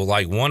level,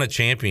 won a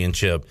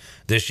championship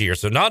this year.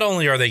 So not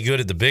only are they good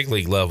at the big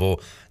league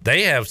level,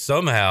 they have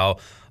somehow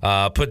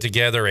put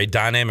together a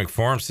dynamic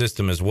farm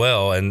system as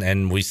well.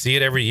 And we see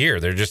it every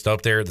year. They're just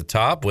up there at the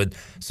top with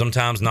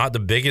sometimes not the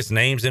biggest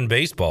names in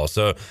baseball.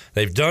 So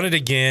they've done it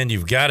again.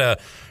 You've got to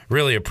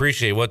really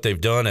appreciate what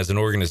they've done as an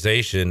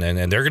organization,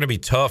 and they're going to be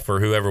tough for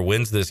whoever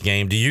wins this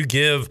game. Do you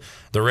give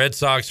the Red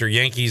Sox or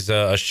Yankees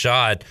a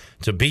shot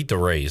to beat the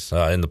Rays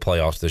in the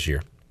playoffs this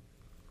year?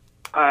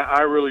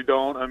 I really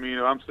don't. I mean,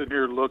 I'm sitting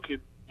here looking,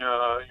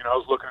 I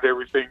was looking at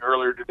everything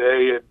earlier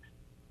today, and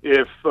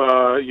if,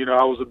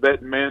 I was a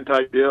betting man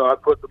type deal,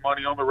 I'd put the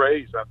money on the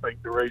Rays. I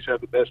think the Rays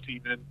have the best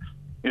team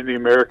in the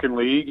American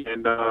League,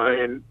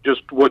 and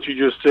just what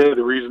you just said,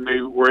 the reason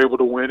they were able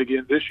to win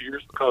again this year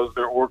is because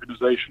they're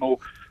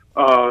organizational.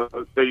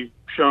 They've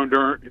shown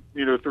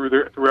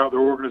throughout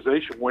their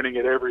organization, winning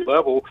at every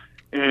level,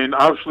 and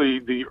obviously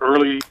the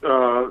early,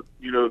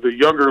 the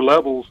younger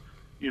levels,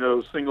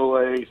 single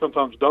A,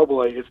 sometimes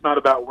double A. It's not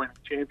about winning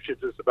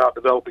championships; it's about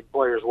developing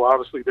players. Well,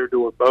 obviously they're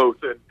doing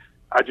both, and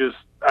I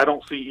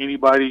don't see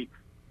anybody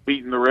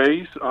beating the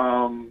Rays.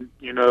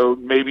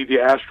 Maybe the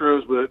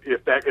Astros, but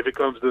if it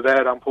comes to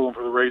that, I'm pulling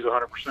for the Rays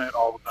 100%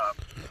 all the time.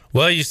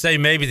 Well, you say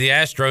maybe the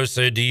Astros,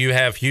 so do you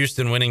have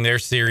Houston winning their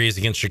series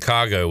against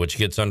Chicago, which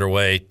gets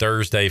underway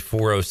Thursday,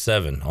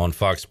 4:07 on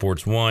Fox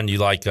Sports 1? You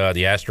like the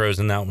Astros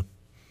in that one?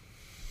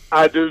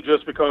 I do,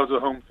 just because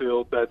of home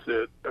field. That's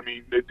it. I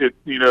mean,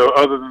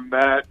 other than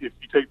that, if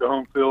you take the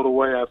home field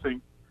away, I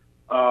think,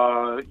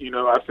 the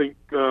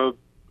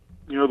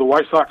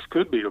White Sox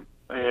could beat them.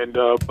 And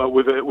but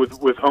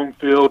with home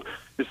field,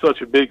 it's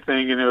such a big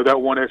thing.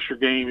 That one extra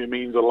game, it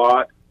means a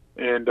lot.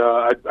 And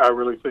I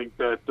really think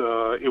that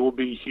it will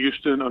be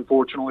Houston,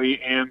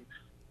 unfortunately, and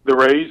the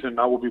Rays, and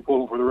I will be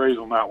pulling for the Rays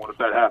on that one if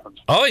that happens.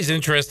 Always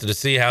interested to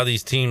see how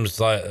these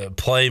teams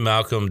play,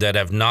 Malcolm, that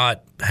have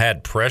not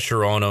had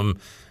pressure on them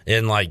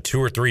in 2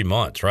 or 3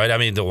 months, right? I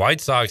mean, the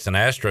White Sox and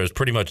Astros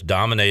pretty much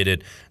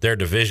dominated their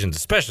divisions,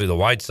 especially the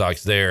White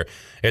Sox there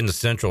in the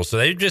Central. So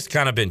they've just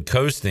kind of been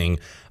coasting.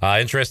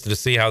 Interested to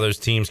see how those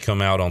teams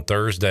come out on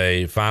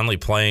Thursday, finally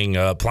playing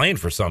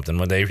for something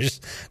when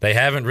they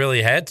haven't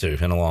really had to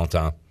in a long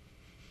time.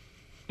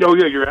 Oh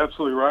yeah, you're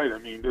absolutely right. I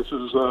mean, this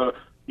is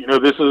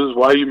this is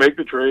why you make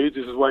the trades.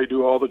 This is why you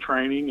do all the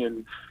training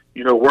and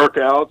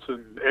workouts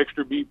and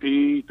extra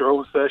BP,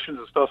 throwing sessions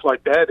and stuff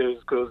like that, is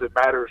because it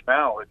matters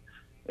now.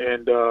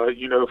 And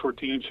for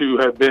teams who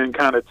have been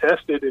kind of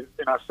tested, and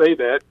I say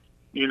that,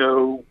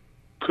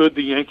 could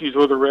the Yankees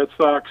or the Red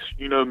Sox,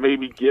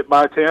 maybe get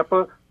by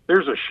Tampa?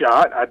 There's a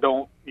shot. I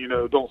don't see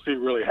it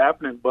really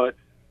happening, but,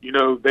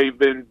 they've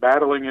been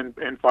battling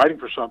and fighting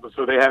for something,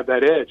 so they have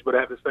that edge. But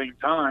at the same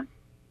time,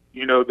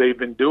 they've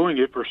been doing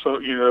it for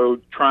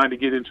trying to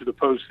get into the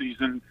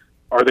postseason.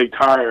 Are they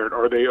tired?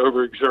 Are they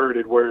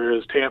overexerted?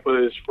 Whereas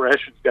Tampa is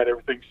fresh and's got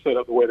everything set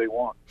up the way they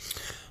want.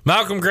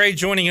 Malcolm Gray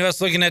joining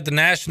us, looking at the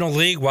National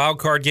League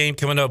wildcard game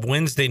coming up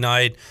Wednesday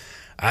night.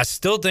 I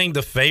still think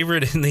the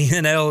favorite in the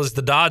NL is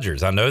the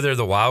Dodgers. I know they're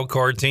the wild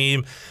card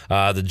team.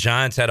 The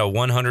Giants had a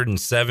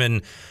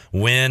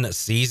 107-win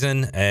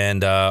season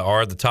and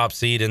are the top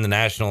seed in the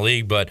National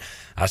League, but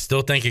I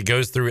still think it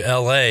goes through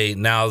L.A.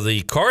 Now,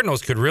 the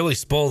Cardinals could really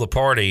spoil the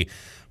party,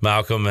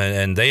 Malcolm,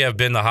 and they have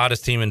been the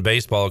hottest team in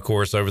baseball, of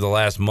course, over the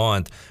last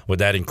month with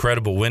that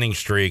incredible winning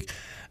streak.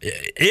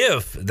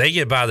 if they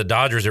get by the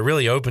Dodgers, it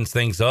really opens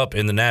things up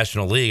in the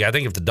National League. I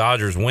think if the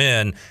Dodgers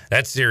win,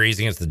 that series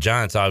against the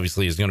Giants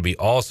obviously is going to be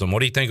awesome. What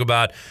do you think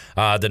about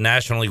the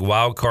National League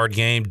wild card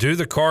game? Do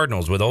the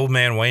Cardinals with old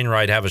man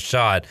Wainwright have a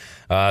shot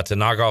to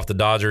knock off the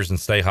Dodgers and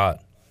stay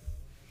hot?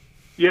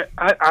 Yeah,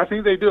 I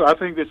think they do. I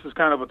think this is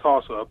kind of a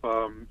toss-up.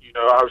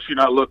 Obviously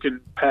not looking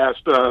past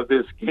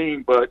this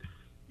game, but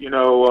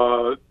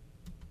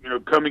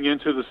coming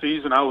into the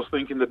season, I was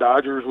thinking the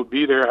Dodgers would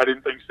be there. I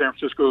didn't think San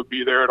Francisco would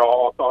be there at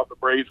all. I thought the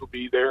Braves would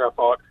be there. I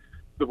thought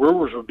the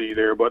Brewers would be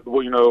there. But,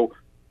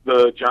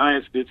 the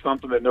Giants did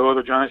something that no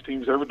other Giants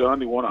team's ever done.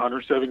 They won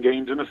 107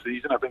 games in a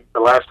season. I think the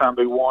last time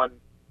they won,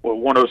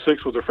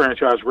 106 was a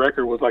franchise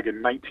record, was like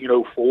in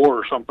 1904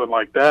 or something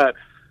like that.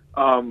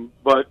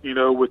 But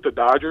with the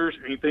Dodgers,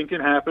 anything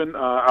can happen.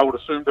 I would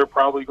assume they're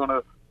probably going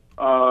to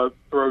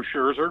throw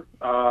Scherzer.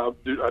 I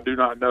do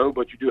not know,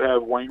 but you do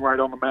have Wainwright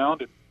on the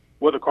mound. And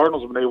what the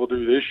Cardinals have been able to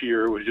do this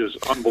year was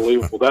just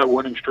unbelievable. That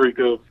winning streak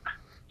of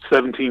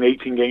 17,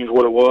 18 games,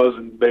 what it was,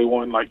 and they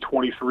won like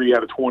 23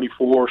 out of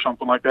 24 or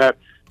something like that.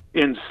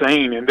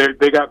 Insane. And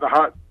they got the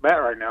hot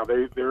bat right now.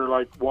 They're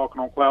like walking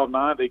on cloud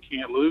nine. They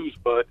can't lose.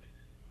 But,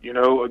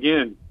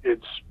 again,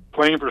 it's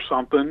playing for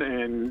something.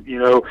 And,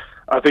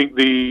 I think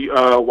the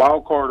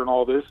wild card in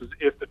all this is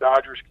if the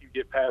Dodgers can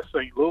get past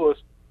St. Louis,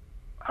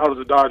 how does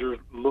the Dodgers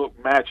look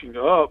matching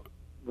up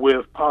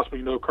with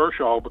possibly no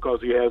Kershaw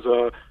because he has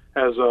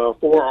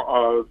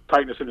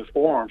tightness in his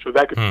forearm, so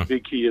that could be a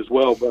big key as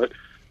well. But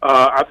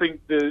I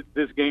think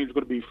this game's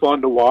going to be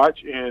fun to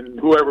watch, and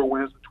whoever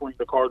wins between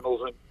the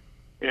Cardinals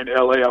and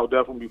LA, I'll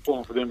definitely be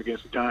pulling for them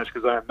against the Giants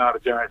because I am not a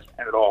Giants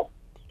fan at all.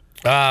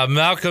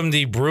 Malcolm,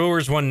 the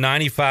Brewers won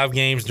 95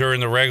 games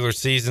during the regular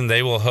season.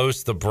 They will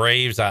host the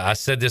Braves. I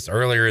said this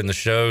earlier in the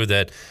show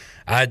that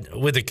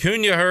with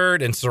Acuna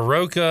hurt and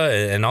Soroka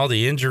and all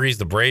the injuries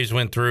the Braves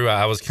went through,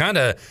 I was kind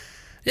of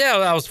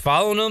I was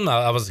following them.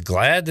 I was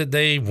glad that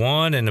they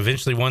won and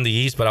eventually won the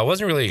East, but I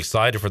wasn't really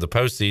excited for the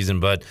postseason.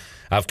 But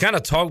I've kind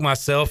of talked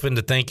myself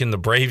into thinking the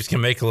Braves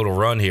can make a little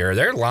run here.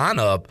 Their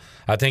lineup,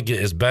 I think,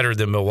 is better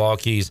than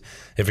Milwaukee's.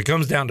 If it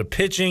comes down to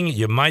pitching,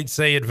 you might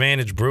say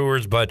advantage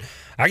Brewers, but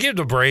I give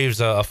the Braves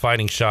a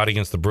fighting shot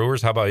against the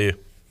Brewers. How about you?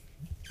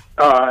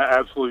 I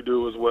absolutely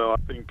do as well. I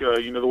think,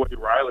 the way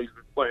Riley's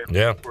been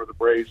playing for the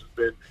Braves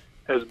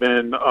has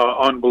been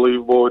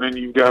unbelievable. And then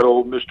you've got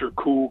old Mr.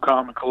 Cool,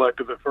 Calm, and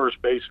Collective at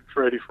first base and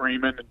Freddie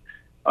Freeman. And,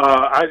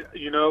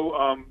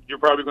 you're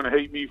probably going to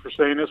hate me for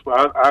saying this,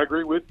 but I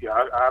agree with you.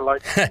 I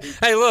like.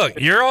 Hey, look,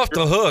 you're off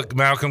the hook,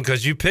 Malcolm,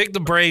 because you picked the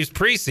Braves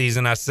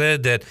preseason. I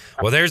said that.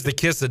 Well, there's the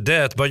kiss of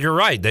death, but you're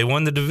right. They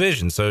won the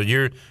division, so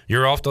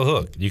you're off the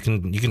hook. You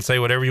can say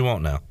whatever you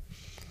want now.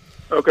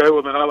 Okay,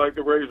 well then I like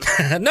the Braves.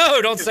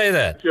 No, don't say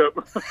that.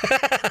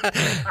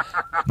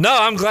 No,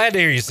 I'm glad to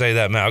hear you say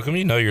that, Malcolm.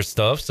 You know your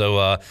stuff. So,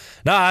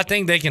 no, I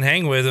think they can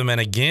hang with them. And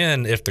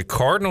again, if the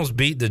Cardinals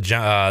beat the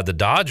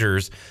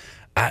Dodgers,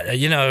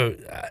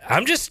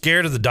 I'm just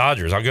scared of the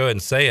Dodgers. I'll go ahead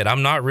and say it.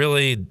 I'm not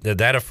really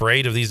that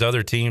afraid of these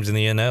other teams in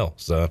the NL.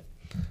 So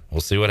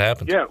we'll see what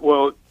happens. Yeah,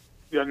 well,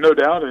 no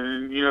doubt.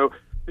 And,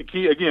 the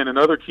key, again,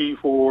 another key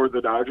for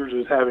the Dodgers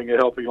is having a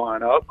healthy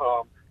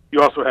lineup. You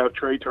also have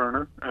Trey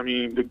Turner. I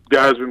mean, the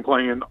guy's been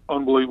playing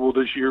unbelievable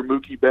this year.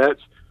 Mookie Betts,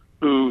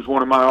 who's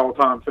one of my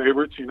all-time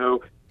favorites.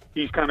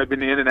 He's kind of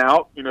been in and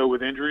out,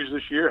 with injuries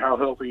this year. How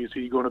healthy is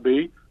he going to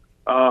be?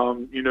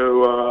 I'm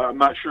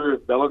not sure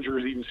if Bellinger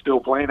is even still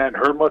playing. I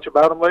haven't heard much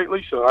about him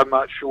lately, so I'm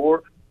not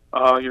sure.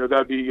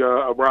 That'd be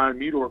a Brian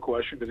Meador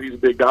question because he's a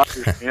big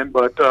Dodgers fan.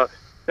 But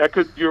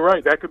you're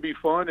right. That could be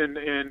fun, and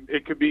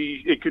it could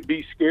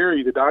be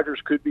scary. The Dodgers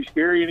could be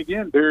scary, and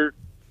again, they're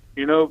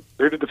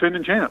the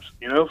defending champs,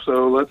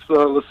 so let's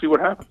see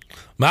what happens.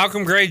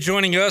 Malcolm Gray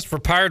joining us. For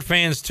Pirate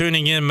fans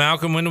tuning in,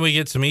 Malcolm, when do we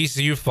get some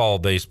ECU fall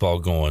baseball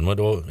going?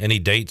 Any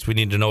dates we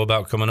need to know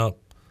about coming up?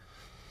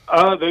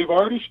 They've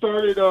already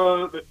started,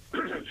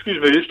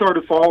 they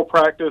started fall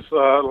practice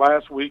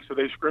last week, so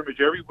they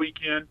scrimmage every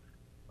weekend,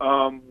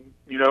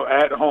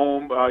 at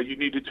home. You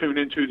need to tune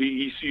into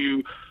the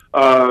ECU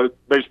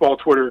baseball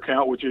Twitter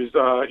account, which is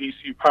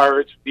ECU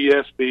Pirates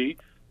BSB.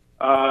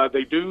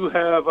 They do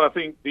have, I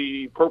think,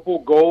 the Purple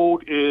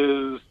Gold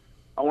is,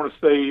 I want to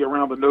say,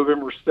 around the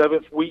November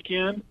 7th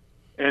weekend,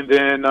 and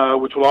then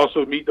which will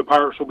also meet the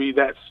Pirates will be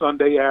that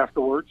Sunday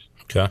afterwards.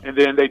 Okay. And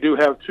then they do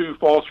have two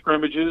fall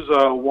scrimmages,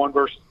 one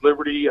versus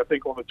Liberty, I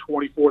think, on the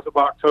 24th of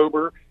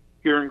October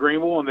here in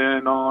Greenville, and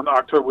then on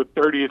October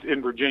 30th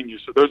in Virginia.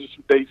 So those are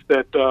some dates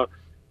that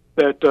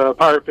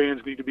Pirate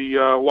fans need to be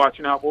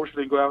watching out for, so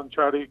they can go out and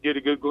try to get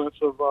a good glimpse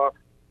of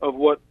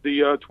what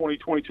the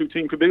 2022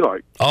 team could be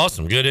like.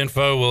 Awesome. Good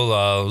info.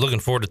 We'll looking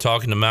forward to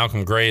talking to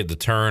Malcolm Gray at the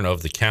turn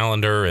of the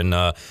calendar and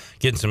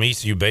getting some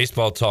ECU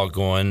baseball talk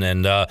going.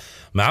 And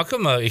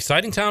Malcolm,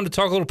 exciting time to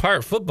talk a little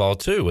Pirate football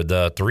too, with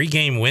the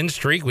 3-game win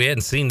streak. We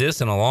hadn't seen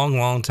this in a long,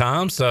 long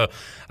time. So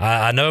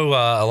I know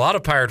a lot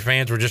of Pirate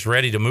fans were just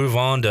ready to move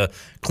on to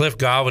Cliff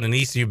Godwin and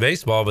ECU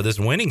baseball, but this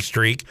winning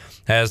streak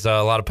has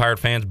a lot of Pirate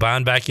fans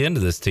buying back into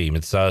this team.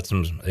 It's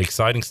some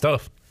exciting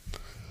stuff.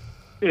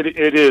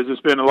 It is.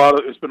 It's been a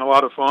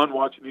lot of fun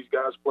watching these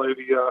guys play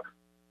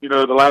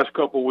the last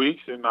couple of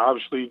weeks, and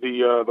obviously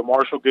the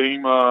Marshall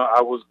game.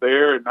 I was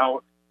there, and I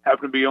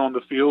happened to be on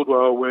the field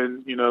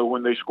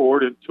when they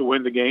scored it to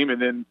win the game,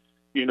 and then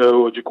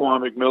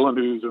Jaquan McMillan,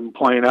 who's been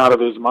playing out of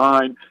his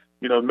mind,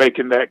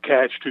 making that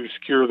catch to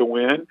secure the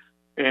win,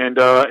 and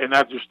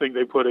I just think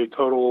they put a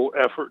total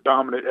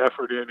dominant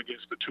effort in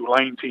against the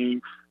Tulane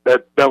team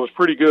that was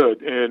pretty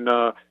good, and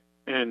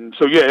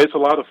so yeah, it's a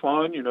lot of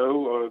fun.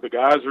 The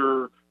guys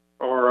are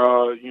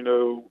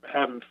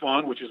having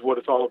fun, which is what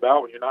it's all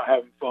about. When you're not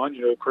having fun,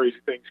 crazy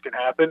things can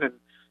happen,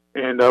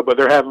 but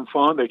they're having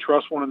fun. They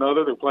trust one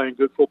another. They're playing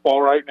good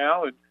football right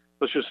now, and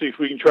let's just see if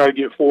we can try to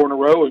get 4 in a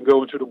row and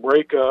go into the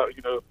break,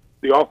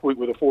 the off week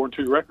with a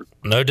 4-2 record.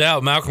 No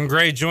doubt. Malcolm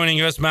Gray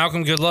joining us.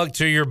 Malcolm, good luck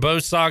to your Bo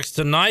Sox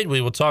tonight.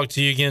 We will talk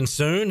to you again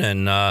soon,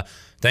 and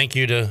thank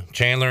you to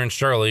Chandler and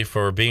Shirley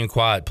for being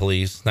quiet,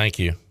 please. Thank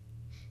you.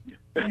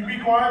 Can you be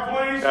quiet,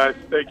 please?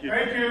 Thank you.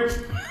 Thank you.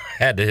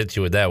 Had to hit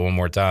you with that one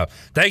more time.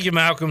 Thank you,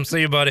 Malcolm.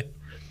 See you, buddy.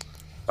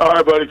 All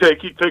right, buddy.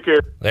 Take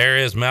care. There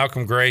is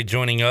Malcolm Gray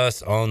joining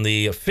us on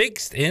the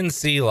Fixed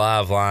NC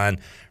Live line.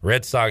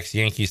 Red Sox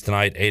Yankees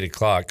tonight, 8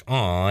 o'clock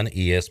on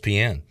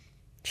ESPN.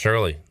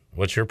 Shirley,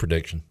 what's your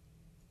prediction?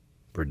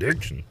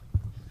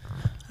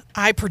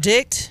 I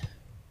predict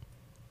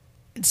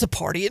it's a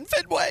party in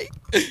Fenway.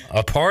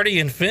 A party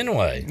in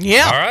Fenway?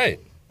 Yeah. All right.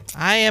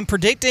 I am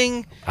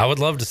predicting I would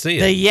love to see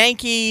it. The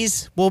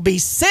Yankees will be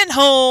sent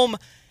home,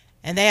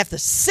 and they have to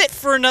sit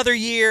for another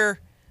year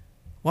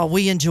while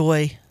we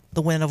enjoy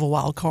the win of a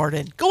wild card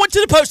and go into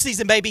the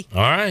postseason, baby.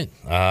 All right.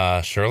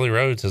 Shirley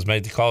Rhodes has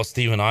made the call.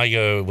 Stephen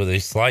Igo with a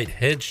slight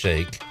head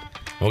shake.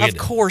 Of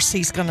course,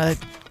 he's going to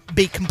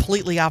be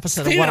completely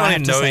opposite of what I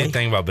have to say. Stephen don't know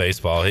anything about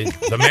baseball.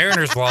 The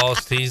Mariners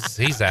lost.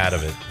 He's out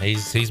of it.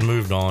 He's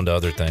moved on to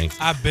other things.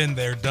 I've been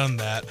there, done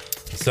that.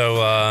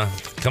 So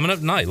coming up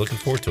tonight, looking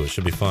forward to it.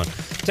 Should be fun.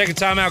 Take a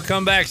timeout,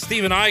 come back.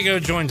 Stephen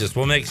Igo joins us.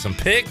 We'll make some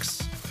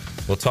picks.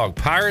 We'll talk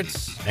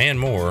Pirates and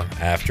more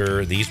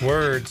after these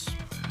words.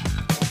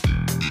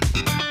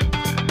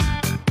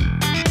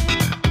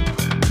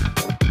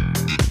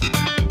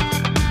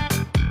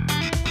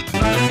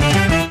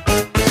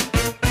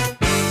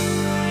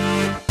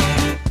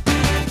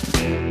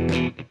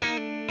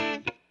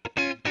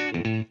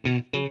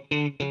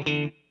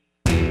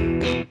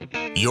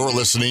 You're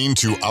listening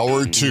to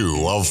Hour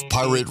 2 of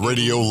Pirate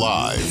Radio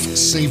Live.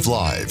 Save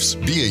lives,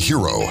 be a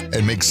hero,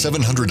 and make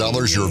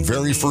 $700 your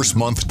very first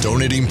month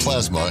donating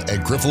plasma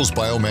at Grifols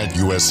Biomat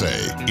USA.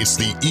 It's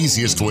the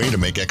easiest way to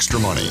make extra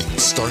money.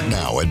 Start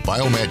now at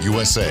Biomat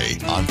USA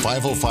on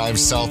 505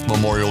 South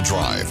Memorial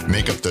Drive.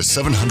 Make up to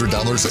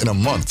 $700 in a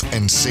month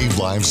and save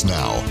lives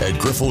now at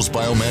Grifols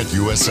Biomat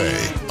USA.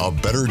 A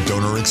better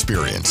donor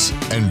experience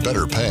and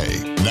better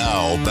pay.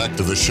 Now, back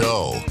to the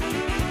show.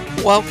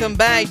 Welcome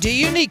back. Do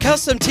you need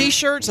custom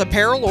t-shirts,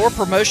 apparel, or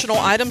promotional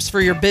items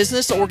for your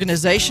business,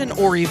 organization,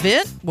 or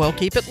event? Well,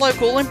 keep it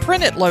local and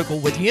print it local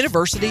with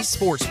University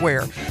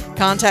Sportswear.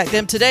 Contact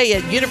them today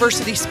at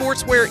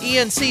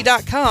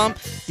universitysportswearenc.com,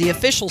 the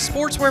official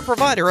sportswear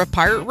provider of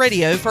Pirate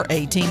Radio for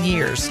 18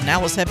 years.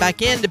 Now let's head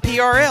back into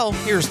PRL.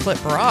 Here's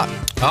Clip Barak.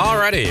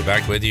 Alrighty,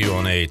 back with you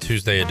on a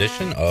Tuesday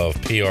edition of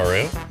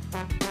PRL.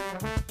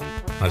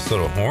 Nice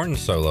little horn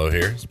solo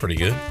here. It's pretty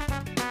good.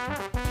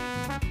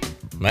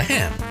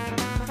 Man.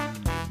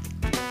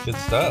 Good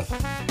stuff.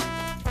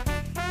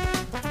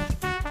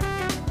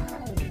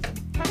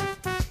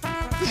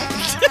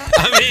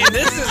 I mean,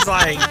 this is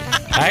like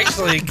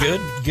actually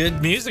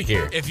good music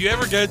here. If you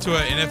ever go to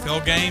an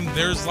NFL game,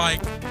 there's like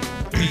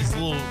these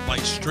little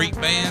like street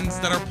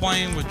bands that are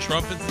playing with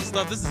trumpets and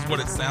stuff. This is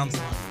what it sounds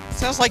like.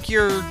 Sounds like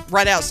you're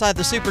right outside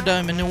the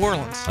Superdome in New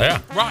Orleans.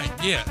 Yeah. Right,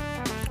 yeah.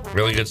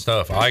 Really good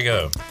stuff.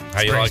 Igo.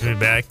 How you brings like me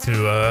back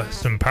to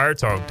some Pirate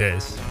Talk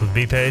days with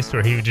B-Pace,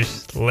 where he would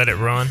just let it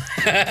run.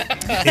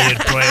 He'd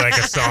play like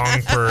a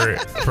song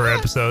per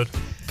episode.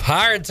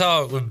 Pirate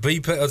Talk with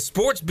B-Pace,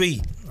 Sports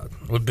Beat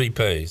with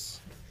B-Pace.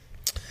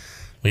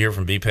 We hear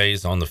from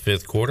B-Pace on the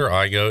fifth quarter.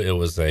 Igo, it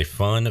was a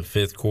fun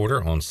fifth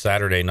quarter on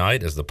Saturday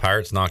night as the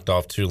Pirates knocked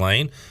off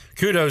Tulane.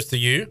 Kudos to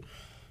you.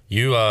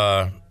 You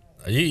got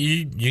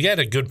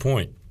a good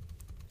point,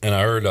 and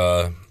I heard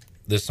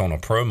this on a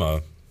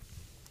promo.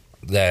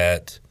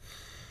 That,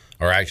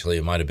 or actually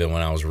it might have been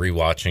when I was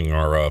rewatching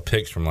our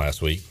picks from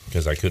last week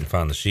because I couldn't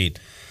find the sheet.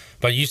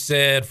 But you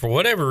said for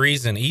whatever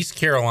reason, East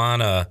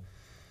Carolina,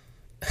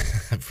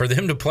 for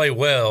them to play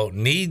well,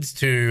 needs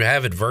to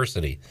have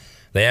adversity.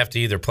 They have to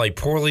either play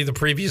poorly the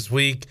previous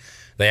week,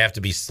 they have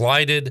to be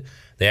slighted,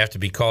 they have to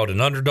be called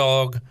an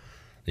underdog.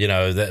 You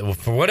know, that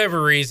for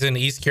whatever reason,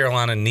 East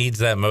Carolina needs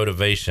that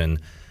motivation.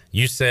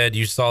 You said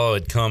you saw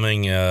it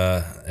coming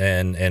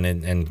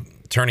and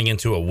turning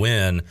into a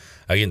win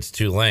against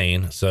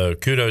Tulane. So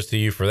kudos to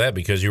you for that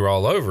because you were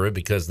all over it,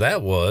 because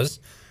that was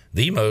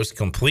the most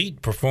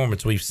complete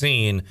performance we've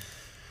seen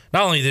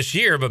not only this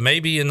year, but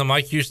maybe in the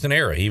Mike Houston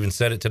era. He even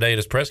said it today at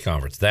his press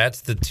conference.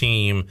 That's the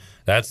team.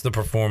 That's the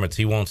performance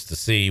he wants to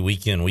see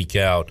week in, week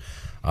out.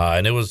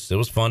 And it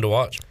was fun to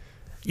watch.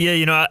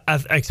 Yeah, I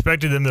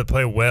expected them to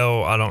play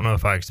well. I don't know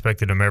if I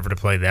expected them ever to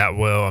play that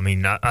well. I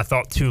mean, I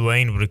thought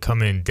Tulane would have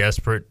come in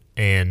desperate,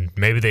 and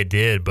maybe they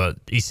did, but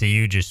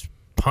ECU just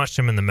punched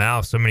them in the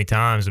mouth so many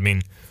times. I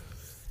mean,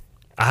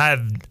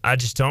 I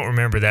just don't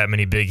remember that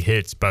many big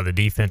hits by the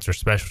defense or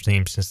special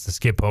teams since the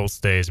Skip Holtz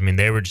days. I mean,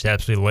 they were just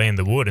absolutely laying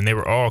the wood, and they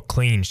were all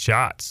clean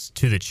shots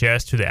to the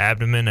chest, to the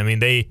abdomen. I mean,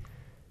 they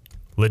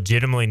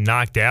legitimately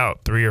knocked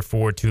out 3 or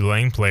 4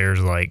 Tulane players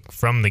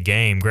from the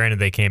game. Granted,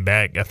 they came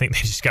back. I think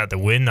they just got the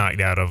wind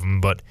knocked out of them,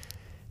 but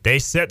they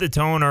set the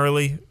tone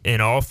early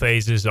in all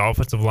phases,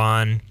 offensive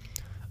line,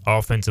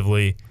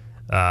 offensively.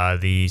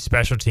 The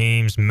special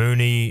teams,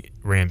 Mooney,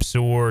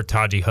 Ramsour,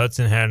 Taji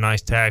Hudson had a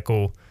nice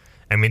tackle.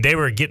 I mean, they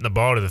were getting the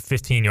ball to the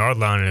 15-yard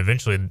line, and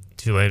eventually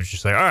Tulane was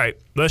just like, all right,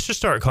 let's just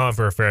start calling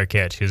for a fair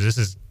catch because this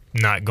is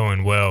not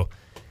going well.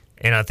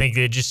 And I think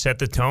they just set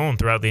the tone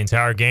throughout the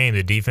entire game.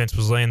 The defense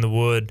was laying the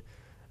wood.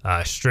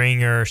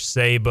 Stringer,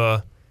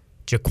 Saba,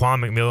 Jaquan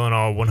McMillan,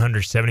 all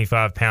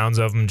 175 pounds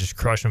of them, just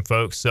crushing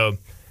folks. So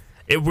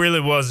it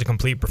really was a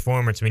complete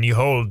performance. I mean, you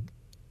hold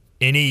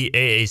any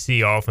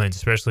AAC offense,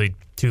 especially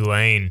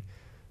Tulane,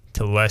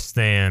 to less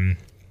than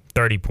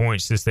 30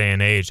 points this day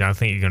and age, and I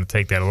think you're going to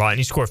take that a lot. And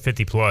you score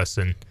 50-plus,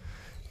 and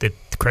the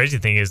crazy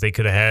thing is they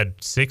could have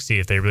had 60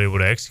 if they really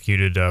would have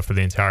executed for the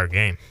entire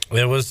game.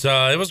 It was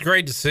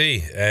great to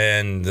see,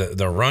 and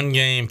the run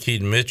game,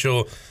 Keaton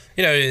Mitchell,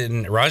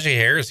 and Rajay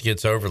Harris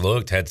gets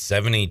overlooked, had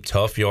 70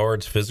 tough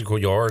yards, physical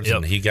yards,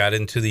 and he got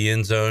into the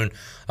end zone.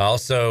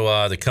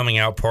 Also, the coming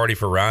out party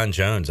for Ryan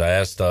Jones. I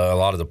asked a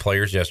lot of the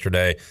players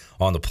yesterday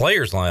on the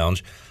Players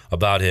Lounge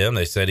about him.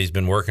 They said he's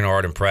been working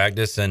hard in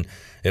practice, and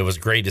it was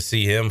great to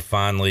see him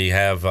finally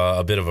have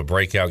a bit of a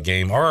breakout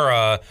game.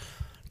 Our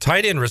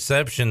tight end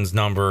receptions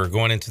number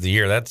going into the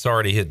year, that's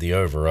already hit the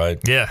over, right?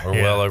 Yeah.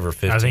 We're well over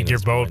 15. I think your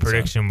bold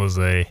prediction was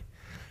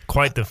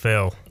quite the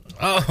fail.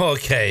 Oh,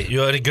 okay.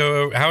 You want to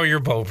go? How are your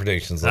bold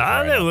predictions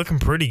looking? They're looking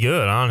pretty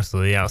good,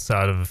 honestly,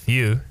 outside of a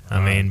few.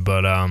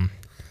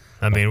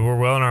 We're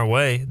well on our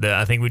way.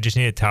 I think we just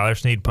need a Tyler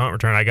Snead punt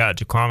return. I got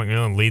Jaquan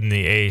McMillan leading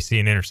the AAC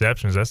in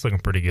interceptions. That's looking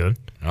pretty good.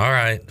 All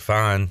right,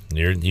 fine.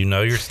 You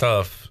know your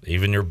stuff,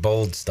 even your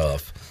bold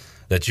stuff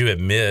that you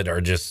admit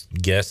are just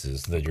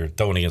guesses that you're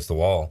throwing against the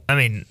wall. I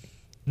mean,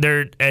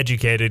 they're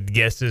educated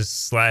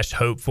guesses /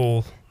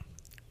 hopeful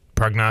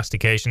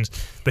prognostications.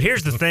 But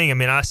here's the thing. I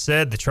mean, I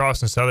said the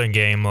Charleston Southern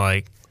game,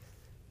 I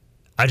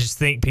just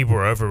think people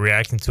were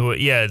overreacting to it.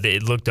 Yeah,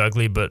 it looked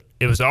ugly, but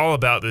it was all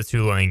about the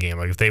Tulane game.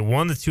 If they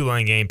won the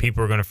Tulane game,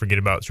 people are going to forget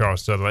about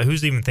Charleston Southern.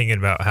 Who's even thinking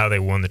about how they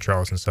won the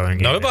Charleston Southern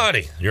game?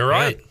 Nobody. You're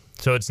right. Yeah.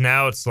 So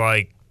it's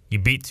like you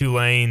beat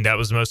Tulane. That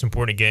was the most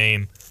important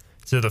game.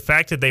 So the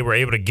fact that they were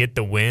able to get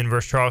the win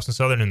versus Charleston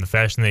Southern in the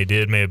fashion they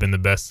did may have been the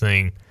best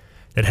thing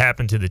that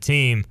happened to the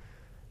team.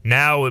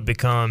 Now it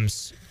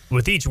becomes,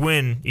 with each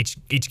win,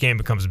 each game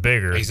becomes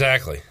bigger.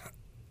 Exactly.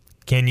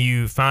 Can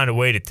you find a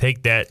way to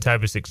take that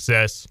type of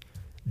success,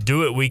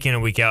 do it week in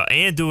and week out,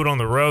 and do it on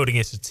the road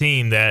against a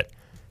team that,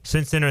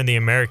 since entering the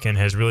American,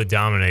 has really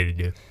dominated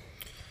you?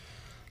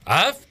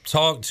 I've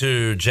talked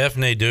to Jeff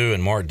Nadeau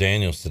and Mark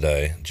Daniels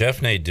today.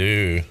 Jeff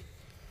Nadeau,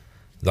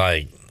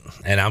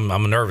 and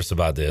I'm nervous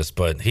about this,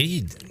 but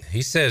he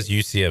says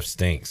UCF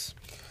stinks.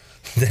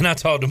 Then I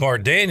talked to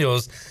Mark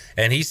Daniels,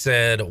 and he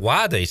said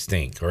why they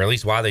stink, or at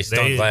least why they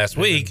stunk last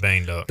week.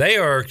 Banged up. They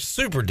are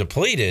super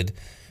depleted.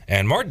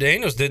 And Mark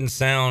Daniels didn't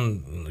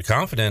sound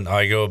confident,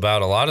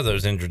 about a lot of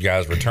those injured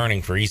guys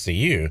returning for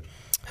ECU.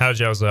 How'd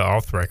y'all's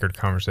off-the-record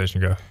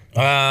conversation go?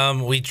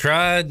 We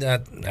tried. I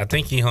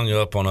think he hung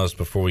up on us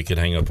before we could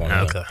hang up on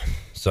him. Okay.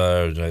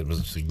 So it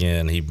was,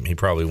 again, he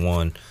probably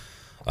won.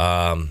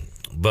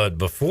 But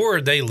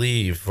before they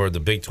leave for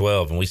the Big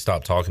 12 and we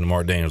stop talking to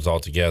Mark Daniels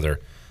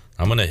altogether,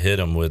 I'm going to hit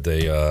him with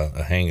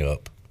a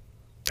hang-up.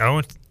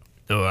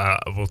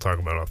 We'll talk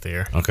about it off the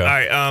air. Okay. All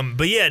right.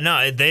 But yeah,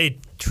 no, they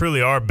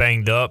truly are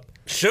banged up.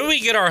 Should we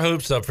get our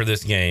hopes up for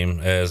this game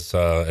as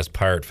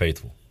Pirate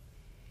faithful?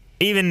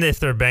 Even if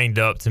they're banged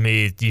up, to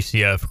me,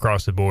 UCF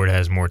across the board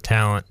has more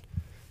talent.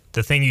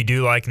 The thing you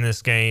do like in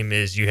this game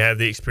is you have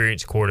the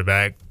experienced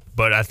quarterback,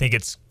 but I think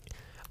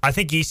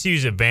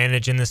ECU's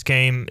advantage in this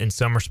game, in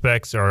some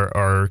respects,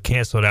 are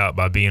canceled out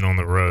by being on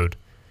the road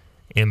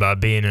and by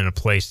being in a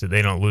place that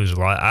they don't lose a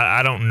lot.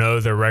 I don't know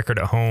their record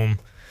at home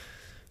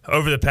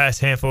over the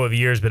past handful of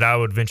years, but I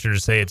would venture to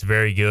say it's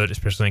very good,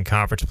 especially in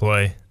conference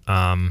play.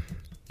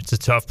 It's a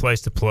tough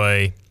place to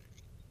play.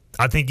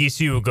 I think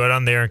ECU will go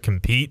down there and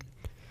compete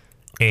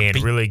and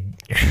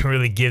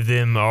really give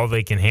them all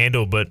they can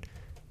handle, but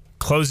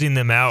closing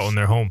them out on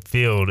their home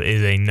field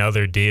is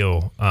another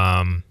deal.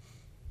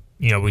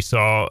 We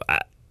saw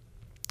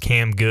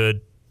Cam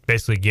Good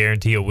basically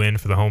guarantee a win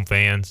for the home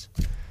fans.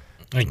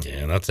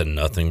 Again, that's a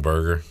nothing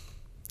burger.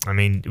 I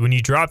mean, when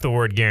you drop the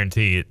word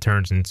guarantee, it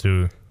turns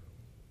into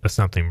a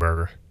something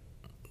burger.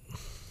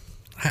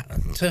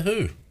 To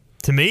who?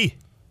 To me.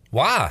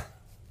 Why?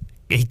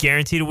 He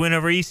guaranteed a win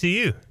over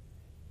ECU.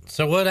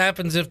 So what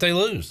happens if they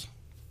lose?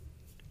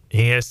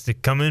 he has to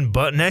come in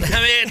butt naked.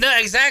 I mean, no,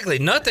 exactly.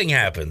 Nothing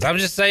happens. I'm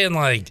just saying,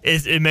 like,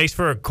 it makes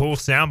for a cool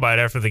soundbite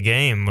after the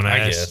game when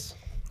I guess.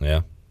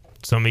 Yeah.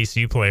 Some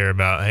ECU player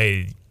about,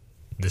 hey,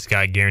 this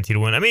guy guaranteed to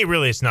win. I mean,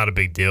 really, it's not a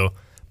big deal,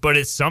 but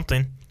it's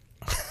something.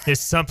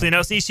 It's something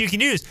else ECU can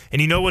use.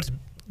 And you know what's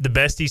the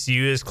best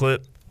ECU is,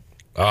 Clip?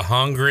 A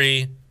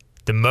hungry.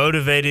 The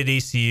motivated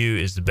ECU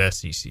is the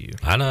best ECU.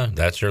 I know.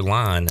 That's your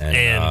line,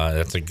 and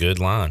that's a good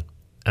line.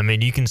 I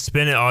mean, you can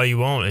spin it all you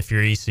want if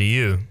you're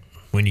ECU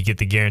when you get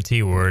the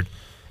guarantee word.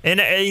 And,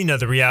 you know,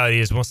 the reality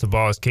is once the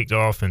ball is kicked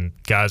off and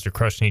guys are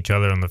crushing each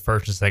other on the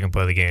first and second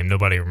play of the game,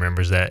 nobody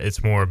remembers that.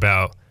 It's more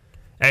about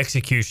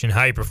execution,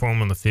 how you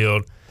perform on the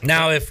field.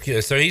 Now,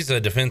 so he's a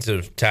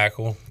defensive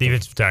tackle?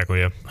 Defensive tackle,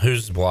 yeah.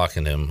 Who's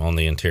blocking him on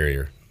the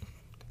interior?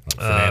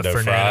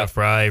 Fernando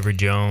Fry, Avery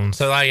Jones.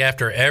 So, like,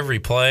 after every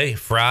play,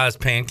 Fry's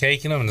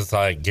pancaking him, and it's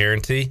like,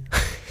 guarantee?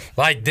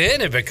 Like,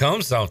 then it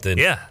becomes something.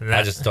 Yeah.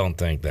 I just don't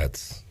think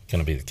that's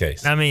going to be the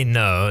case. I mean,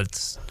 no,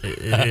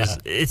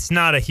 it's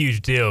not a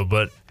huge deal,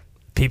 but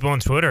people on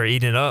Twitter are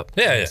eating it up.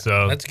 Yeah.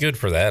 So that's good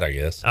for that, I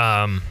guess.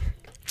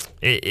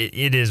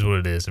 It is what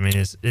it is. I mean,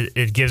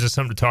 it gives us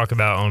something to talk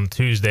about on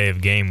Tuesday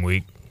of game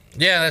week.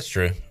 Yeah, that's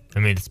true. I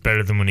mean, it's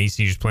better than when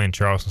ECU's playing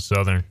Charleston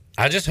Southern.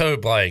 I just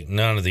hope, like,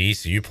 none of the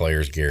ECU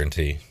players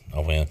guarantee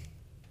a win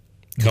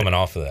coming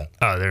off of that.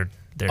 Oh, they're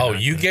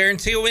you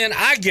guarantee a win?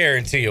 I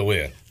guarantee a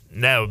win.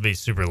 That would be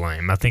super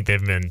lame. I think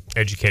they've been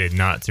educated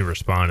not to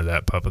respond to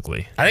that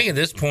publicly. I think at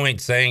this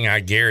point, saying I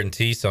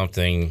guarantee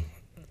something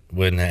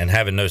and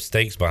having no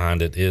stakes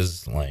behind it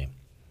is lame.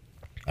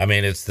 I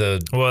mean, that's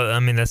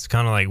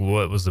kind of like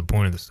what was the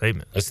point of the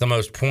statement? It's the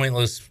most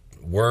pointless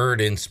word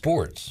in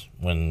sports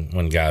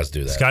when guys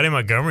do that. Scotty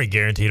Montgomery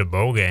guaranteed a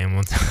bowl game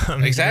one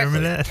time. Exactly.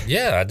 Remember that?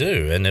 Yeah, I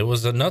do. And it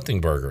was a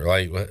nothing burger.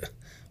 Like,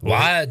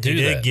 why do that?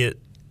 He did get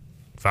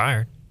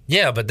fired.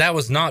 Yeah, but that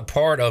was not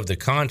part of the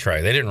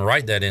contract. They didn't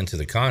write that into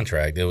the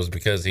contract. It was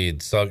because he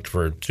had sucked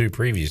for 2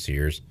 previous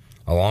years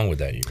along with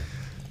that year.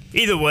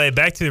 Either way,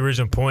 back to the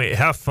original point,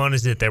 how fun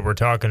is it that we're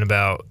talking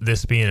about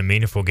this being a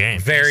meaningful game?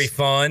 Very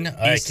fun.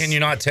 Can you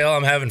not tell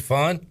I'm having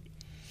fun?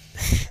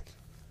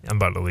 I'm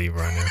about to leave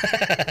right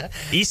now.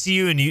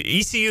 ECU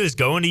is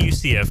going to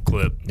UCF,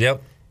 Clip.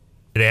 Yep.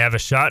 They have a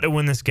shot to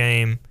win this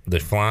game. They're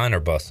flying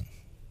or bussing?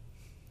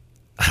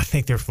 I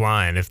think they're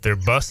flying. If they're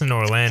bussing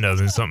Orlando,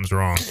 then something's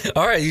wrong.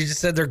 All right, you just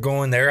said they're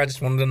going there. I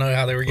just wanted to know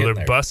how they were getting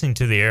they're there. Bussing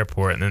to the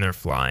airport, and then they're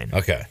flying.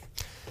 Okay.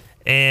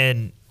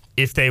 And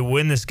if they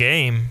win this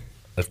game...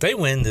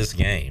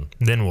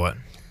 Then what?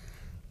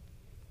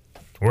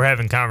 We're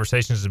having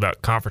conversations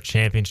about conference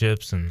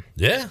championships. And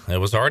yeah, it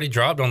was already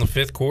dropped on the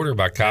 5th quarter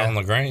by Kyle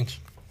LaGrange.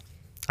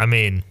 I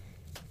mean...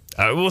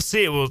 we'll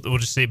see. We'll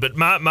just see. But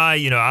my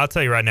I'll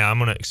tell you right now, I'm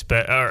not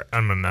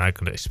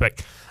going to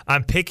expect.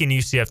 I'm picking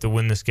UCF to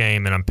win this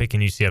game, and I'm picking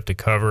UCF to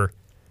cover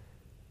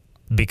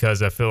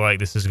because I feel like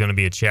this is going to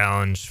be a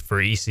challenge for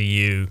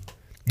ECU.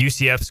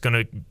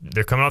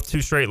 They're coming off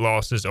 2 straight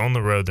losses on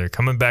the road. They're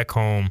coming back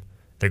home.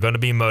 They're going to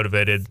be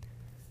motivated.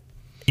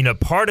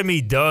 Part of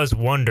me does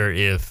wonder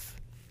if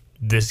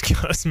this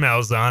Gus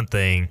Malzahn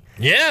thing.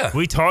 Yeah.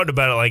 We talked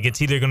about it like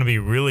it's either going to be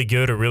really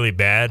good or really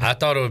bad. I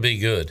thought it would be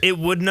good. It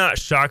would not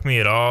shock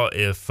me at all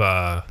if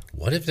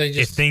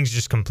if things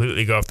just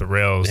completely go off the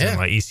rails and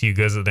like ECU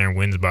goes out there and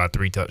wins by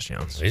 3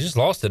 touchdowns. They just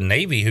lost to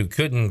Navy, who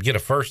couldn't get a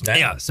first down.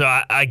 Yeah, so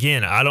I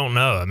don't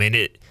know. I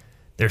mean,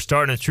 they're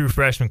starting a true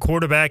freshman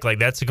quarterback. Like,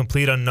 that's a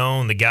complete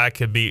unknown. The guy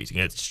could be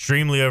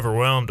extremely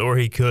overwhelmed, or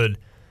he could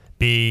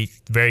be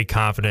very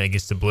confident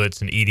against the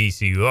blitz and eat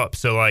ECU up.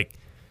 So, like,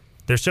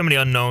 there's so many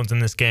unknowns in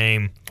this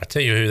game. I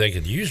tell you who they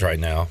could use right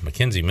now,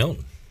 Mackenzie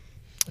Milton.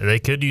 They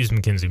could use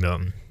Mackenzie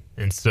Milton.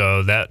 And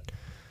so that's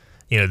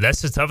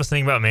the toughest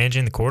thing about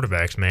managing the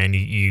quarterbacks, man.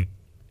 You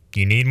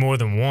need more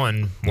than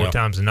one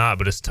times than not,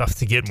 but it's tough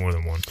to get more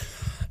than one.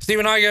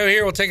 Stephen Igo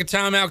here. We'll take a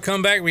timeout,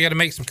 come back. We got to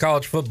make some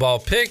college football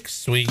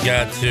picks. I need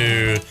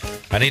to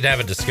have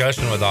a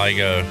discussion with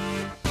Igo.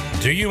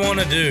 Do you want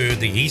to do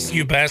the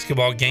ECU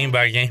basketball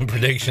game-by-game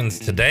predictions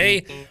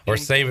today or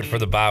save it for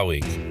the bye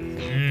week?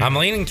 I'm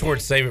leaning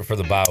towards save it for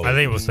the bye week. I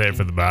think we'll save it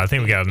for the bye. I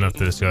think we got enough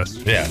to discuss.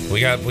 Yeah, we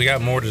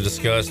got more to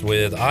discuss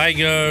with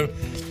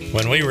Igo.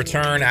 When we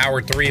return,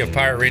 Hour 3 of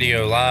Pirate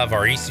Radio Live,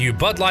 our ECU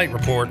Bud Light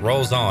report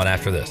rolls on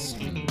after this.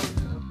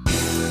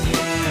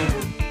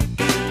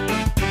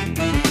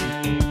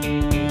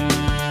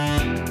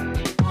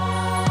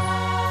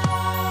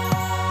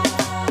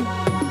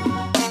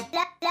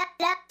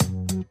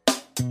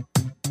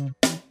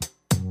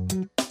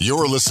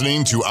 You're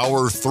listening to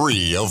Hour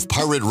 3 of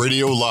Pirate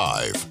Radio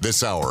Live.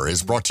 This hour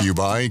is brought to you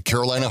by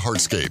Carolina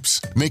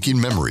Hardscapes. Making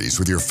memories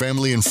with your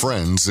family and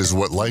friends is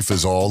what life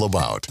is all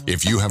about.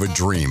 If you have a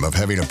dream of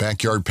having a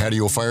backyard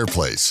patio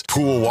fireplace,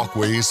 pool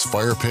walkways,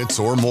 fire pits,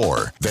 or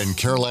more, then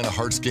Carolina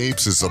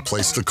Hardscapes is the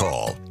place to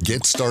call.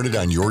 Get started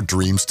on your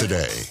dreams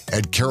today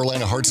at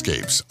Carolina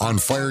Hardscapes on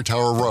Fire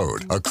Tower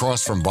Road,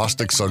 across from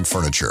Bostic Sugg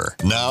Furniture.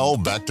 Now,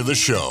 back to the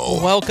show.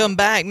 Welcome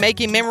back.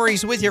 Making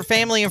memories with your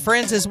family and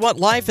friends is what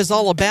life is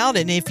all about. about.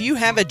 And if you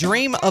have a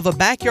dream of a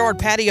backyard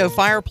patio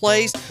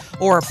fireplace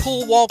or a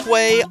pool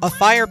walkway, a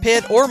fire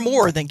pit, or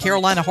more, then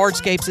Carolina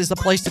Hardscapes is the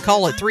place to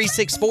call at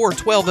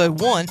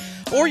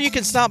 364-1201. Or you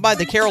can stop by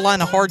the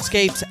Carolina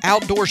Hardscapes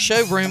outdoor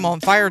showroom on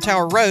Fire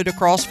Tower Road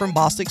across from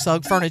Bostic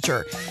Sugg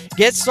Furniture.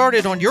 Get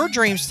started on your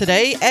dreams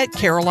today at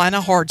Carolina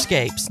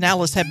Hardscapes. Now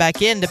let's head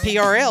back into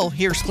PRL.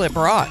 Here's Clip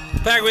Rock.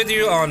 Back with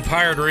you on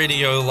Pirate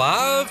Radio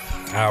Live,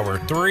 Hour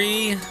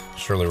 3.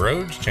 Shirley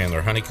Rhodes,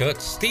 Chandler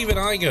Honeycutt, Stephen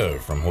Igo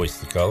from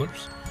Hoist the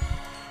Colors.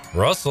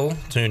 Russell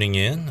tuning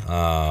in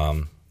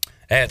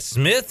at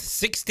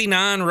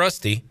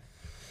Smith69Rusty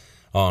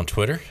on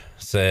Twitter.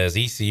 Says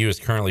ECU is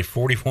currently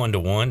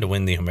 41-1 to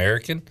win the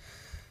American.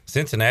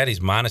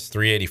 Cincinnati's minus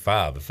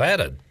 385. If I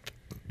had a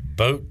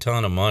boat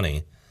ton of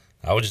money,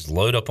 I would just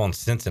load up on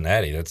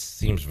Cincinnati. That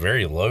seems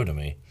very low to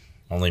me.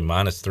 Only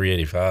minus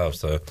 385.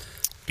 So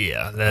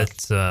yeah,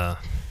 that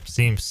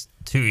seems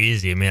too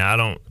easy. I mean, I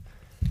don't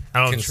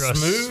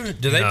trust. Smooth?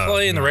 Do they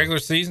play in the regular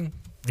season?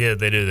 Yeah,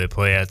 they do. They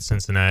play at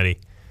Cincinnati.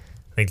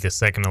 I think the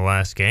second to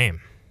last game,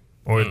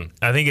 or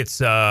I think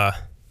it's.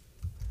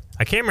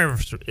 I can't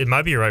remember. It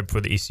might be right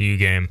before the ECU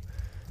game,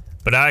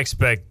 but I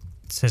expect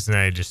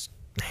Cincinnati to just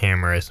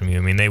hammer SMU. I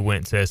mean, they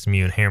went to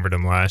SMU and hammered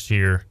them last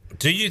year.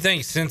 Do you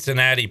think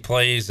Cincinnati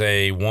plays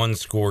a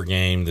one-score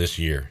game this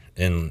year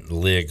in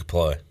league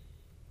play?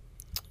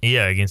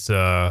 Yeah, against East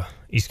Carolina.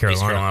 East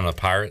Carolina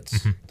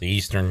Pirates, the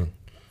East.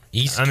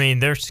 I mean,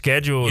 their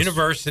schedule is,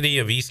 University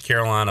of East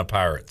Carolina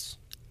Pirates.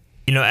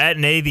 You know, at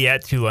Navy,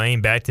 at Tulane,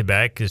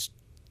 back-to-back is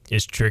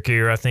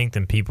trickier, I think,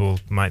 than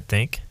people might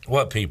think.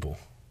 What people?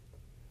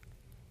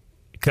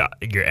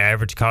 Your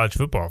average college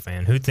football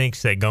fan. Who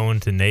thinks that going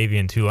to Navy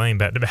and Tulane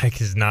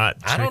back-to-back is not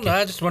tricky? I don't know.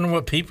 I just wonder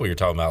what people you're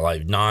talking about,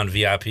 like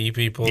non-VIP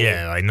people?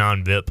 Yeah, like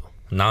non-VIP.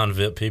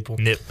 Non-VIP people?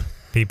 NIP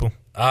people.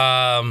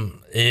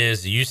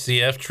 Is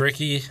UCF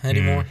tricky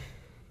anymore?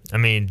 I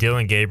mean,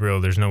 Dylan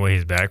Gabriel, there's no way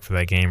he's back for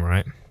that game,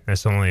 right?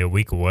 That's only a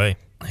week away.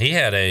 He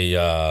had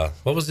a,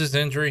 what was his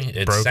injury?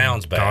 It Broken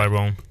sounds bad.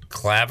 Collarbone.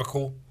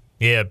 Clavicle?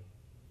 Yeah.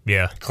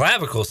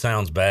 Clavicle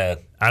sounds bad.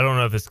 I don't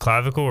know if it's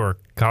clavicle or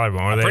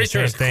collarbone. I'm pretty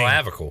sure it's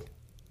clavicle.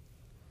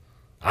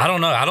 I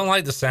don't know. I don't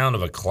like the sound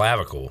of a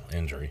clavicle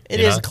injury. It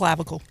is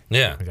clavicle.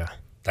 Yeah. Okay.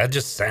 That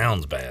just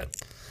sounds bad.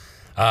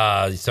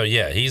 So,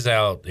 yeah, he's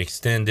out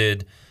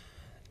extended.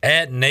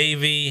 At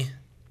Navy,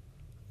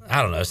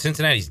 I don't know.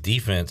 Cincinnati's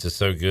defense is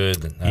so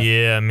good.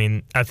 Yeah, I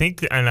mean, I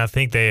think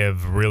they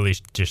have really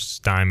just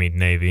stymied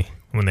Navy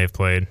when they've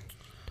played.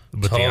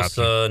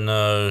 Tulsa,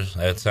 no.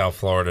 At South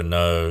Florida,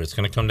 no. It's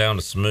going to come down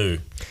to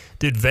Smooth.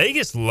 Dude,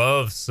 Vegas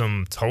loves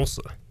some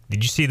Tulsa.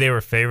 Did you see they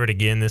were favored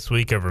again this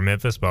week over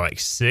Memphis by like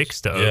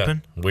 6 to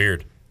open?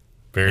 Weird.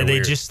 Very and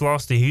weird. They just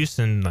lost to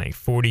Houston like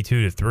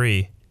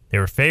 42-3. They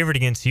were favored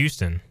against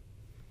Houston.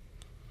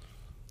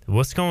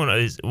 What's going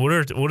on?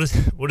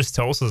 What is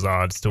Tulsa's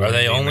odds to win? Are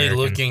they the only American?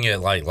 Looking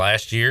at like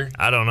last year?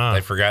 I don't know.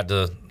 They forgot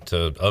to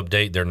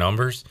update their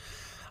numbers.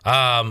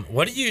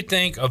 What do you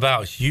think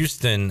about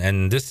Houston?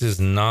 And this is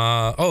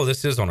not. Oh,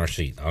 this is on our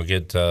sheet. I'll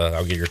get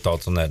your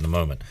thoughts on that in a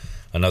moment.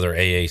 Another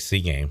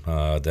AAC game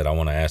that I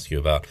want to ask you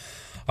about.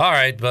 All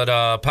right,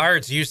 but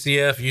Pirates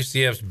UCF.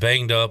 UCF's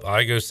banged up.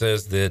 Igo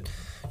says that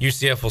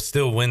UCF will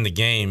still win the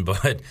game,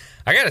 but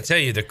I got to tell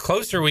you, the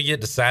closer we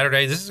get to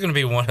Saturday, this is going to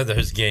be one of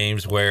those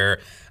games where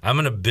I'm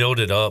going to build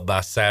it up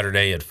by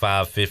Saturday at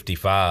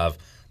 5:55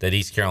 that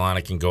East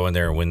Carolina can go in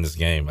there and win this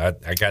game. I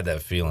got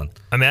that feeling.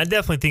 I mean, I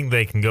definitely think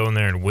they can go in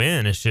there and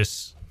win. It's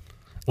just,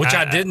 which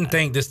I didn't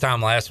think this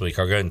time last week.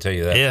 I'll go ahead and tell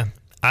you that. Yeah,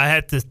 I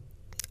have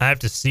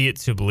to see it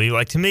to believe.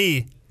 Like, to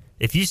me,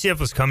 if UCF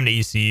was coming to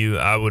ECU,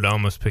 I would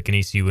almost pick an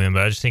ECU win,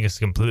 but I just think it's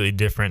a completely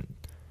different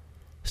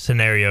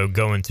scenario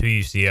going to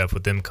UCF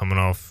with them coming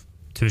off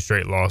 2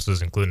 straight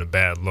losses, including a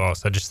bad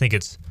loss. I just think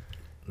it's...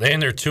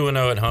 They're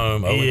 2-0 at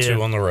home, 0-2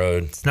 on the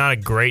road. It's not a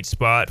great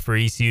spot for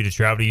ECU to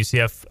travel to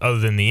UCF other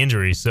than the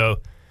injuries.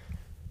 So,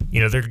 you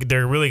know,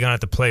 they're really going to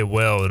have to play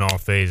well in all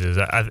phases.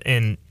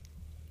 And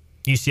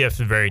UCF is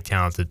very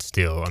talented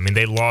still. I mean,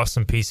 they lost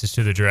some pieces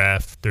to the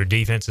draft. Their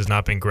defense has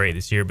not been great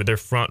this year, but their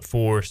front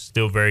four is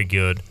still very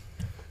good.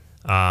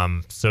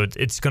 So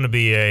it's going to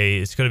be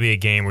a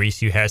game where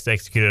ECU has to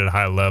execute at a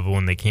high level,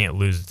 and they can't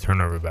lose the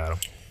turnover battle.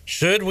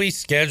 Should we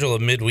schedule a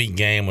midweek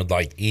game with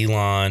like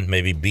Elon,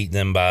 maybe beat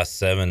them by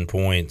 7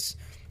 points,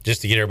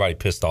 just to get everybody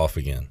pissed off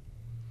again?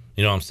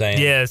 You know what I'm saying?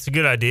 Yeah, it's a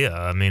good idea.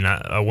 I mean,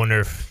 I wonder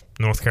if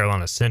North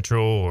Carolina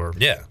Central or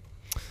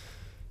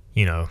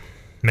you know,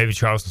 maybe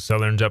Charleston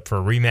Southern's up for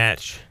a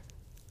rematch.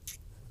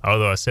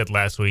 Although I said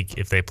last week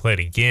if they played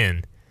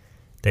again,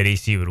 that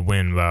ECU would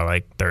win by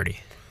like 30.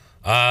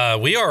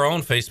 We are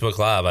on Facebook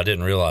Live. I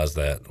didn't realize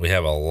that. We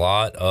have a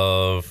lot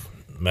of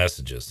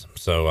messages,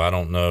 so I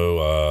don't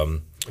know.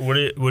 What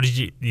did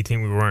you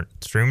think we weren't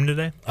streaming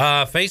today?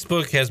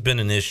 Facebook has been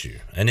an issue,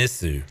 and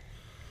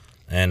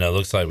it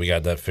looks like we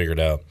got that figured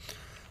out.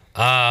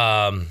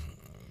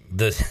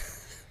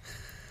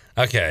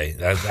 Okay,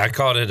 I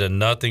called it a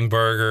nothing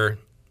burger.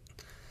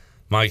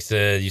 Mike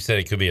said, you said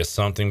it could be a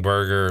something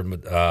burger.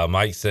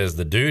 Mike says,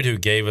 the dude who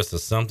gave us a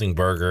something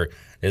burger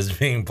is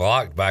being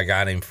blocked by a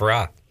guy named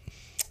Fry.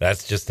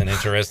 That's just an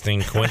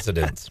interesting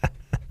coincidence.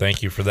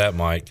 Thank you for that,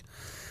 Mike.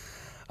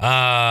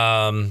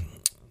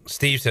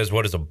 Steve says,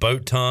 what is a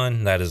boat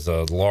ton? That is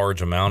a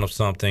large amount of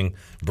something.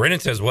 Brennan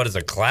says, what is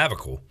a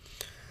clavicle?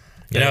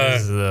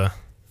 This is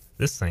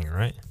this thing,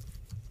 right?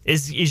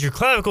 Is your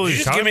clavicle? Did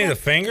you just give me the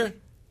finger?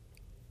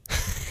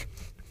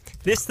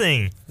 This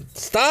thing.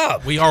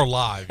 Stop. We are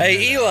live.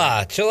 Hey,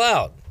 Eli, chill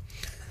out.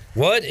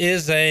 What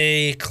is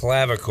a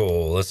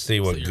clavicle? Let's see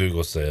what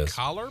Google says.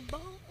 Collarbone?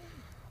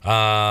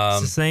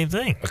 It's the same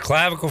thing. A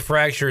clavicle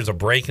fracture is a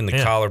break in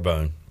the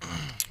collarbone,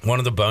 one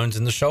of the bones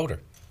in the shoulder.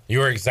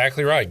 You are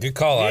exactly right. Good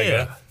call,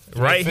 Iga.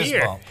 Right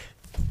here.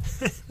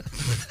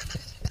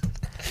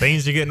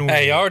 Things are getting weird.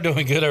 Hey, y'all are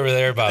doing good over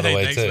there, by the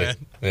way, thanks, too. Man.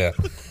 Yeah.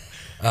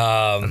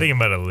 I think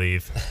I'm about to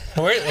leave.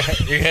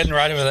 You're heading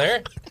right over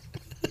there?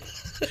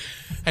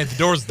 Hey, the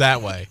door's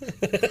that way.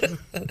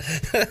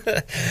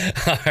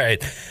 All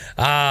right.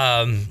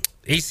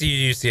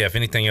 ECU, UCF,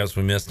 anything else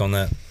we missed on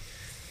that?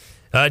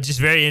 Just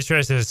very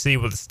interested to see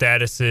what the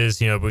status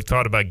is. We've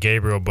talked about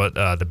Gabriel, but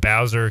the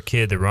Bowser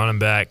kid, the running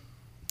back.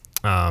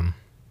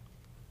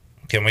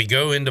 Can we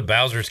go into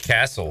Bowser's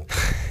castle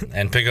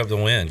and pick up the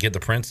win, get the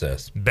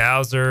princess?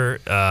 Bowser.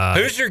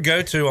 Who's your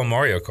go-to on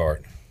Mario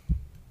Kart?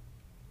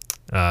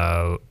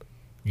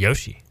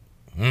 Yoshi.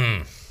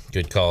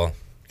 Good call.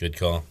 Good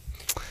call.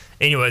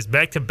 Anyways,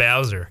 back to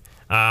Bowser.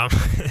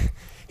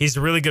 He's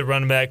a really good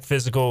running back,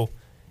 physical.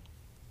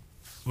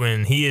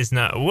 When he is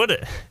not,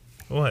 what?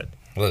 Well,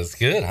 it's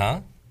good,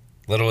 huh?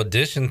 Little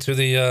addition to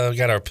the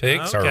got our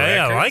picks. Okay,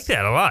 our I like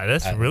that a lot.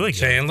 That's really good.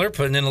 Chandler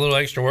putting in a little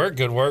extra work.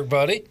 Good work,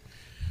 buddy.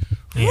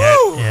 He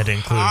had to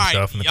include All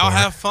himself right, in the y'all corner.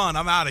 have fun.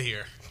 I'm out of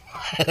here.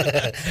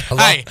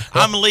 Hey,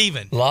 I'm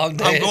leaving. Long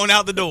day. I'm going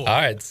out the door. All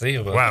right, see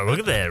you. Buddy. Wow, look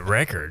at that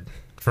record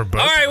for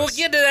both. All right, of we'll us.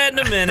 get to that in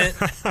a minute.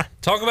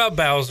 Talk about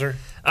Bowser.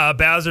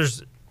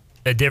 Bowser's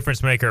a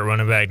difference maker at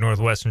running back,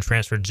 Northwestern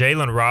transfer.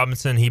 Jalen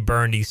Robinson, he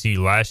burned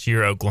ECU last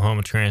year,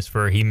 Oklahoma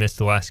transfer. He missed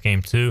the last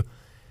game too.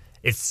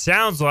 It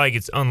sounds like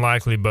it's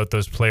unlikely both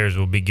those players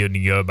will be good to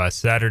go by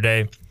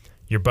Saturday.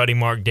 Your buddy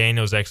Mark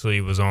Daniels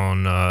actually was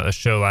on a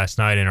show last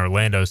night in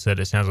Orlando, said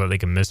it sounds like they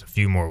can miss a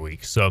few more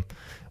weeks. So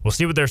we'll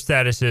see what their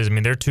status is. I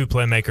mean, they're two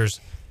playmakers.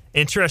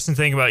 Interesting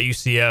thing about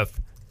UCF,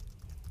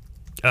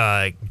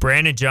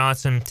 Brandon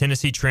Johnson,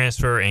 Tennessee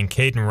transfer, and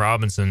Caden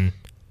Robinson,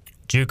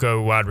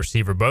 JUCO wide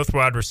receiver. Both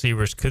wide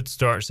receivers could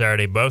start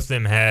Saturday. Both of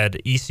them had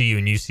ECU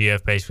and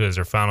UCF basically as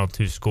their final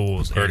two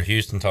schools. Heard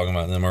Houston talking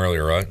about them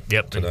earlier, right?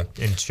 Yep, Today.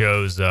 and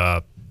chose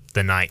the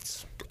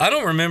Knights. I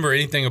don't remember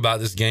anything about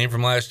this game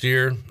from last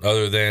year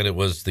other than it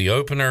was the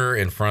opener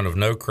in front of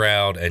no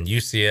crowd, and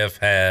UCF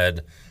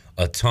had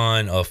a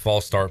ton of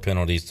false start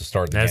penalties to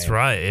start the game. That's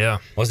right, yeah.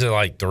 Was it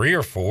like 3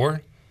 or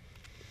 4?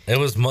 It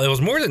was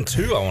more than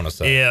 2, I want to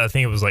say. Yeah, I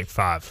think it was like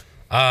 5.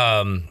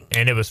 And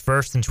it was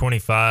 1st and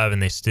 25, and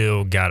they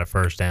still got a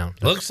first down.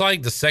 Looks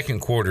like the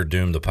second quarter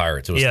doomed the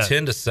Pirates. It was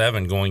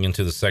 10-7 going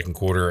into the second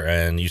quarter,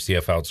 and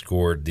UCF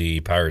outscored the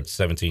Pirates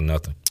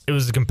 17-0. It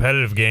was a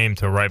competitive game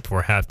till right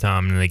before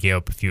halftime, and they gave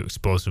up a few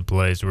explosive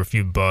plays. There were a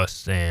few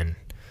busts, and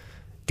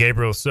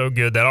Gabriel's so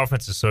good. That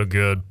offense is so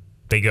good.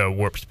 They go at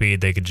warp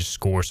speed. They could just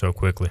score so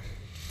quickly.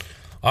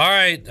 All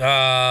right.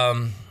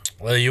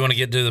 Well, you want to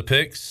get to the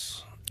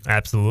picks?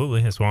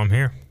 Absolutely. That's why I'm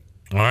here.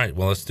 All right.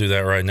 Well, let's do that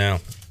right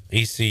now.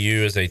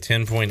 ECU is a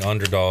 10-point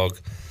underdog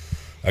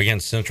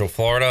against Central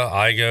Florida.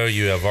 Igo,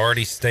 you have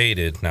already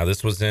stated, now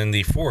this was in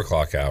the 4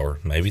 o'clock hour.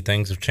 Maybe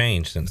things have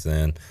changed since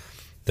then.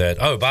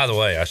 Oh, by the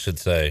way, I should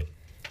say,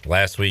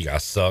 last week I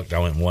sucked. I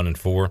went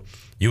 1-4.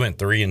 You went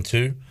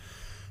 3-2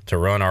 to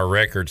run our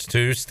records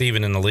too.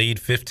 Steven in the lead,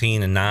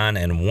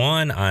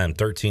 15-9-1. I am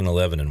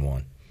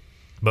 13-11-1.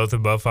 Both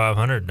above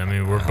 500. I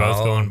mean, we're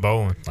both going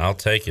bowling. I'll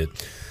take it.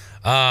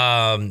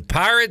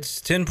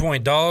 Pirates,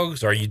 10-point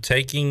dogs. Are you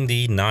taking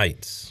the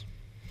Knights?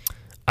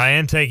 I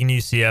am taking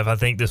UCF. I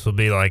think this will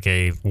be like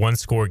a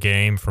one-score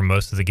game for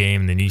most of the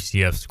game, and then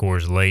UCF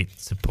scores late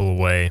to pull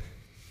away,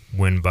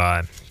 win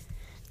by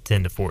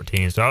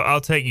 10-14. So I'll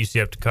take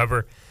UCF to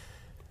cover.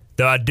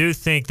 Though I do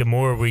think the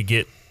more we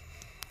get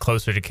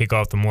closer to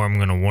kickoff, the more I'm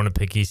going to want to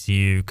pick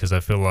ECU because I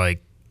feel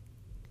like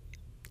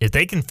if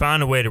they can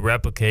find a way to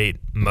replicate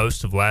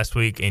most of last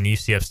week and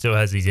UCF still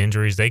has these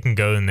injuries, they can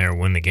go in there and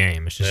win the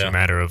game. It's just a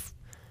matter of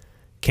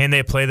can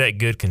they play that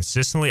good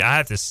consistently? I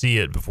have to see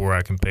it before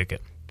I can pick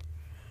it.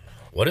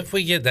 What if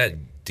we get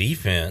that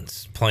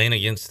defense playing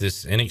against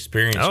this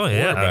inexperienced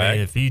quarterback? I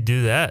mean, if you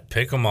do that.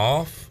 Pick them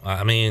off.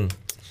 I mean,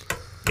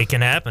 it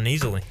can happen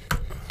easily.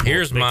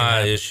 Here's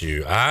my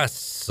issue. I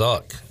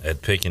suck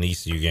at picking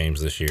ECU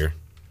games this year.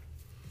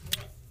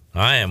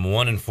 I am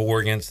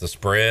 1-4 against the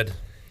spread.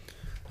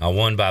 I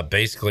won by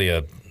basically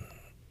I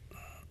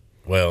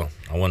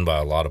won by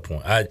a lot of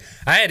points. I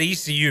had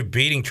ECU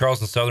beating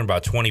Charleston Southern by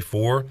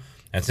 24,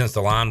 and since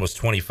the line was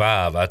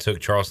 25, I took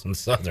Charleston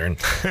Southern.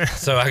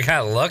 So I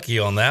got lucky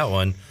on that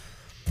one.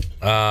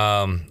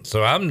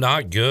 So I'm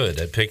not good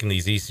at picking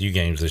these ECU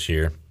games this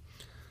year.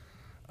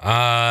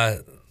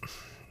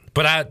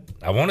 But I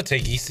want to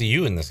take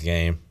ECU in this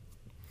game.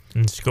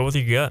 And just go with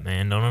your gut,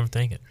 man. Don't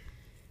overthink it.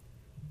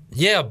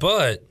 Yeah,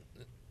 but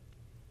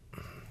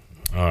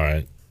all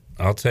right,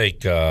 I'll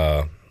take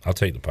the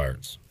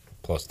Pirates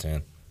plus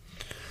 10.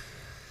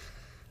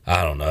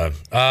 I don't know.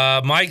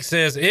 Mike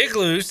says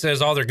Igloo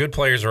says all their good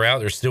players are out.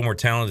 They're still more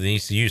talented than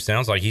ECU.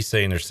 Sounds like he's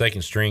saying their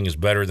second string is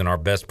better than our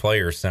best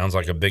players. Sounds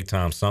like a big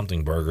time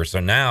something burger. So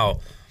now,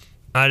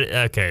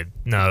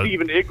 no.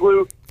 Even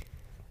Igloo.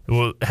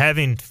 Well,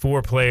 having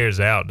 4 players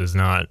out does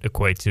not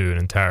equate to an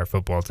entire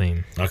football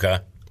team. Okay.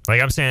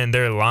 Like I'm saying,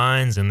 their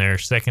lines and their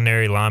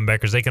secondary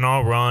linebackers, they can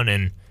all run.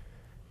 And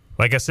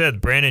like I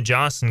said, Brandon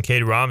Johnson,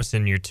 Cade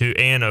Robinson, your 2,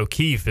 and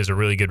O'Keefe is a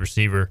really good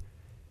receiver.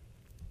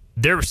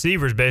 Their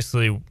receivers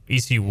basically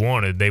ECU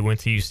wanted. They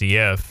went to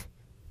UCF.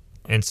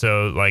 And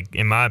so, like,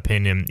 in my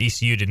opinion,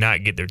 ECU did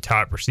not get their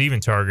top receiving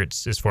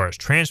targets as far as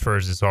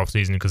transfers this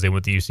offseason because they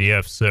went to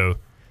UCF. So,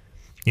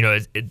 you know,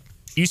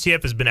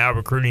 UCF has been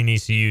out-recruiting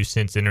ECU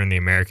since entering the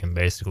American,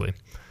 basically.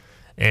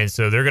 And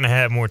so they're going to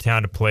have more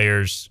talented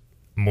players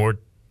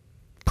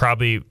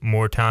probably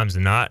more times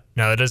than not.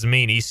 Now, that doesn't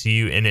mean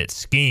ECU in its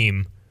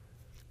scheme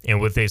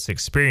and with its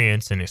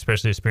experience, and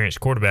especially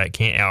experienced quarterback,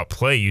 can't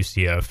outplay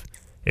UCF.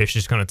 It's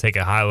just going to take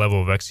a high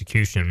level of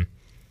execution.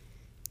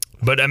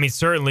 But, I mean,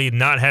 certainly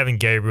not having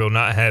Gabriel,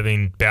 not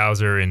having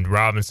Bowser and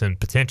Robinson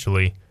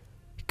potentially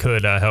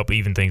could help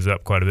even things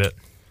up quite a bit.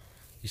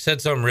 You said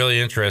something really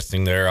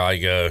interesting there.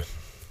 They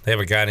have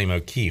a guy named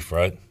O'Keefe,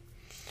 right?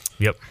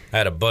 Yep. I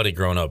had a buddy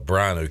growing up,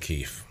 Brian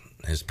O'Keefe.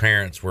 His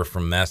parents were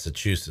from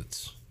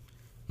Massachusetts,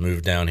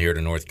 moved down here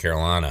to North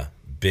Carolina.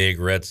 Big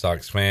Red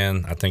Sox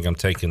fan. I think I'm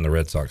taking the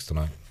Red Sox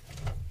tonight.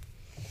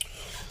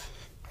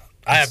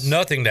 I have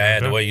nothing to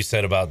add to what you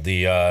said about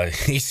the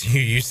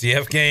ECU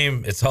UCF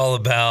game. It's all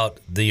about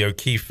the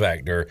O'Keefe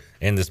factor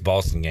in this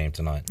Boston game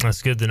tonight.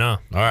 That's good to know. All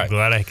right. I'm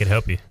glad I could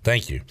help you.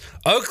 Thank you.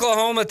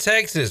 Oklahoma,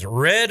 Texas,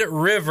 Red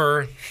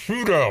River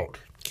shootout.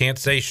 Can't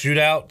say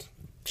shootout.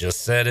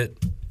 Just said it.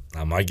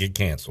 I might get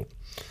canceled.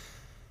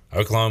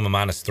 Oklahoma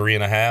minus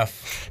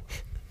 3.5.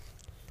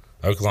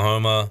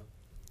 Oklahoma.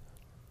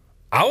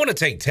 I want to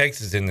take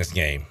Texas in this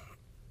game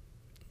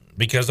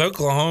because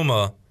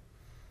Oklahoma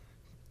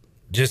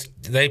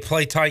they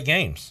play tight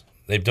games.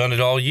 They've done it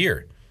all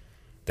year.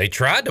 They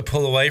tried to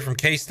pull away from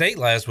K-State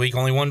last week,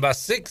 only won by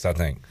 6, I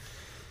think.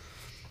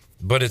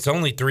 But it's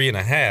only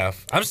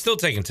 3.5. I'm still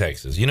taking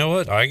Texas. You know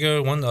what?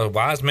 A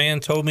wise man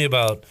told me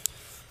about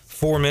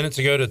 4 minutes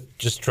ago to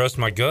just trust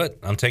my gut.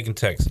 I'm taking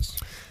Texas.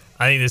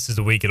 I think this is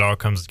the week it all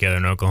comes together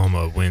and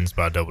Oklahoma wins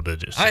by double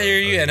digits. I hear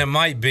you, and it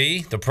might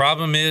be. The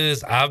problem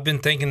is I've been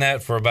thinking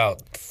that for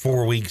about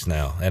 4 weeks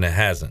now, and it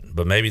hasn't.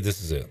 But maybe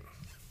this is it.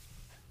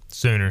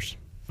 Sooners.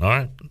 All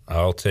right.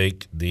 I'll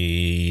take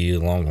the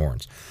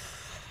Longhorns.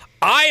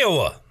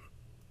 Iowa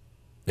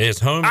is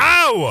home.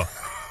 Iowa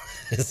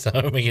is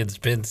home against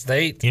Penn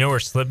State. You know where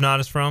Slipknot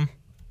is from?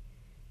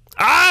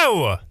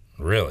 Iowa.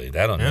 Really?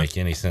 That don't make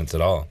any sense at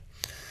all.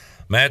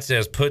 Matt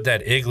says, put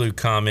that Igloo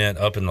comment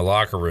up in the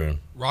locker room.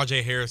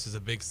 Rajay Harris is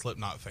a big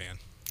Slipknot fan.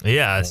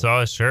 Yeah, I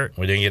saw his shirt.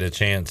 We didn't get a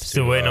chance.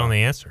 Still waiting on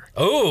the answer.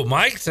 Oh,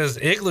 Mike says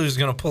Igloo's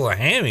going to pull a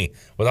hammy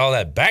with all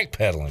that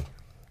backpedaling.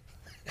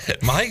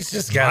 Mike's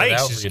just got it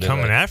out for you today.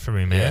 Coming after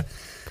me, man. Yeah.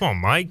 Come on,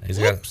 Mike. He's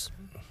got.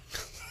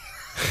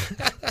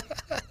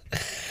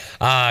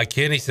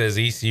 Kenny says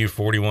ECU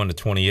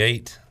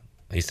 41-28.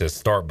 He says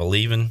start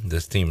believing.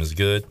 This team is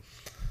good.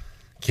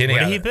 Kenny, what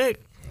did he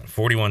pick?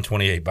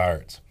 41-28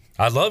 Pirates.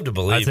 I'd love to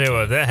believe. I tell you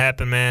what, if that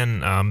happened,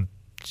 man, I'm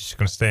just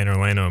gonna stay in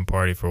Orlando and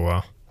party for a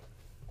while.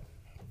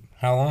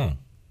 How long?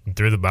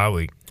 Through the bye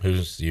week.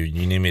 Who's you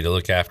need me to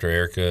look after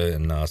Erica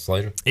and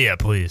Slater? Yeah,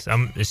 please.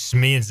 It's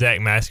me and Zach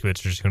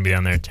Maskowitz are just going to be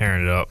down there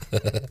tearing it up.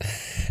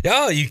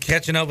 Oh, you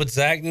catching up with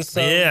Zach this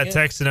summer? Yeah, I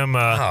texted him.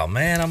 Oh,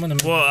 man, I'm going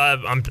to...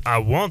 Well, I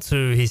want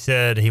to. He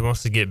said he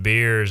wants to get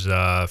beers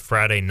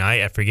Friday night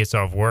after he gets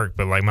off work.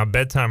 But, like, my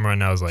bedtime right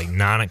now is, like,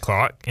 9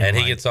 o'clock. And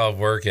he gets off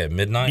work at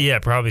midnight? Yeah,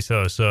 probably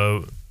so.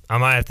 So I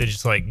might have to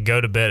just, like,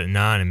 go to bed at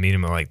 9 and meet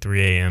him at, like,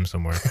 3 a.m.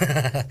 somewhere.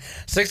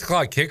 6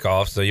 o'clock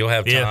kickoff, so you'll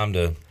have time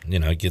to,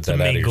 get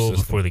that out of your system.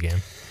 Before the game.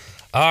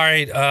 All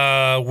right,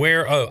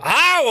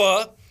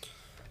 Iowa,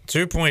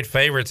 2-point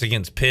favorites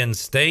against Penn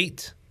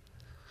State.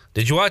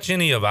 Did you watch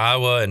any of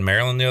Iowa and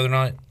Maryland the other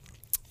night?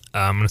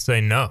 I'm going to say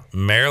no.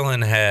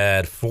 Maryland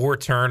had 4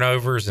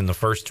 turnovers in the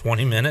first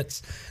 20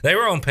 minutes. They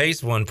were on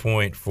pace 1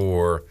 point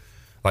for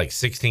like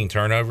 16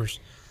 turnovers.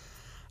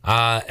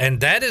 And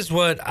that is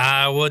what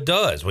Iowa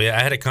does. I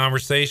had a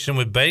conversation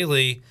with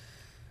Bailey.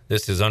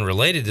 This is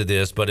unrelated to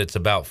this, but it's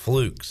about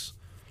flukes.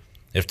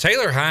 If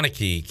Taylor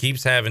Heineke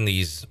keeps having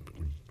these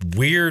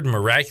weird,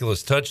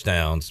 miraculous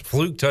touchdowns,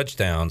 fluke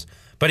touchdowns,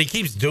 but he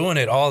keeps doing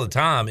it all the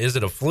time, is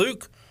it a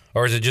fluke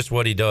or is it just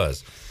what he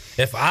does?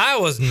 If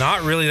Iowa's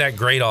not really that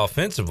great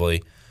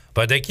offensively,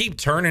 but they keep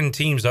turning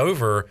teams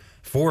over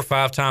 4 or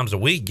 5 times a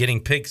week, getting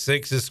pick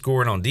sixes,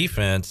 scoring on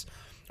defense,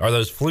 are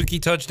those fluky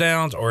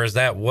touchdowns or is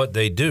that what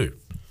they do?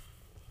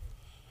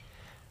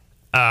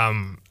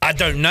 I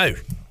don't know.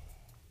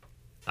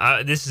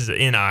 This is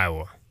in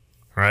Iowa.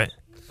 right?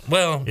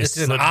 Well, it's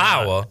in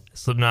Iowa.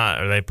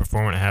 Slipknot, are they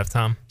performing at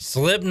halftime?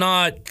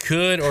 Slipknot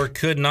could or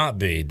could not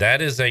be.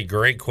 That is a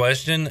great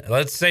question.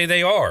 Let's say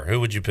they are.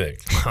 Who would you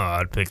pick? Oh,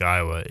 I'd pick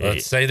Iowa.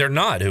 Let's say they're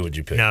not. Who would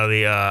you pick? Now,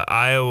 the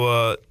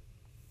Iowa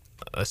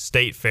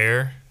State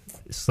Fair,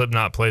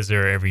 Slipknot plays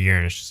there every year,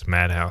 and it's just a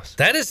madhouse.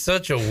 That is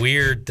such a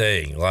weird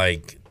thing.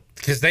 Like,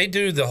 because they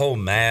do the whole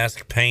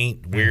mask,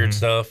 paint, weird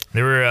stuff.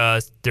 There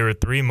were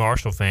 3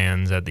 Marshall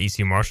fans at the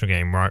ECU Marshall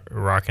game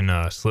rocking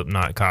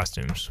Slipknot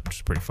costumes, which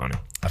is pretty funny.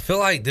 I feel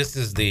like this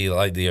is the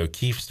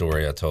O'Keefe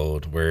story I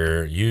told,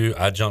 where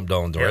I jumped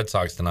on the Red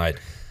Sox tonight.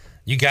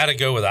 You got to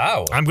go with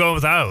Iowa. I'm going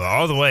with Iowa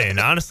all the way, and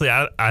honestly,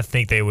 I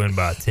think they win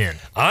by 10.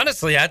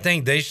 Honestly, I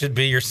think they should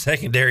be your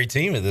secondary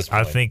team at this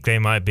point. I think they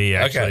might be,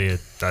 actually.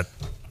 Okay.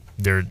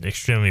 They're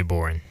extremely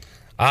boring.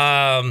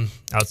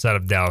 Outside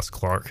of Dallas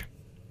Clark.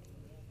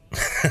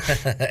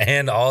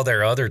 And all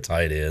their other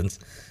tight ends.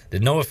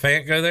 Did Noah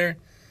Fant go there?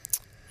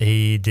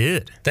 He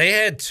did. They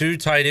had 2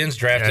 tight ends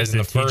drafted in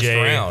the first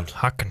round.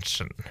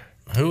 Hawkinson.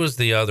 Who was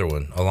the other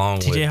one along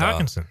with TJ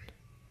Hawkinson?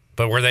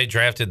 But were they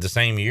drafted the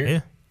same year? Yeah.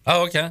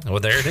 Oh, okay.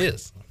 Well, there it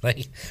is.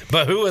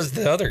 But who was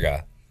the other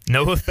guy?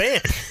 Noah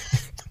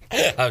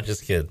Fant. I'm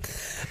just kidding.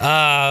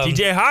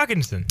 TJ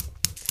Hawkinson.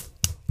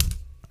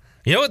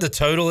 You know what the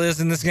total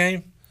is in this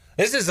game?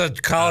 This is a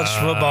college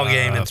football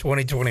game in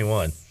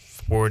 2021.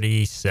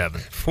 47.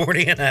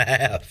 40 and a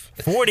half.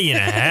 40 and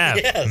a half?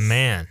 Yes.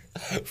 Man.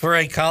 For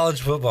a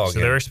college football game. So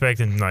they're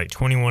expecting like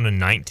 21 and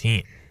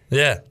 19.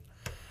 Yeah.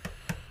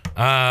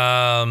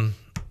 Penn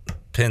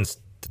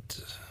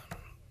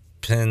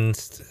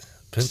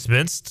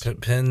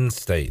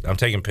State. I'm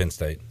taking Penn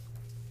State.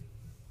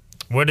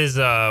 What is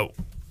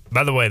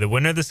by the way, the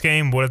winner of this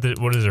game, what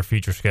does their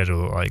future schedule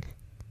look like?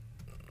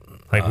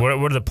 Like what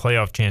are the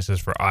playoff chances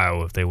for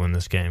Iowa if they win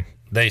this game?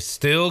 They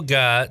still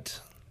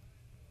got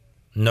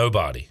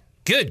nobody.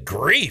 Good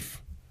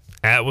grief.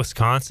 At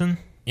Wisconsin?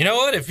 You know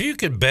what? If you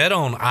could bet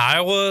on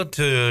Iowa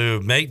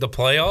to make the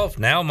playoff,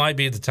 now might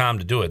be the time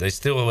to do it. They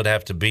still would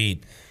have to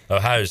beat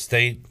Ohio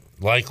State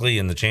likely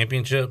in the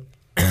championship.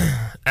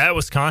 At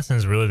Wisconsin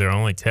is really their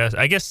only test.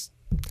 I guess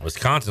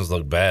Wisconsin's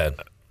look bad.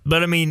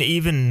 But I mean,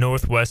 even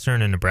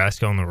Northwestern and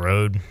Nebraska on the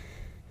road.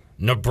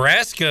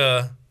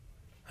 Nebraska,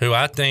 who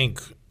I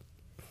think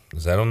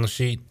is that on the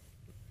sheet?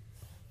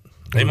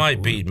 They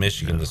might beat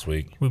Michigan this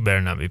week. We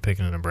better not be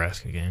picking a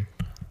Nebraska game.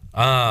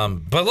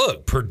 But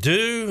look,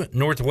 Purdue,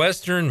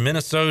 Northwestern,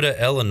 Minnesota,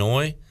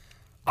 Illinois.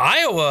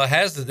 Iowa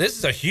this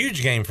is a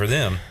huge game for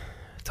them.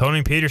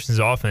 Tony Peterson's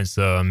offense,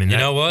 though, I mean, you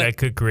know what? That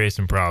could create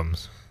some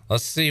problems.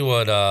 Let's see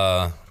what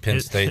Penn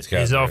State's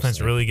got. His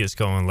offense really gets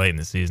going late in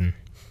the season.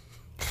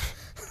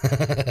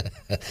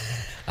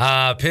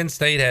 Penn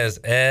State has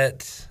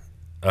at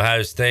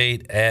Ohio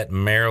State, at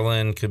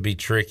Maryland, could be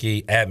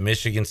tricky, at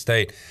Michigan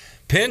State.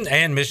 Penn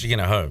and Michigan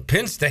at home.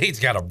 Penn State's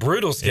got a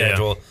brutal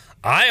schedule. Yeah.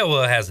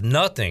 Iowa has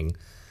nothing.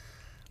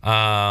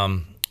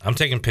 I'm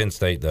taking Penn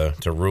State, though,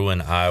 to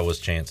ruin Iowa's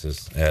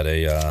chances at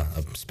a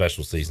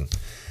special season.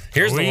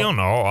 Are we on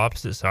all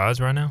opposite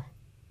sides right now?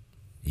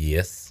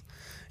 Yes.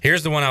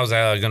 Here's the one I was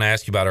going to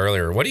ask you about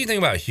earlier. What do you think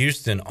about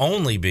Houston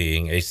only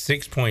being a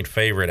 6-point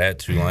favorite at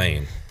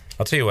Tulane?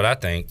 I'll tell you what I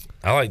think.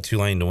 I like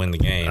Tulane to win the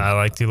game. I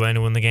like Tulane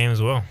to win the game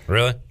as well.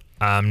 Really?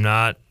 I'm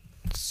not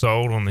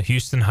sold on the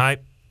Houston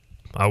hype.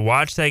 I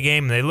watched that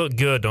game, and they look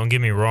good, don't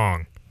get me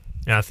wrong.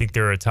 And I think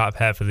they're a top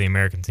half of the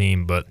American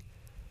team. But,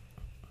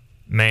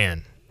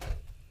 man,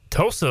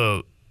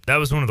 Tulsa, that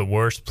was one of the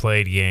worst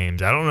played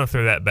games. I don't know if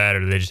they're that bad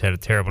or they just had a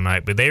terrible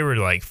night. But they were,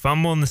 like,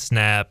 fumbling the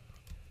snap,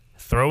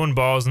 throwing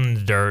balls in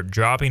the dirt,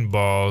 dropping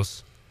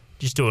balls,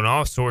 just doing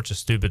all sorts of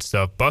stupid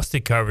stuff,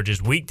 busted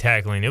coverages, weak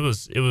tackling. It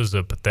was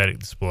a pathetic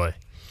display.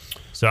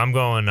 So I'm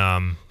going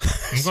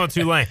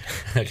Tulane.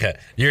 Okay.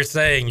 You're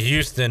saying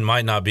Houston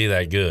might not be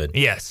that good.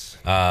 Yes.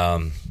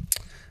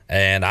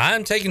 And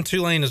I'm taking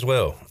Tulane as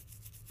well.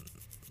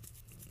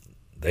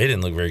 They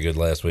didn't look very good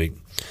last week.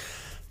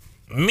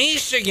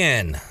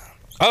 Michigan.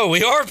 Oh,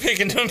 we are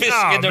picking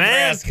Michigan,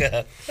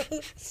 Nebraska.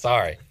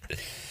 Sorry.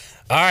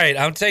 All right,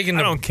 I'm taking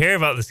I don't care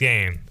about this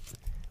game.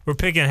 We're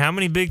picking how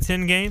many Big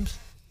Ten games?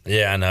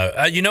 Yeah, I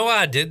know. You know why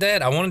I did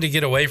that? I wanted to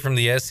get away from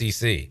the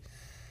SEC.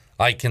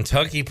 Like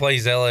Kentucky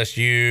plays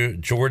LSU,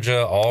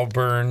 Georgia,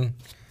 Auburn.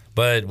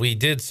 But we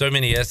did so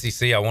many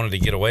SEC, I wanted to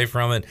get away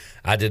from it.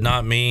 I did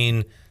not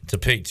mean to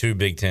pick 2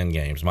 Big Ten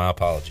games. My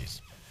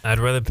apologies. I'd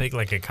rather pick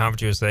like a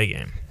Conference USA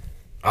game.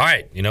 All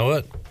right, you know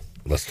what?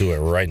 Let's do it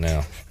right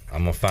now.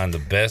 I'm going to find the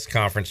best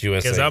Conference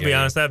USA game. Because I'll be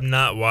honest, I've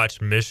not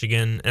watched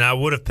Michigan, and I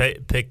would have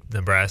picked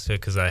Nebraska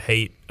because I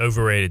hate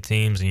overrated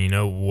teams, and you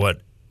know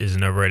what is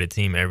an overrated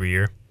team every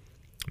year?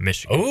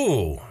 Michigan.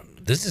 Ooh,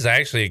 this is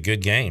actually a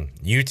good game.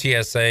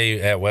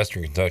 UTSA at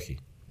Western Kentucky.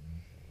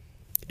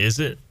 Is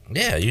it?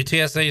 Yeah,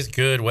 UTSA is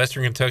good.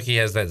 Western Kentucky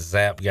has that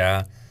Zap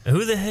guy.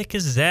 Who the heck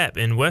is Zap?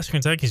 And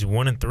Western Kentucky's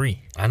 1-3.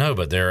 I know,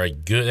 but they're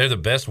the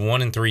best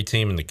 1-3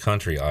 team in the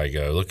country,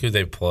 Igo. Look who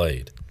they've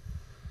played.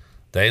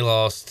 They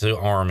lost to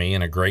Army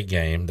in a great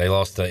game. They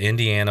lost to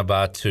Indiana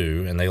by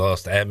 2, and they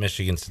lost at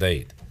Michigan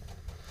State.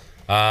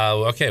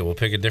 Okay, we'll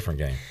pick a different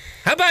game.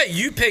 How about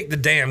you pick the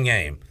damn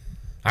game?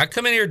 I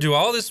come in here, do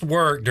all this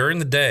work during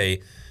the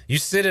day. You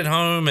sit at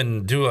home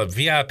and do a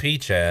VIP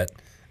chat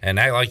and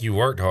act like you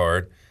worked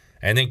hard,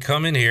 and then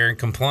come in here and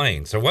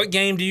complain. So what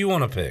game do you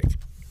want to pick?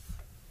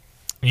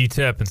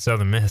 UTEP and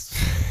Southern Miss.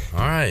 All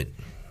right.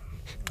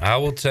 I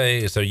will tell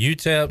you. So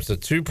UTEP's a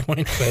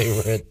 2-point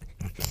favorite.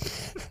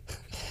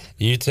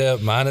 UTEP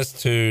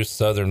 -2,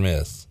 Southern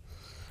Miss.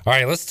 All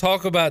right, let's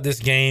talk about this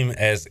game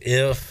as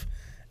if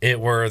it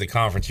were the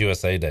Conference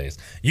USA days.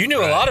 You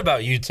knew a lot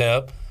about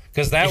UTEP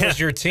because that was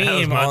your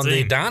team on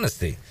the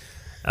Dynasty.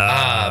 They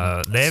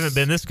haven't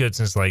been this good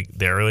since like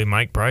the early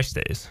Mike Price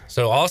days.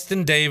 So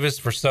Austin Davis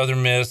for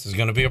Southern Miss is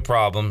going to be a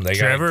problem.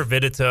 Trevor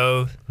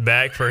Vidito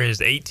back for his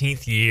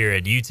 18th year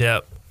at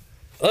UTEP.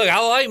 Look,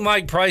 I like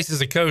Mike Price as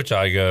a coach,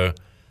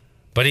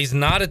 but he's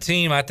not a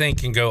team I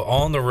think can go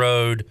on the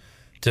road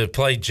to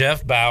play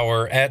Jeff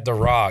Bauer at the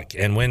Rock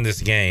and win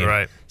this game.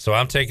 Right. So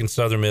I'm taking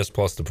Southern Miss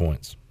plus the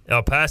points.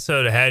 El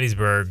Paso to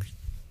Hattiesburg,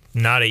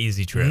 not an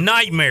easy trip.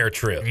 Nightmare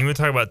trip. You want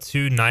to talk about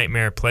two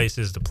nightmare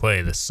places to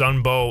play, the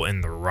Sun Bowl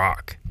and the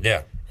Rock. Yeah.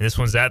 And this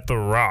one's at the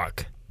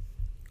Rock.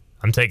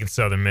 I'm taking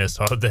Southern Miss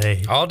all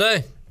day. All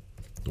day.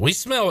 We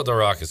smell what the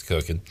Rock is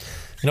cooking.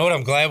 You know what?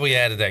 I'm glad we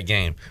added that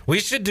game. We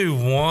should do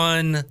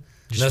one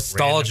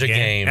nostalgia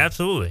game.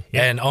 Absolutely.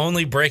 Yeah. And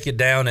only break it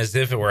down as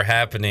if it were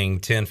happening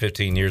 10,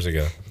 15 years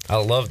ago. I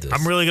love this.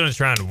 I'm really going to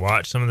try and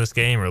watch some of this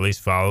game or at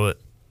least follow it.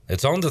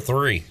 It's on the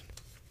 3.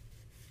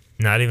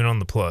 Not even on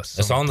the plus.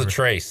 It's on the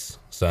Trace.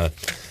 So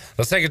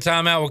let's take a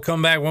timeout. We'll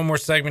come back. One more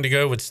segment to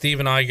go with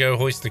Stephen Igo,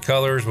 Hoist the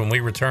Colors, when we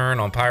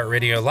return on Pirate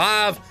Radio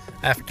Live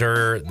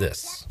after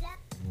this.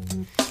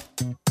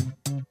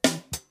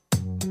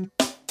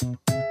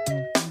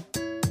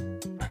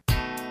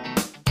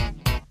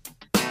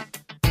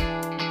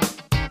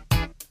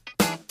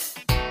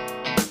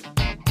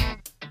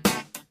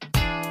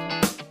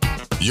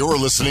 You're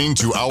listening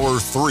to Hour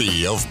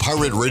 3 of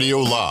Pirate Radio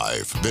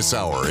Live. This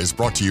hour is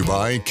brought to you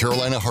by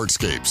Carolina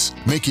Hardscapes.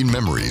 Making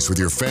memories with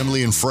your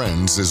family and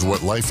friends is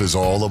what life is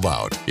all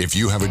about. If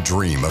you have a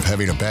dream of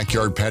having a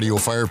backyard patio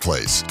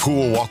fireplace,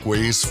 pool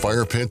walkways,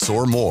 fire pits,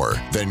 or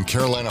more, then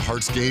Carolina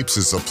Hardscapes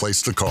is the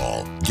place to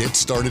call. Get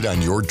started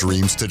on your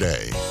dreams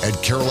today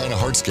at Carolina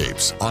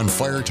Hardscapes on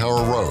Fire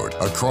Tower Road,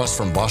 across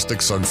from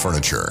Bostic Sugg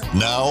Furniture.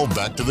 Now,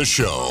 back to the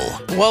show.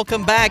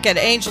 Welcome back. At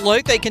Angel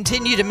Oak, they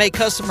continue to make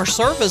customer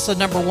service a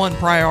number one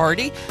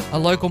priority. A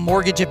local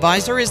mortgage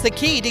advisor is the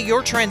key to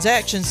your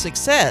transaction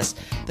success.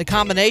 The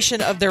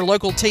combination of their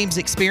local team's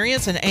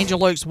experience and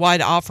Angel Oak's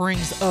wide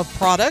offerings of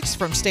products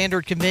from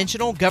standard,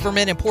 conventional,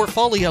 government, and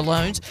portfolio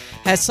loans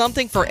has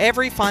something for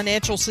every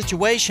financial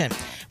situation.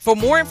 For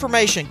more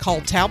information, call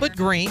Talbot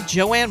Green,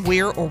 Joanne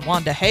Weir, or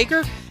Wanda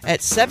Hager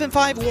at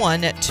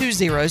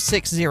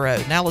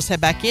 751-2060. Now let's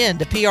head back in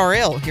to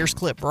PRL. Here's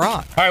Clip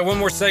Brock. All right, one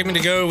more segment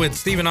to go with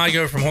Stephen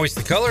Igo from Hoist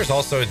the Colors.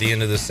 Also, at the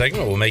end of this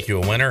segment, we'll make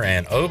you a winner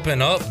and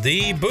open up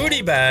the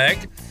booty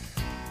bag.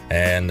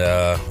 And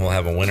we'll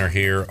have a winner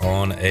here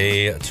on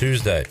a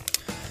Tuesday.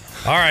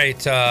 All right,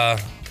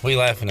 what are you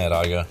laughing at,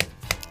 Igo?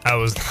 I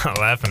was not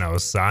laughing. I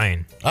was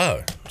sighing.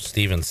 Oh,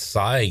 Stephen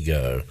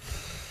Saigo.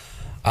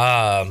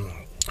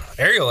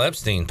 Ariel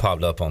Epstein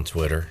popped up on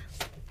Twitter.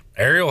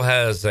 Ariel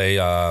has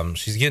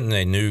she's getting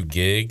a new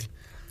gig.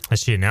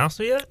 Has she announced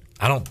it yet?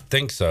 I don't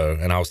think so.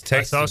 And I was texting.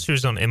 I saw she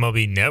was on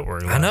MLB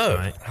Network last I know.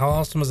 night. How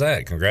awesome was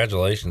that?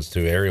 Congratulations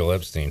to Ariel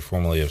Epstein,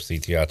 formerly of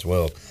CTI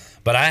 12.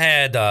 But I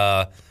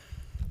had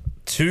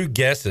 2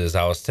 guesses.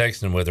 I was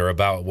texting with her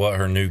about what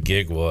her new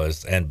gig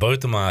was, and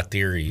both of my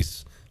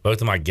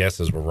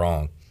guesses were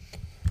wrong.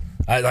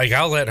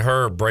 I'll let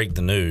her break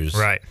the news.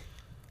 Right.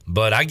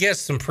 But I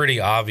guess some pretty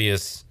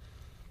obvious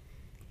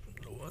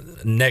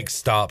next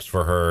stops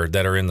for her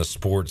that are in the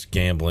sports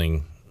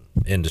gambling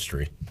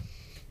industry.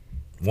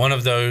 One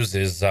of those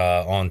is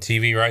on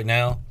TV right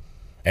now,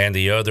 and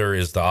the other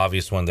is the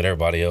obvious one that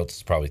everybody else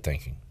is probably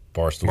thinking,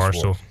 Barstool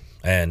Sports.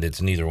 And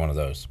it's neither one of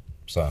those.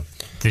 So,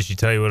 did she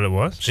tell you what it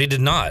was? She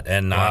did not,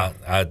 and wow.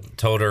 I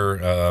told her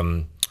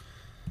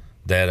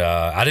that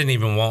I didn't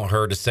even want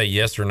her to say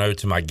yes or no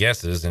to my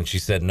guesses, and she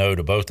said no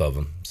to both of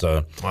them.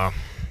 So, wow.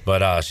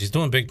 But she's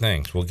doing big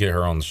things. We'll get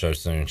her on the show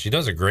soon. She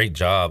does a great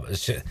job.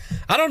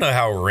 I don't know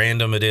how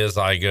random it is,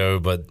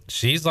 Igo, but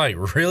she's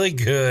like really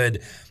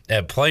good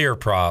at player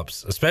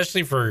props,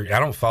 especially for, I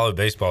don't follow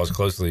baseball as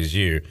closely as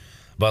you,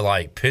 but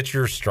like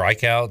pitcher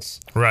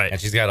strikeouts. Right.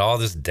 And she's got all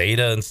this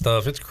data and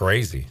stuff. It's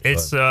crazy.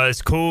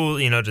 It's cool,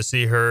 to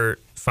see her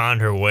find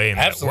her way in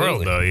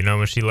Absolutely. that world, though.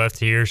 When she left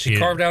here, she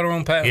carved out her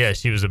own path. Yeah,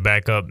 she was a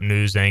backup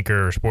news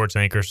anchor or sports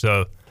anchor.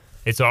 So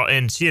it's all,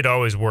 and she had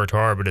always worked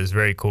hard, but it's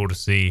very cool to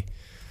see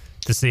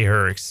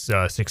her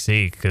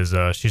succeed because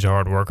she's a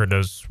hard worker,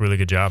 does a really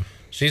good job.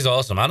 She's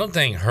awesome. I don't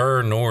think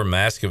her nor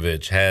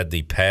Maskovich had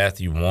the path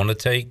you want to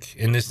take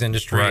in this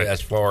industry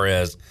as far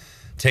as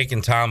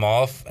taking time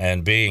off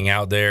and being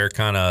out there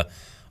kind of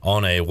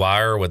on a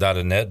wire without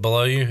a net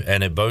below you,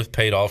 and it both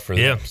paid off for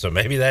them. So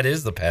maybe that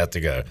is the path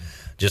to go.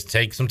 Just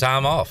take some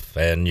time off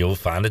and you'll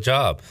find a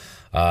job.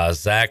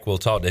 Zach, we'll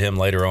talk to him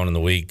later on in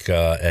the week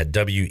at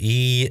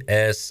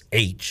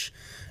WESH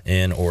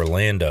in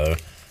Orlando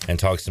and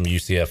talk some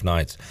UCF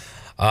Knights.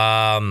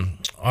 All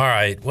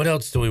right, what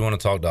else do we want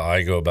to talk to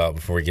Igo about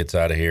before he gets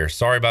out of here?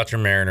 Sorry about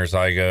your Mariners,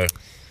 Igo.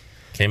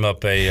 Came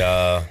up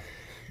I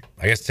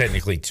guess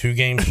technically 2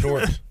 games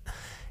short.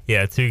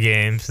 Yeah, 2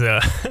 games. What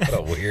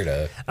a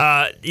weirdo.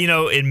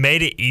 It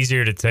made it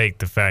easier to take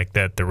the fact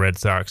that the Red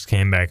Sox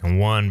came back and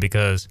won,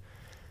 because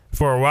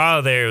for a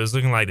while there it was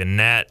looking like the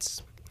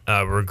Nats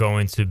were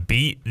going to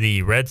beat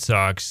the Red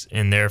Sox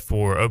and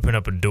therefore open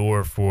up a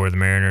door for the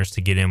Mariners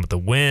to get in with a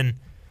win.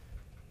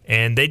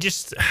 And they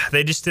just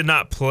did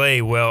not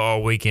play well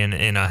all weekend,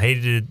 and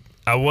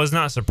I was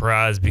not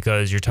surprised,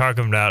 because you're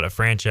talking about a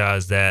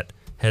franchise that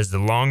has the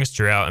longest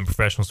drought in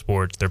professional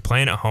sports. They're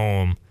playing at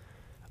home.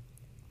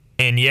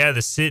 And yeah,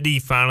 the city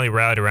finally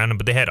rallied around them,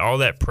 but they had all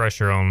that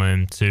pressure on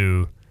them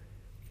to,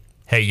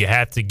 hey, you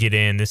have to get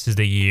in. This is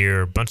the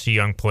year. A bunch of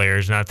young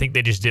players, and I think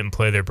they just didn't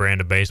play their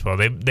brand of baseball.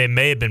 They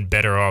may have been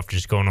better off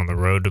just going on the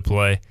road to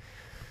play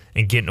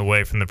and getting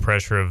away from the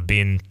pressure of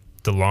being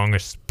the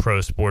longest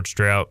pro sports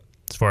drought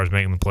as far as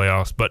making the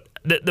playoffs. But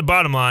the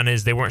bottom line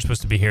is they weren't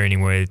supposed to be here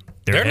anyway.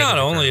 They're not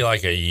only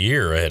like a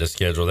year ahead of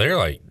schedule. They're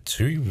like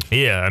 2.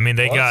 Yeah, I mean,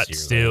 they got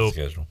still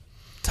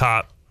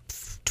top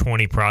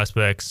 20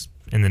 prospects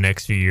in the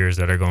next few years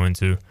that are going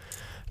to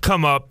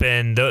come up,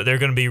 and they're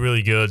going to be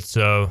really good.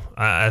 So,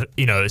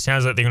 it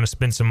sounds like they're going to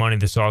spend some money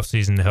this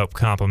offseason to help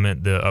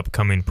complement the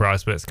upcoming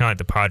prospects, kind of like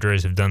the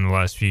Padres have done the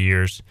last few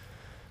years.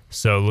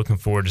 So, looking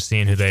forward to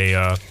seeing who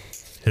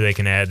they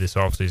can add this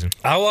offseason.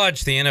 I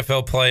watch the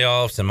NFL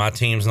playoffs, and my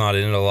team's not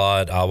in it a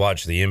lot. I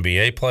watch the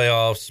NBA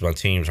playoffs. My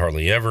team's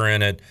hardly ever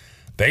in it.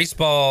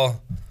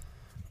 Baseball,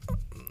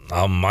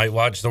 I might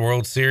watch the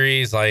World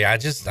Series. I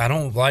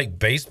don't like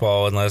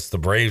baseball unless the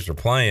Braves are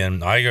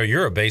playing.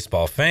 You're a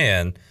baseball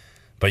fan,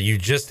 but you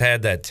just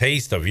had that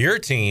taste of your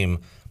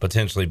team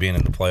potentially being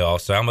in the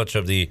playoffs. So how much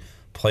of the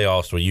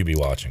playoffs will you be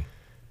watching?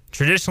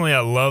 Traditionally, I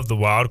love the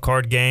wild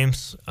card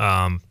games.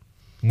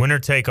 Winner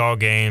take all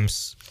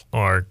games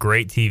are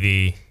great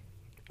TV.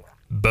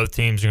 Both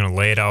teams are going to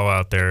lay it all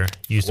out there.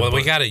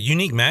 We got a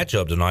unique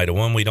matchup tonight, a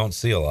one we don't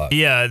see a lot.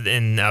 Yeah,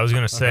 and I was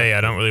going to say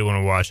I don't really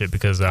want to watch it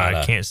because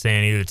I can't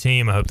stand either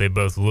team. I hope they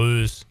both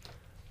lose.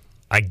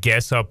 I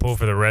guess I'll pull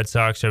for the Red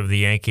Sox over the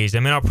Yankees. I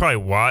mean, I'll probably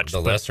watch.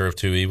 The lesser of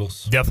 2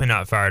 evils. Definitely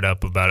not fired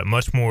up about it.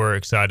 Much more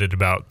excited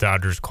about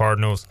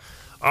Dodgers-Cardinals.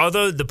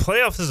 Although the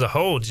playoffs as a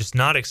whole, just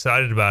not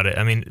excited about it.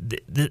 I mean,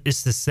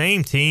 it's the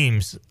same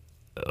teams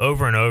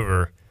over and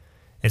over.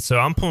 And so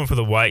I'm pulling for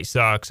the White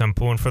Sox. I'm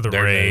pulling for the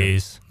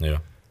Rays. Yeah.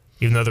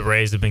 Even though the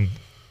Rays have been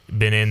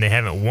in, they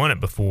haven't won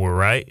it before,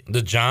 right?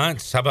 The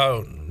Giants, how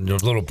about your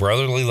little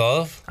brotherly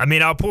love? I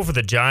mean, I'll pull for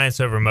the Giants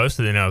over most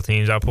of the NL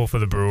teams. I'll pull for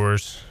the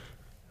Brewers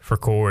for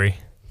Corey,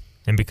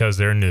 and because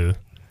they're new.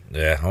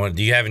 Yeah.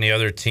 Do you have any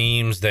other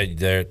teams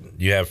that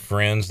you have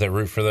friends that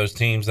root for those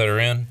teams that are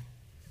in?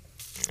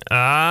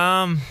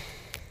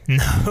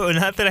 No,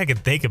 not that I can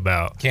think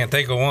about. Can't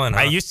think of one,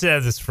 huh? I used to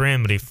have this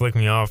friend, but he flicked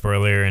me off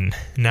earlier, and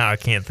now I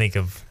can't think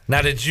of.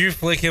 Now, did you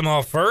flick him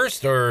off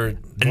first, or?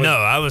 No,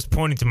 I was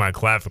pointing to my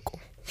clavicle.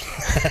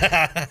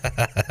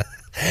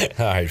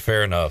 All right,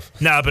 fair enough.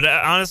 No, but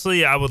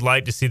honestly, I would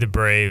like to see the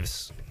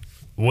Braves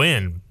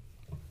win.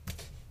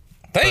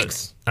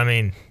 Thanks. But, I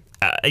mean,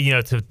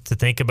 to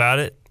think about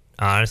it,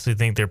 I honestly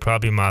think they're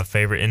probably my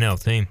favorite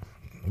NL team.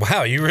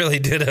 Wow, you really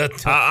did a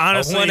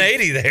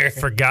 180 there.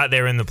 Forgot they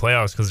were in the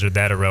playoffs because they're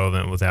that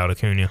irrelevant without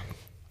Acuna.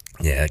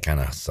 Yeah, it kind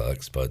of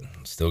sucks, but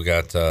still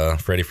got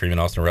Freddie Freeman,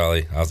 Austin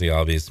Riley, Ozzie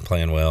Albies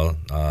playing well.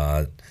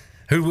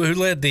 Who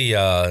led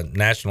the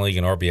National League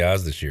in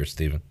RBIs this year,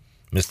 Steven?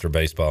 Mr.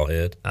 Baseball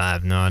Head. I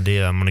have no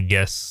idea. I'm going to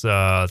guess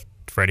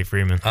Freddie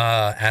Freeman.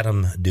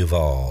 Adam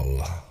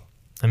Duvall.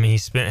 I mean, he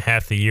spent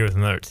half the year with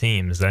another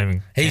team. Does that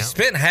even He count?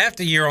 spent half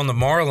the year on the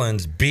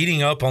Marlins,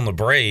 beating up on the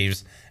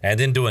Braves, and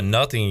then doing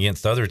nothing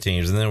against other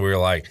teams. And then we were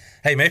like,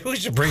 hey, maybe we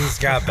should bring this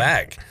guy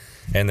back.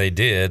 And they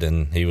did,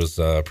 and he was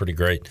pretty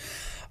great.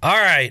 All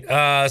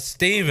right,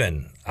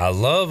 Steven, I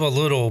love a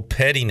little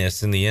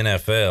pettiness in the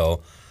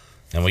NFL.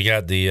 And we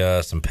got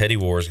some petty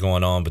wars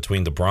going on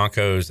between the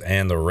Broncos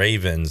and the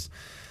Ravens.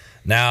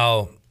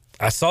 Now,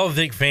 I saw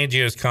Vic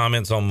Fangio's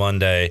comments on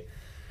Monday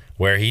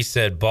where he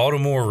said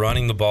Baltimore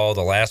running the ball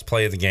the last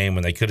play of the game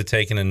when they could have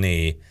taken a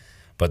knee,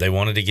 but they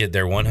wanted to get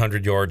their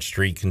 100-yard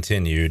streak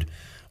continued,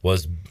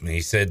 he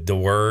said the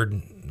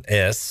word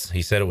S.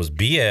 He said it was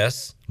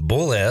BS,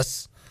 bull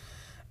S.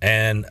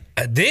 And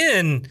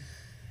then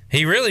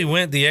he really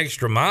went the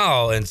extra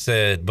mile and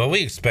said, but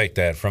we expect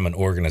that from an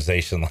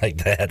organization like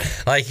that.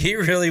 Like, he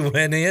really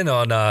went in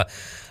on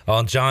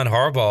John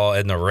Harbaugh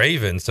and the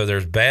Ravens, so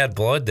there's bad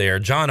blood there.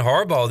 John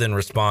Harbaugh then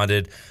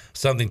responded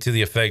something to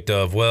the effect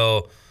of,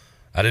 well,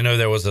 I didn't know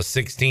there was a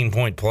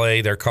 16-point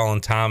play. They're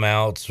calling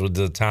timeouts with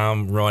the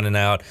time running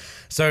out.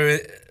 So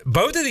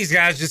both of these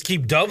guys just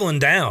keep doubling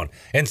down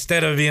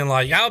instead of being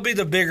like, I'll be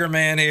the bigger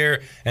man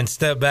here and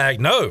step back.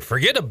 No,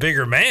 forget a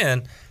bigger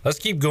man. Let's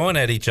keep going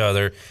at each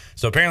other.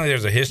 So apparently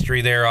there's a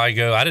history there. I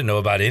didn't know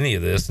about any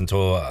of this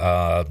until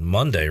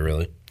Monday,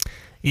 really.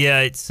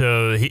 Yeah,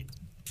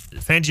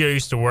 Fangio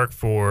used to work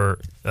for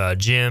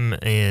Jim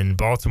in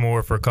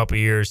Baltimore for a couple of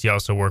years. He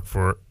also worked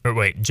for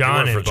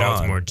John in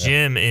Baltimore, yeah.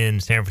 Jim in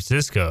San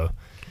Francisco.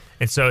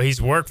 And so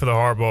he's worked for the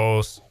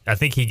Harbaughs. I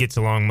think he gets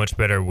along much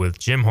better with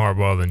Jim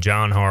Harbaugh than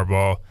John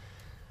Harbaugh.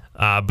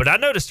 But I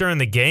noticed during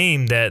the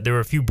game that there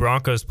were a few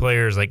Broncos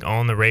players like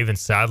on the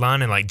Ravens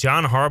sideline, and like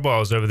John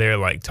Harbaugh was over there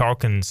like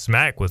talking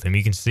smack with him.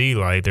 You can see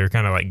like they're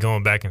kind of like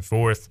going back and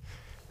forth.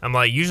 I'm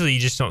like, usually you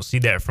just don't see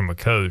that from a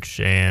coach.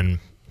 And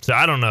so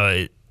I don't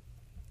know.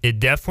 It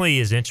definitely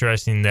is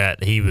interesting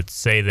that he would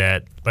say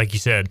that, like you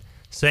said,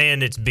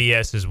 saying it's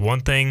BS is one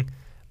thing,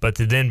 but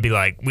to then be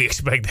like, we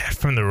expect that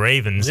from the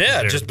Ravens.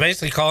 Yeah, just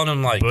basically calling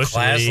them like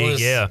classless.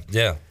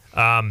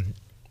 Yeah.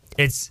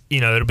 It's,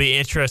 it'll be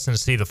interesting to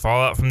see the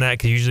fallout from that,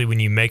 because usually when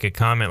you make a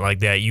comment like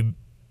that, you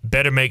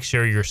better make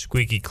sure you're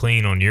squeaky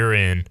clean on your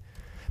end.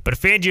 But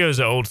Fangio's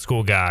an old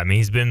school guy. I mean,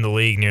 he's been in the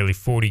league nearly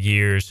 40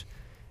 years.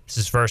 It's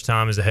his first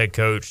time as a head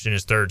coach in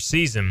his third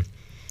season.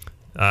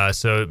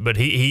 But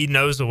he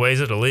knows the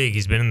ways of the league.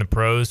 He's been in the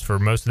pros for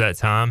most of that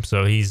time.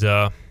 So he's,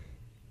 at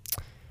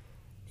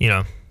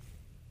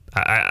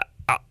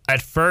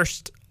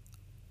first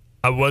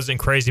I wasn't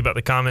crazy about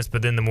the comments,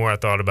 but then the more I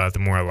thought about it, the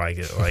more I like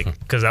it. Like,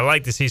 because I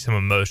like to see some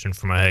emotion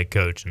from my head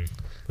coach, and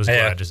was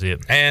glad to see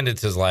it. And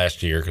it's his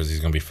last year because he's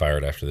going to be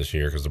fired after this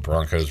year because the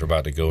Broncos are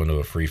about to go into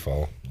a free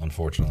fall,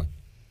 unfortunately.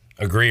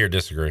 Agree or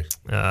disagree?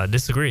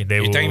 Disagree.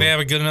 You think they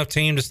have a good enough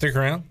team to stick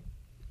around?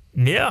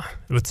 Yeah,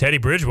 with Teddy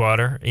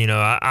Bridgewater.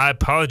 I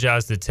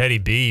apologize to Teddy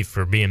B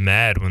for being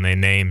mad when they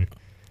named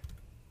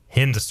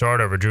him the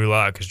starter over Drew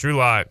Lock, because Drew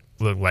Lock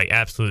looked like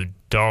absolute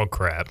dog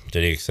crap.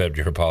 Did he accept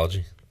your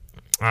apology?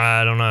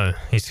 I don't know.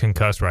 He's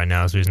concussed right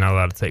now, so he's not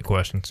allowed to take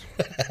questions.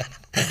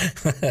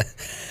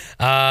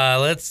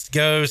 Let's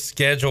go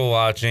schedule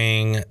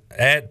watching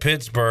at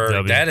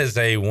Pittsburgh. That is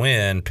a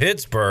win.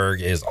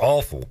 Pittsburgh is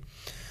awful.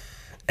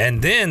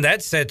 And then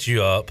that sets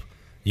you up.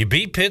 You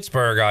beat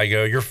Pittsburgh,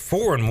 you're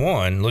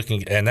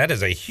 4-1 and that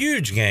is a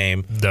huge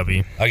game.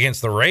 W.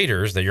 Against the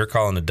Raiders that you're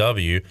calling a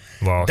W.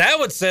 Loss. That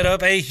would set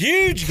up a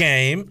huge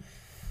game.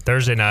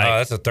 Thursday night. Oh,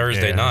 that's a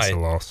Thursday night. That's a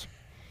loss.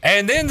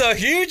 And then the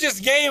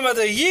hugest game of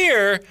the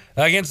year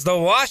against the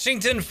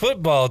Washington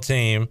football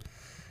team.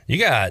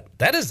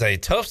 That is a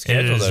tough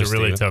schedule. It is a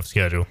really tough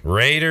schedule.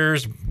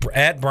 Raiders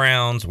at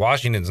Browns.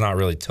 Washington's not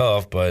really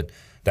tough, but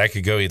that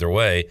could go either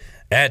way.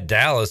 At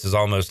Dallas is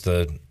almost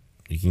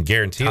you can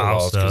guarantee a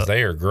loss because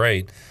they are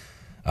great.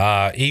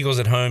 Eagles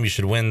at home, you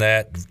should win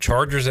that.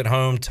 Chargers at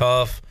home,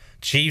 tough.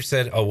 Chiefs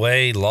at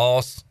away,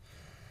 loss.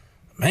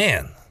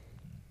 Man,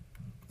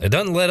 it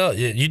doesn't let up.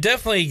 You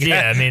definitely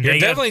you're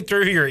definitely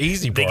through your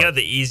easy part. They got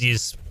the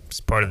easiest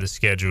part of the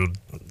schedule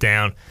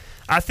down.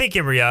 I think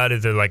in reality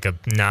they're like a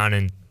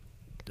 9-8.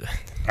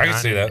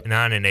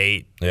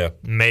 Yeah,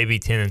 maybe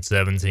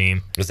 10-7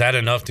 team. Is that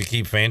enough to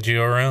keep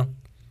Fangio around?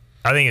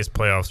 I think it's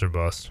playoffs or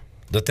bust.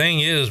 The thing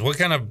is,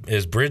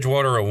 is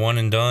Bridgewater a one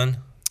and done?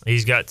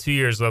 He's got 2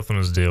 years left on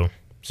his deal.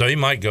 So he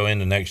might go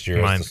into next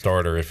year as the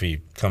starter if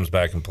he comes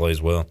back and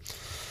plays well.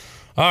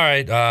 All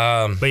right.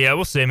 But yeah,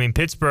 we'll see. I mean,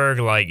 Pittsburgh,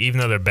 even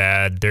though they're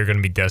bad, they're going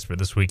to be desperate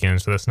this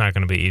weekend, so that's not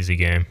going to be an easy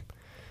game.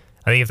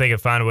 I think if they can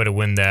find a way to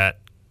win that,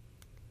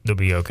 they'll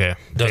be okay.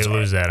 If they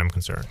lose that, I'm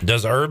concerned.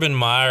 Does Urban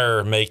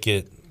Meyer make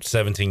it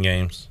 17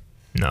 games?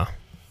 No.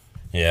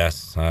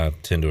 Yes, I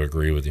tend to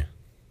agree with you.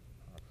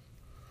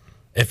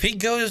 If he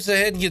goes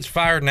ahead and gets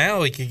fired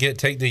now, he could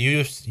take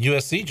the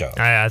USC job.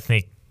 I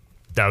think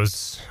I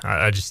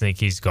just think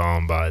he's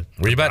gone by.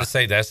 Were you about to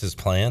say that's his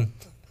plan?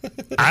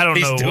 I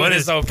don't know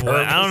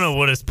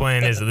what his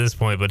plan is at this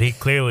point, but he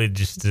clearly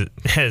just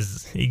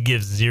he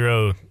gives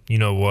zero. You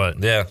know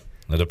what? Yeah,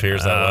 it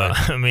appears that way.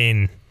 I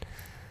mean,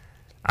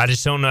 I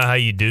just don't know how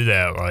you do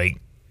that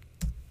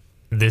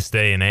this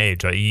day and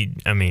age.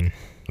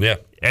 Yeah,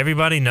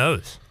 everybody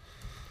knows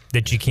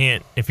that you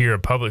can't, if you're a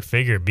public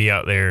figure, be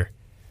out there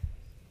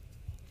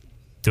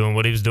doing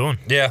what he was doing.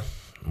 Yeah.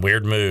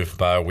 Weird move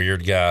by a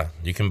weird guy.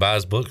 You can buy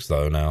his books,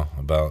 though, now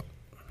about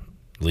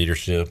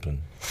leadership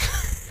and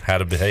how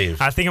to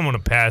behave. I think I'm going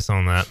to pass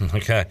on that.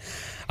 Okay.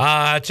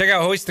 Check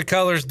out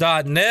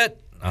hoistthecolors.net.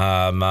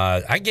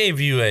 I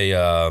gave you a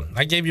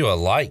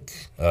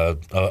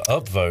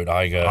upvote.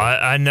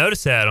 I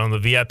noticed that on the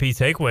VIP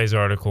Takeaways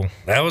article.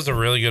 That was a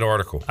really good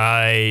article.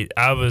 I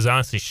was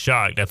honestly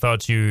shocked. I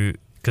thought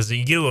because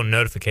you get a little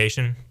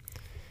notification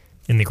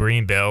in the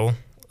green bell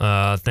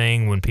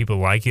thing when people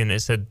like you, and it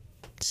said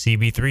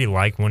CB3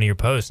 liked one of your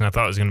posts, and I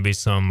thought it was going to be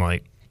some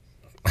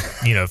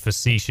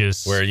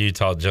facetious where you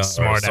taught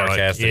smart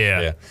sarcastic.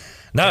 Yeah.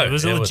 No, it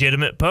was a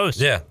legitimate post.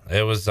 Yeah,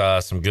 it was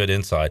some good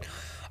insight.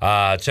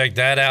 Check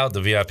that out,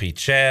 the VIP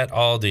chat,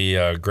 all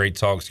the great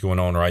talks going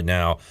on right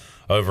now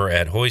over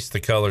at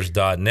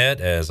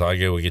hoistthecolors.net. As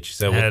Igo will get you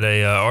set. I had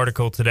a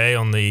article today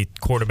on the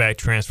quarterback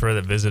transfer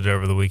that visited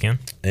over the weekend.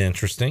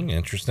 Interesting.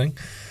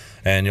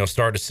 And you'll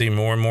start to see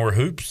more and more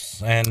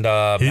hoops. And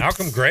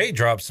Malcolm Gray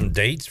dropped some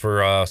dates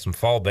for some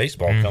fall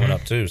baseball coming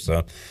up too.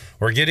 So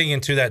we're getting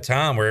into that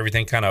time where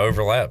everything kind of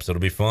overlaps. It'll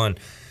be fun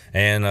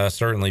and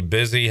certainly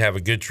busy. Have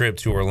a good trip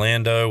to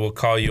Orlando. We'll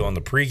call you on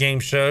the pregame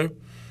show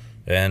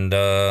and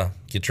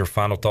get your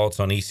final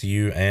thoughts on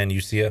ECU and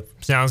UCF.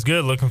 Sounds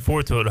good. Looking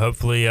forward to it.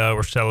 Hopefully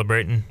we're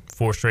celebrating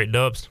 4 straight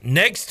dubs.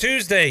 Next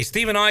Tuesday,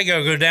 Steve and I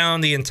go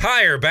down the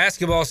entire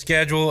basketball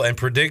schedule and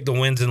predict the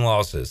wins and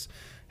losses.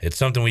 It's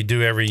something we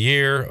do every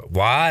year.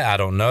 Why? I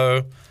don't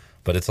know,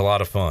 but it's a lot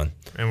of fun.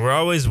 And we're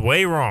always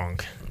way wrong.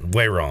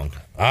 Way wrong.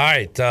 All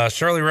right,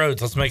 Shirley Rhodes,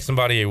 let's make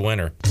somebody a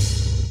winner.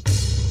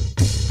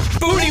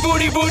 Booty,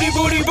 booty, booty,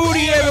 booty,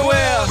 booty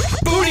everywhere.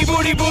 Booty,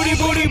 booty, booty,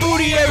 booty,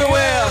 booty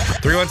everywhere.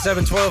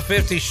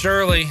 317-1250,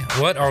 Shirley,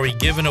 what are we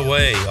giving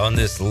away on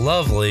this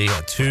lovely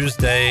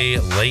Tuesday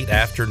late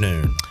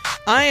afternoon?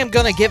 I am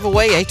going to give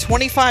away a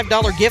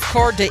 $25 gift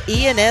card to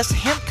E&S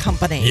Hemp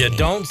Company. You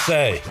don't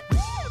say.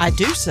 I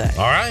do say.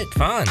 All right,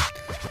 fine.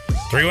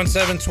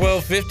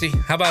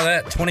 317-1250. How about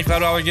that?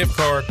 $25 gift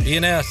card.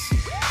 E&S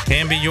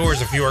can be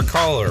yours if you are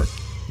caller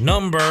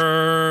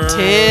number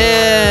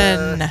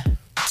 10.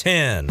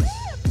 10. We'll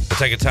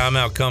take a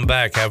timeout, come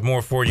back, have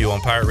more for you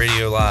on Pirate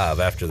Radio Live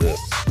after this.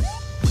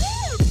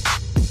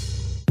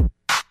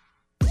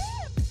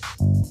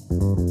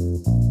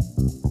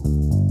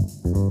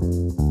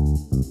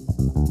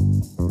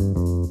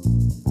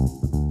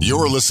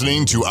 You're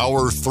listening to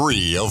Hour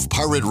 3 of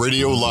Pirate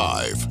Radio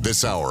Live.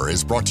 This hour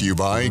is brought to you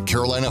by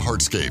Carolina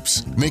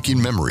Hardscapes. Making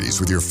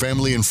memories with your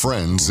family and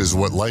friends is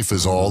what life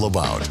is all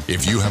about.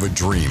 If you have a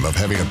dream of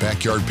having a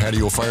backyard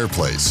patio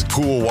fireplace,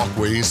 pool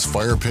walkways,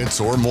 fire pits,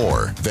 or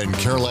more, then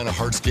Carolina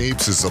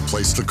Hardscapes is the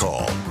place to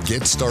call.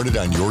 Get started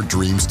on your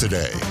dreams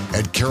today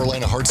at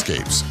Carolina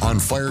Hardscapes on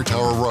Fire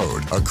Tower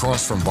Road,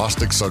 across from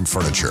Bostic Sugg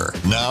Furniture.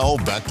 Now,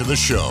 back to the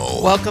show.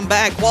 Welcome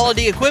back.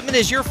 Quality Equipment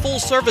is your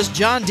full-service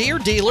John Deere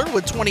dealer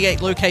with 28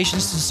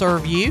 locations to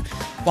serve you.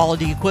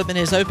 Quality Equipment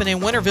is open in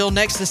Winterville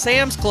next to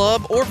Sam's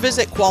Club, or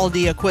visit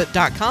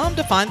qualityequip.com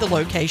to find the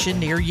location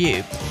near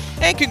you.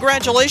 And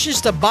congratulations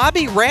to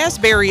Bobby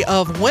Raspberry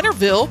of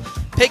Winterville.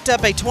 Picked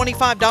up a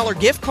 $25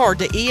 gift card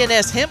to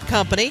E&S Hemp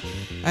Company.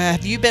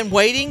 Have you been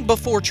waiting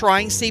before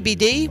trying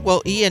CBD?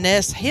 Well,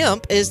 E&S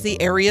Hemp is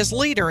the area's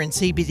leader in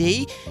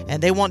CBD,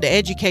 and they want to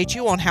educate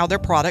you on how their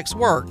products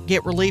work.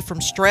 Get relief from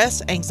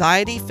stress,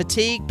 anxiety,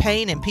 fatigue,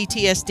 pain, and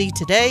PTSD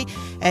today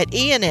at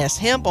E&S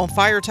Hemp on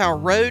Fire Tower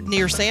Road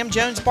near Sam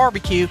Jones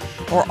Barbecue,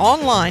 or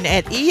online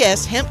at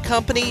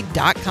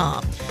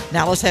eshempcompany.com.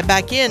 Now let's head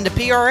back in to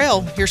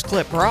PRL. Here's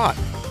Clip Brock.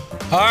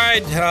 All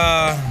right,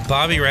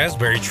 Bobby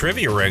Raspberry,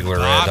 trivia regular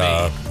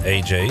at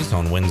AJ's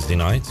on Wednesday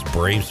nights.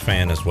 Braves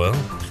fan as well.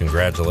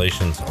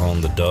 Congratulations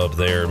on the dub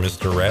there,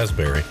 Mr.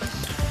 Raspberry.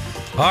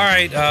 All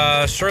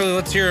right, Shirley,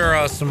 let's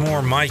hear some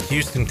more Mike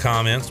Houston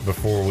comments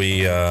before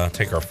we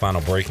take our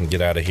final break and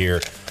get out of here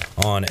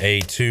on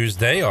a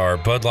Tuesday. Our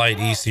Bud Light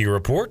EC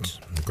report.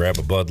 Grab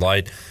a Bud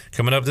Light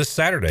coming up this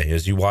Saturday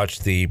as you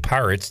watch the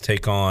Pirates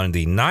take on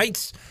the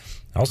Knights.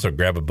 Also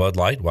grab a Bud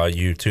Light while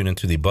you tune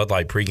into the Bud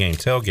Light pregame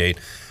tailgate.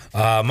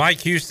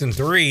 Mike Houston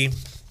 3,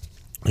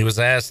 he was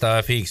asked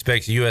if he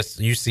expects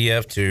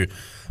UCF to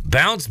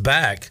bounce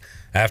back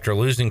after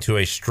losing to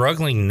a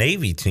struggling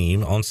Navy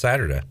team on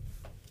Saturday.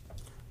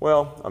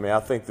 Well, I mean, I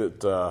think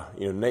that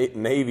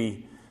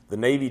Navy, the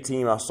Navy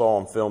team I saw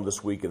on film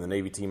this week and the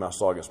Navy team I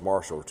saw against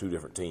Marshall were two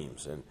different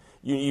teams, and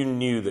you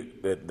knew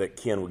that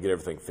Ken would get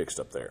everything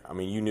fixed up there. I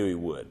mean, you knew he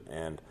would,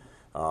 and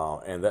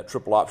that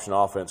triple option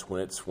offense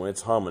when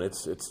it's humming,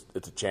 it's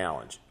a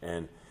challenge.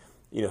 And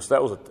so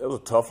that was a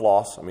tough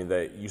loss. I mean,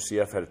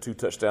 UCF had a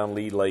 2-touchdown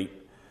lead late,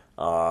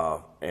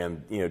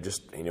 and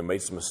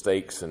made some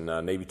mistakes, and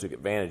Navy took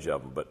advantage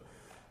of them. But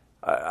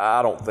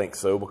I don't think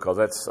so, because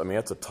that's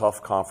a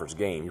tough conference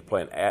game. You're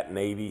playing at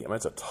Navy. I mean,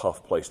 it's a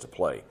tough place to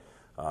play.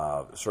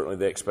 Certainly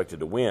they expected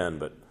to win,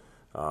 but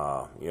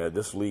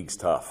this league's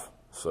tough.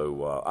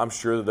 So I'm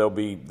sure that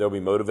they'll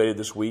be motivated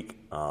this week.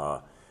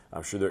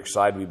 I'm sure they're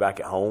excited to be back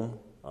at home.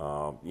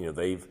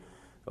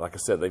 Like I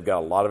said, they've got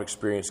a lot of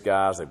experienced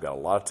guys. They've got a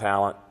lot of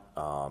talent.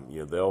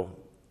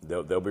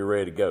 They'll be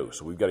ready to go.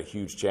 So we've got a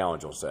huge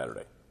challenge on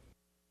Saturday.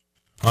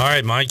 All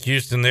right, Mike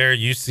Houston there.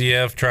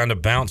 UCF trying to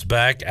bounce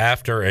back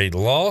after a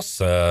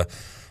loss.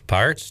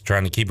 Pirates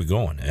trying to keep it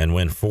going and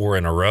win 4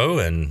 in a row.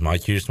 And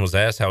Mike Houston was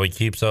asked how he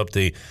keeps up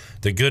the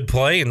good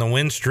play and the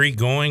win streak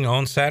going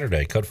on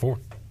Saturday. Cut 4.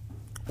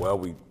 Well,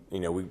 we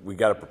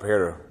got to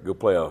prepare to go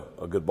play a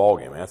good ball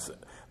game. None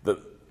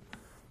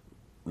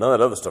of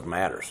that other stuff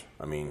matters.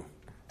 I mean,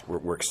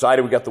 we're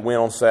excited we got the win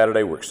on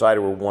Saturday. We're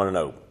excited we're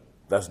 1-0.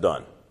 That's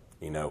done.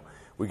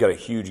 We got a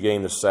huge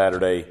game this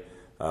Saturday.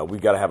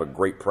 We've got to have a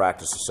great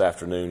practice this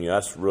afternoon.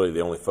 That's really the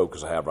only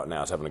focus I have right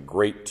now, is having a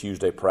great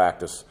Tuesday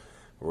practice.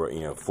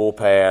 We're full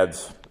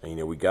pads.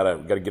 We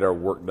got to get our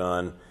work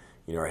done.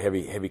 our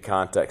heavy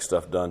contact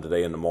stuff done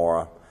today and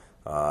tomorrow,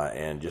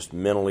 and just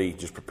mentally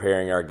just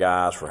preparing our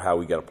guys for how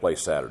we got to play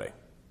Saturday.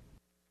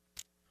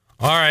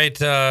 All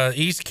right,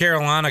 East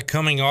Carolina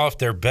coming off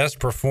their best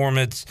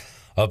performance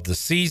of the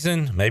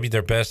season, maybe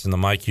their best in the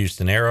Mike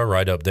Houston era,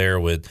 right up there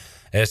with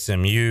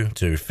SMU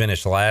to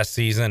finish last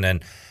season.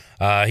 And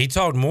he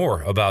talked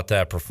more about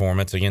that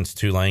performance against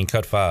Tulane.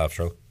 Cut 5,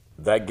 Shirley.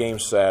 That game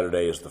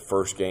Saturday is the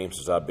first game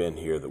since I've been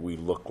here that we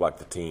look like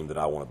the team that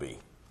I want to be.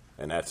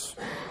 And that's,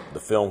 the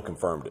film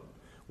confirmed it.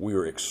 We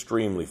were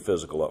extremely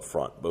physical up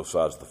front, both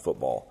sides of the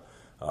football.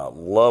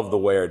 Love the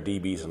way our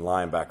DBs and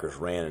linebackers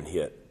ran and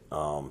hit.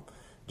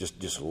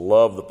 Just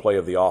love the play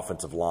of the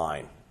offensive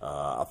line.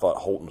 I thought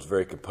Holton was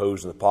very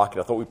composed in the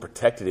pocket. I thought we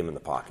protected him in the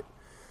pocket.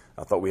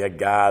 I thought we had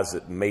guys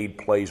that made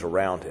plays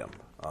around him.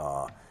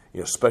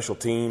 Special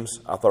teams,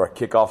 I thought our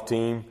kickoff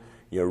team,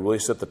 really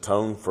set the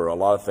tone for a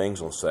lot of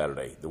things on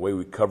Saturday. The way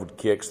we covered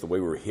kicks, the way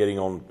we were hitting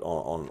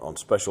on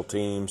special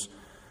teams,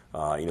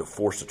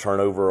 forced a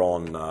turnover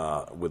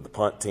with the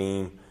punt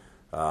team.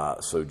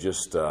 So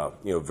just,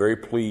 very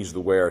pleased the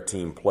way our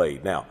team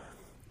played. Now,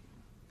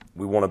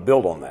 we want to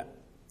build on that.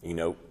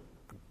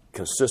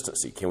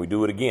 Consistency. Can we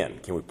do it again?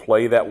 Can we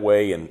play that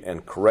way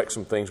and correct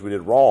some things we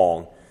did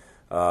wrong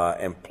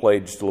and play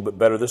just a little bit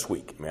better this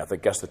week? I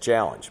think that's the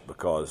challenge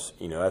because,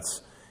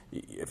 that's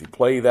if you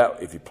play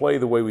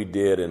the way we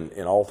did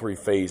in all three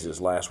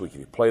phases last week, if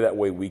you play that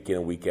way week in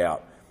and week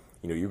out,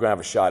 you're going to have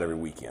a shot every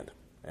weekend.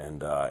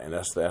 And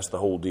that's the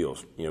whole deal.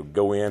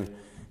 Go in,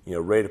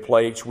 ready to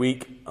play each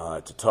week.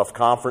 It's a tough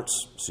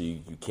conference, so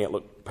you can't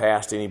look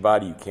past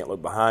anybody. You can't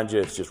look behind you.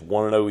 It's just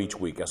 1-0 each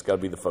week. That's got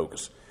to be the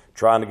focus.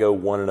 Trying to go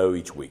 1-0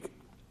 each week.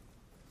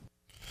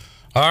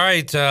 All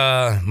right,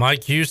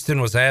 Mike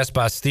Houston was asked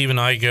by Stephen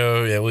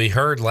Igo. We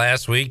heard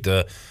last week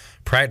the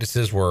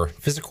practices were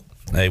physical.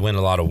 They went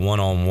a lot of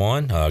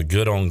one-on-one,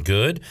 good on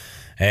good.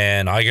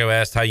 And Igo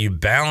asked how you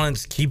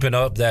balance keeping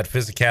up that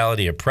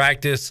physicality of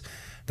practice,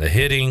 the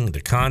hitting,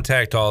 the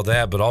contact, all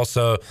that, but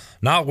also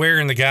not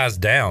wearing the guys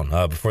down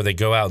before they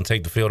go out and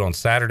take the field on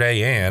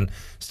Saturday, and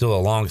still a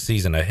long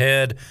season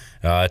ahead.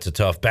 It's a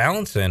tough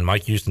balance, and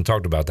Mike Houston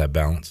talked about that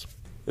balance.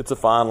 It's a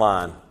fine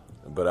line,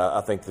 but I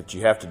think that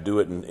you have to do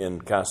it in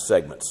kind of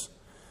segments.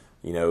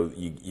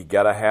 You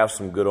got to have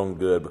some good on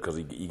good because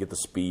you get the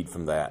speed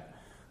from that.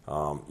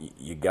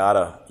 You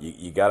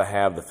gotta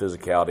have the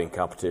physicality and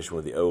competition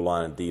with the O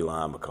line and D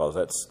line because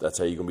that's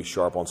how you're gonna be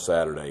sharp on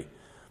Saturday.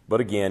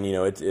 But again,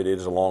 it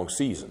is a long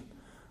season.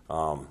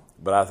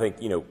 But I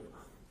think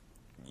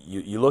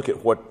you look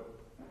at what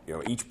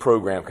each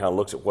program kind of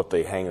looks at what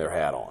they hang their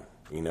hat on.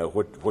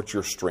 What's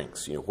your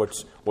strengths?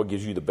 What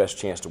gives you the best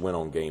chance to win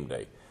on game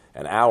day?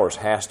 And ours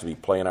has to be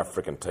playing our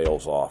freaking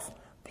tails off,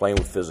 playing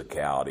with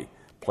physicality,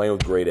 playing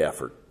with great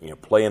effort,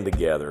 playing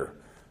together,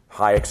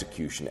 high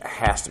execution. It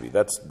has to be.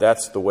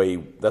 That's the way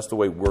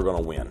we're going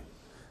to win.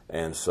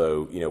 And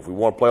so, if we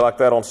want to play like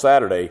that on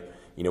Saturday,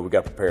 we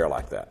got to prepare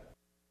like that.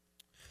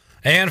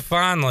 And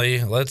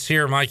finally, let's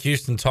hear Mike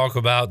Houston talk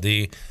about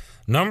the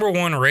number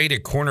 1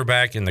 rated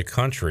cornerback in the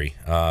country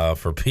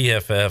for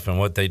PFF and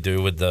what they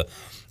do with the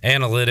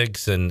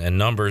analytics and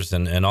numbers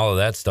and all of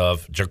that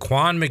stuff.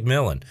 Jaquan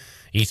McMillan,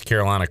 East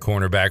Carolina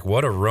cornerback.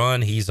 What a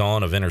run he's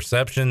on of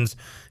interceptions.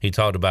 He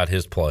talked about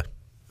his play.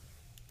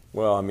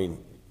 Well,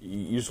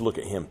 you just look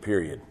at him,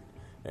 period.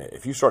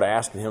 If you start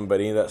asking him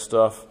about any of that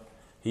stuff,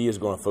 he is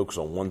going to focus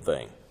on one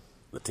thing,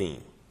 the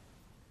team,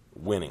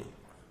 winning.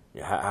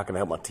 How can I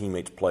help my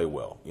teammates play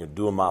well?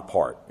 Doing my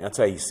part. That's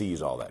how he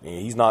sees all that.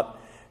 He's not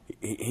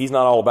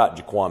all about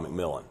Jaquan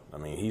McMillan.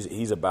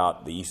 He's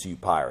about the ECU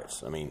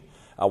Pirates.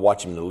 I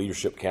watch him in the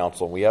Leadership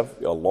Council. We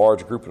have a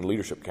large group in the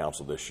Leadership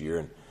Council this year,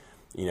 and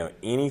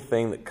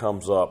anything that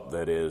comes up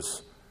that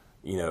is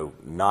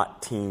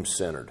not team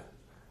centered.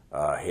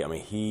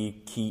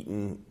 He,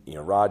 Keaton,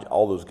 Raj,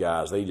 all those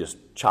guys, they just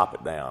chop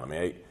it down.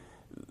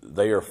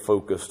 They are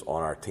focused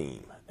on our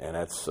team. And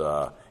that's,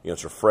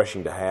 it's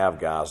refreshing to have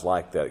guys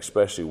like that,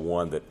 especially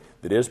one that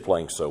is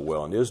playing so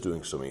well and is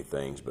doing so many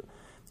things. But,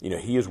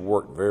 he has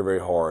worked very, very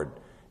hard.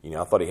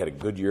 I thought he had a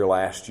good year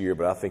last year,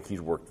 but I think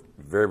he's worked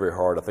very, very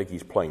hard. I think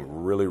he's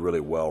playing really, really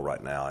well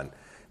right now. And,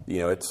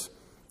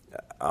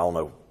 I don't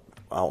know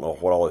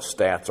what all his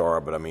stats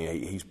are, but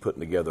he's putting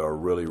together a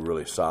really,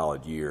 really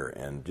solid year.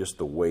 And just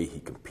the way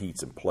he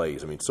competes and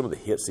plays. Some of the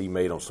hits he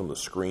made on some of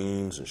the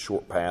screens and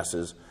short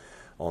passes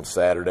on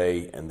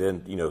Saturday, and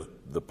then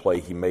the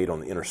play he made on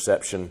the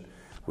interception,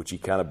 which he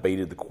kind of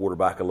baited the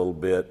quarterback a little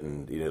bit,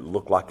 and it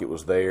looked like it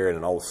was there, and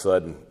then all of a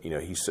sudden,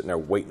 he's sitting there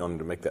waiting on him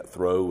to make that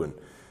throw and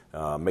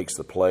makes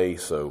the play.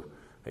 So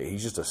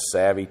he's just a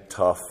savvy,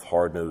 tough,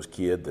 hard-nosed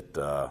kid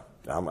that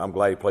I'm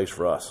glad he plays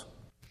for us.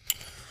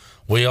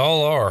 We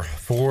all are,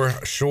 for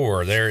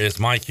sure. There is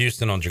Mike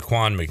Houston on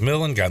Jaquan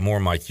McMillan. Got more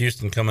Mike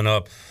Houston coming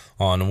up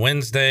on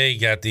Wednesday.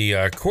 Got the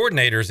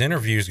coordinators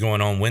interviews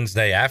going on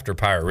Wednesday after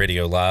Pirate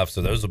Radio Live,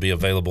 so those will be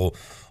available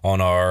on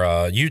our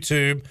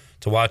YouTube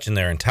to watch in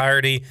their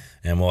entirety,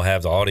 and we'll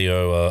have the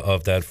audio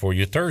of that for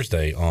you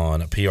Thursday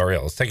on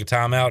PRL. Let's take a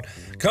time out,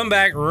 come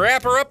back,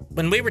 wrap her up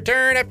when we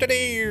return after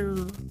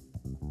the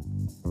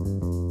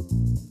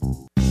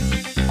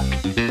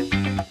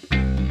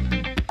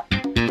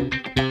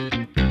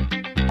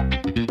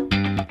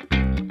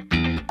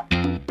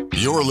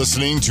You're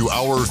listening to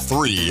Hour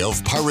 3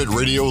 of Pirate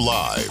Radio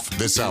Live.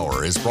 This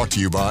hour is brought to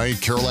you by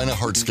Carolina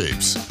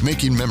Hardscapes.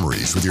 Making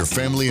memories with your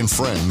family and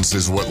friends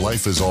is what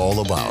life is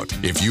all about.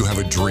 If you have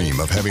a dream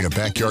of having a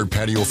backyard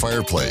patio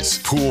fireplace,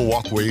 pool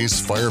walkways,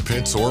 fire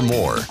pits, or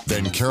more,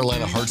 then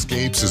Carolina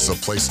Hardscapes is the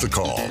place to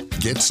call.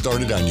 Get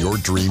started on your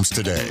dreams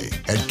today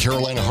at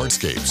Carolina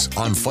Hardscapes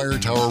on Fire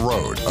Tower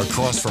Road,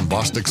 across from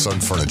Bostic Sun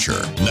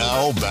Furniture.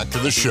 Now, back to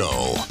the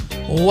show.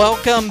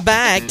 Welcome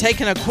back.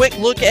 Taking a quick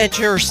look at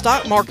your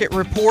stock market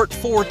report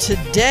for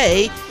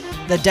today.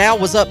 The Dow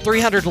was up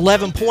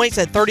 311 points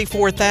at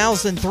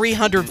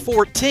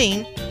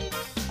 34,314. The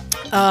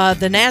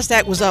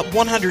NASDAQ was up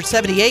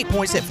 178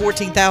 points at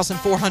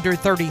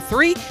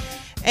 14,433.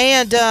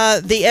 And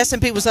the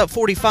S&P was up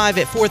 45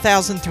 at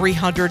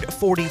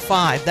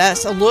 4,345.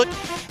 That's a look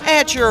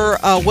at your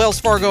Wells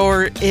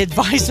Fargo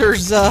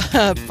Advisors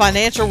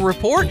financial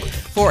report.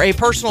 For a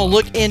personal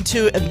look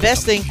into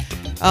investing,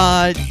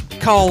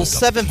 call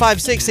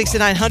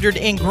 756-6900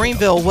 in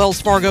Greenville. Wells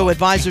Fargo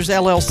Advisors,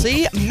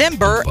 LLC,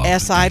 member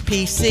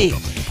SIPC.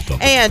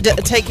 And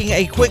taking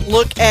a quick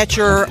look at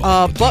your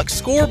Buck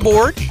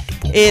scoreboard,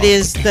 it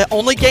is the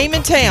only game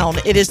in town.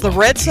 It is the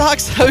Red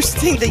Sox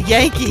hosting the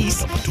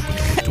Yankees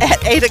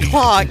at 8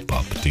 o'clock.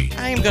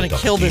 I am going to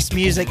kill this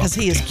music because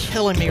he is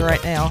killing me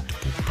right now.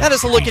 That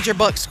is a look at your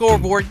Buck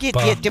scoreboard.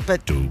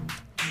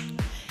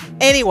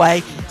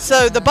 Anyway,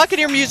 so the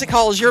Buccaneer Music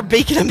Hall is your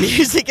beacon of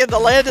music in the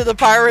land of the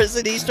Pirates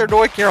in eastern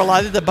North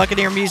Carolina. The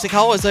Buccaneer Music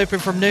Hall is open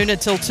from noon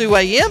until 2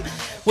 a.m.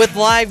 with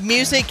live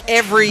music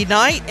every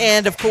night.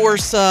 And, of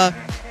course, where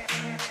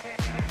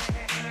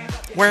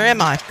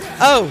am I?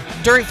 Oh,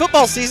 during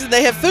football season,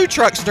 they have food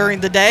trucks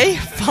during the day.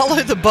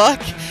 Follow the Buck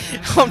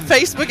on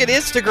Facebook and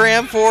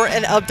Instagram for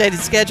an updated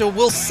schedule.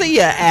 We'll see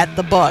you at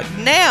the Buck.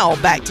 Now,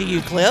 back to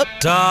you, Clip.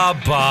 The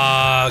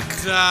Buck.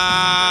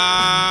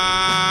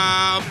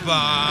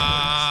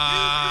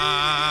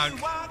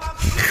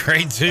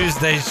 Great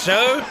Tuesday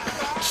show.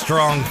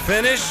 Strong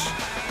finish.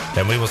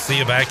 And we will see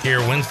you back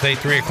here Wednesday,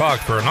 3 o'clock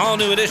for an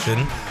all-new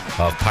edition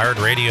of Pirate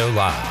Radio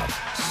Live.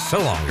 So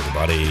long,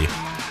 everybody.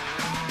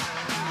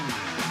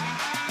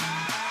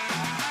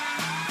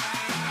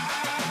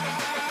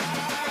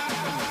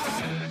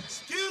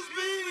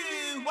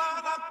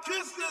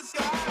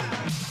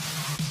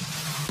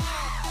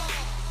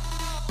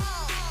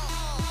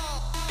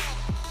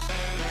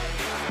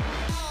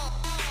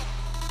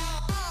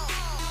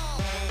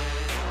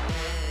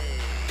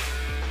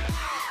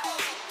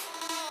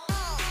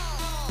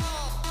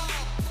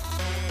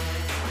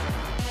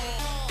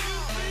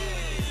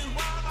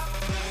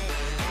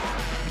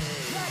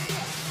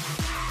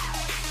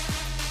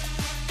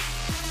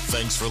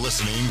 Thanks for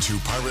listening to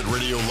Pirate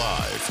Radio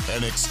Live,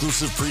 an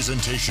exclusive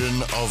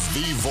presentation of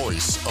the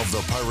voice of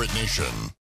the Pirate Nation.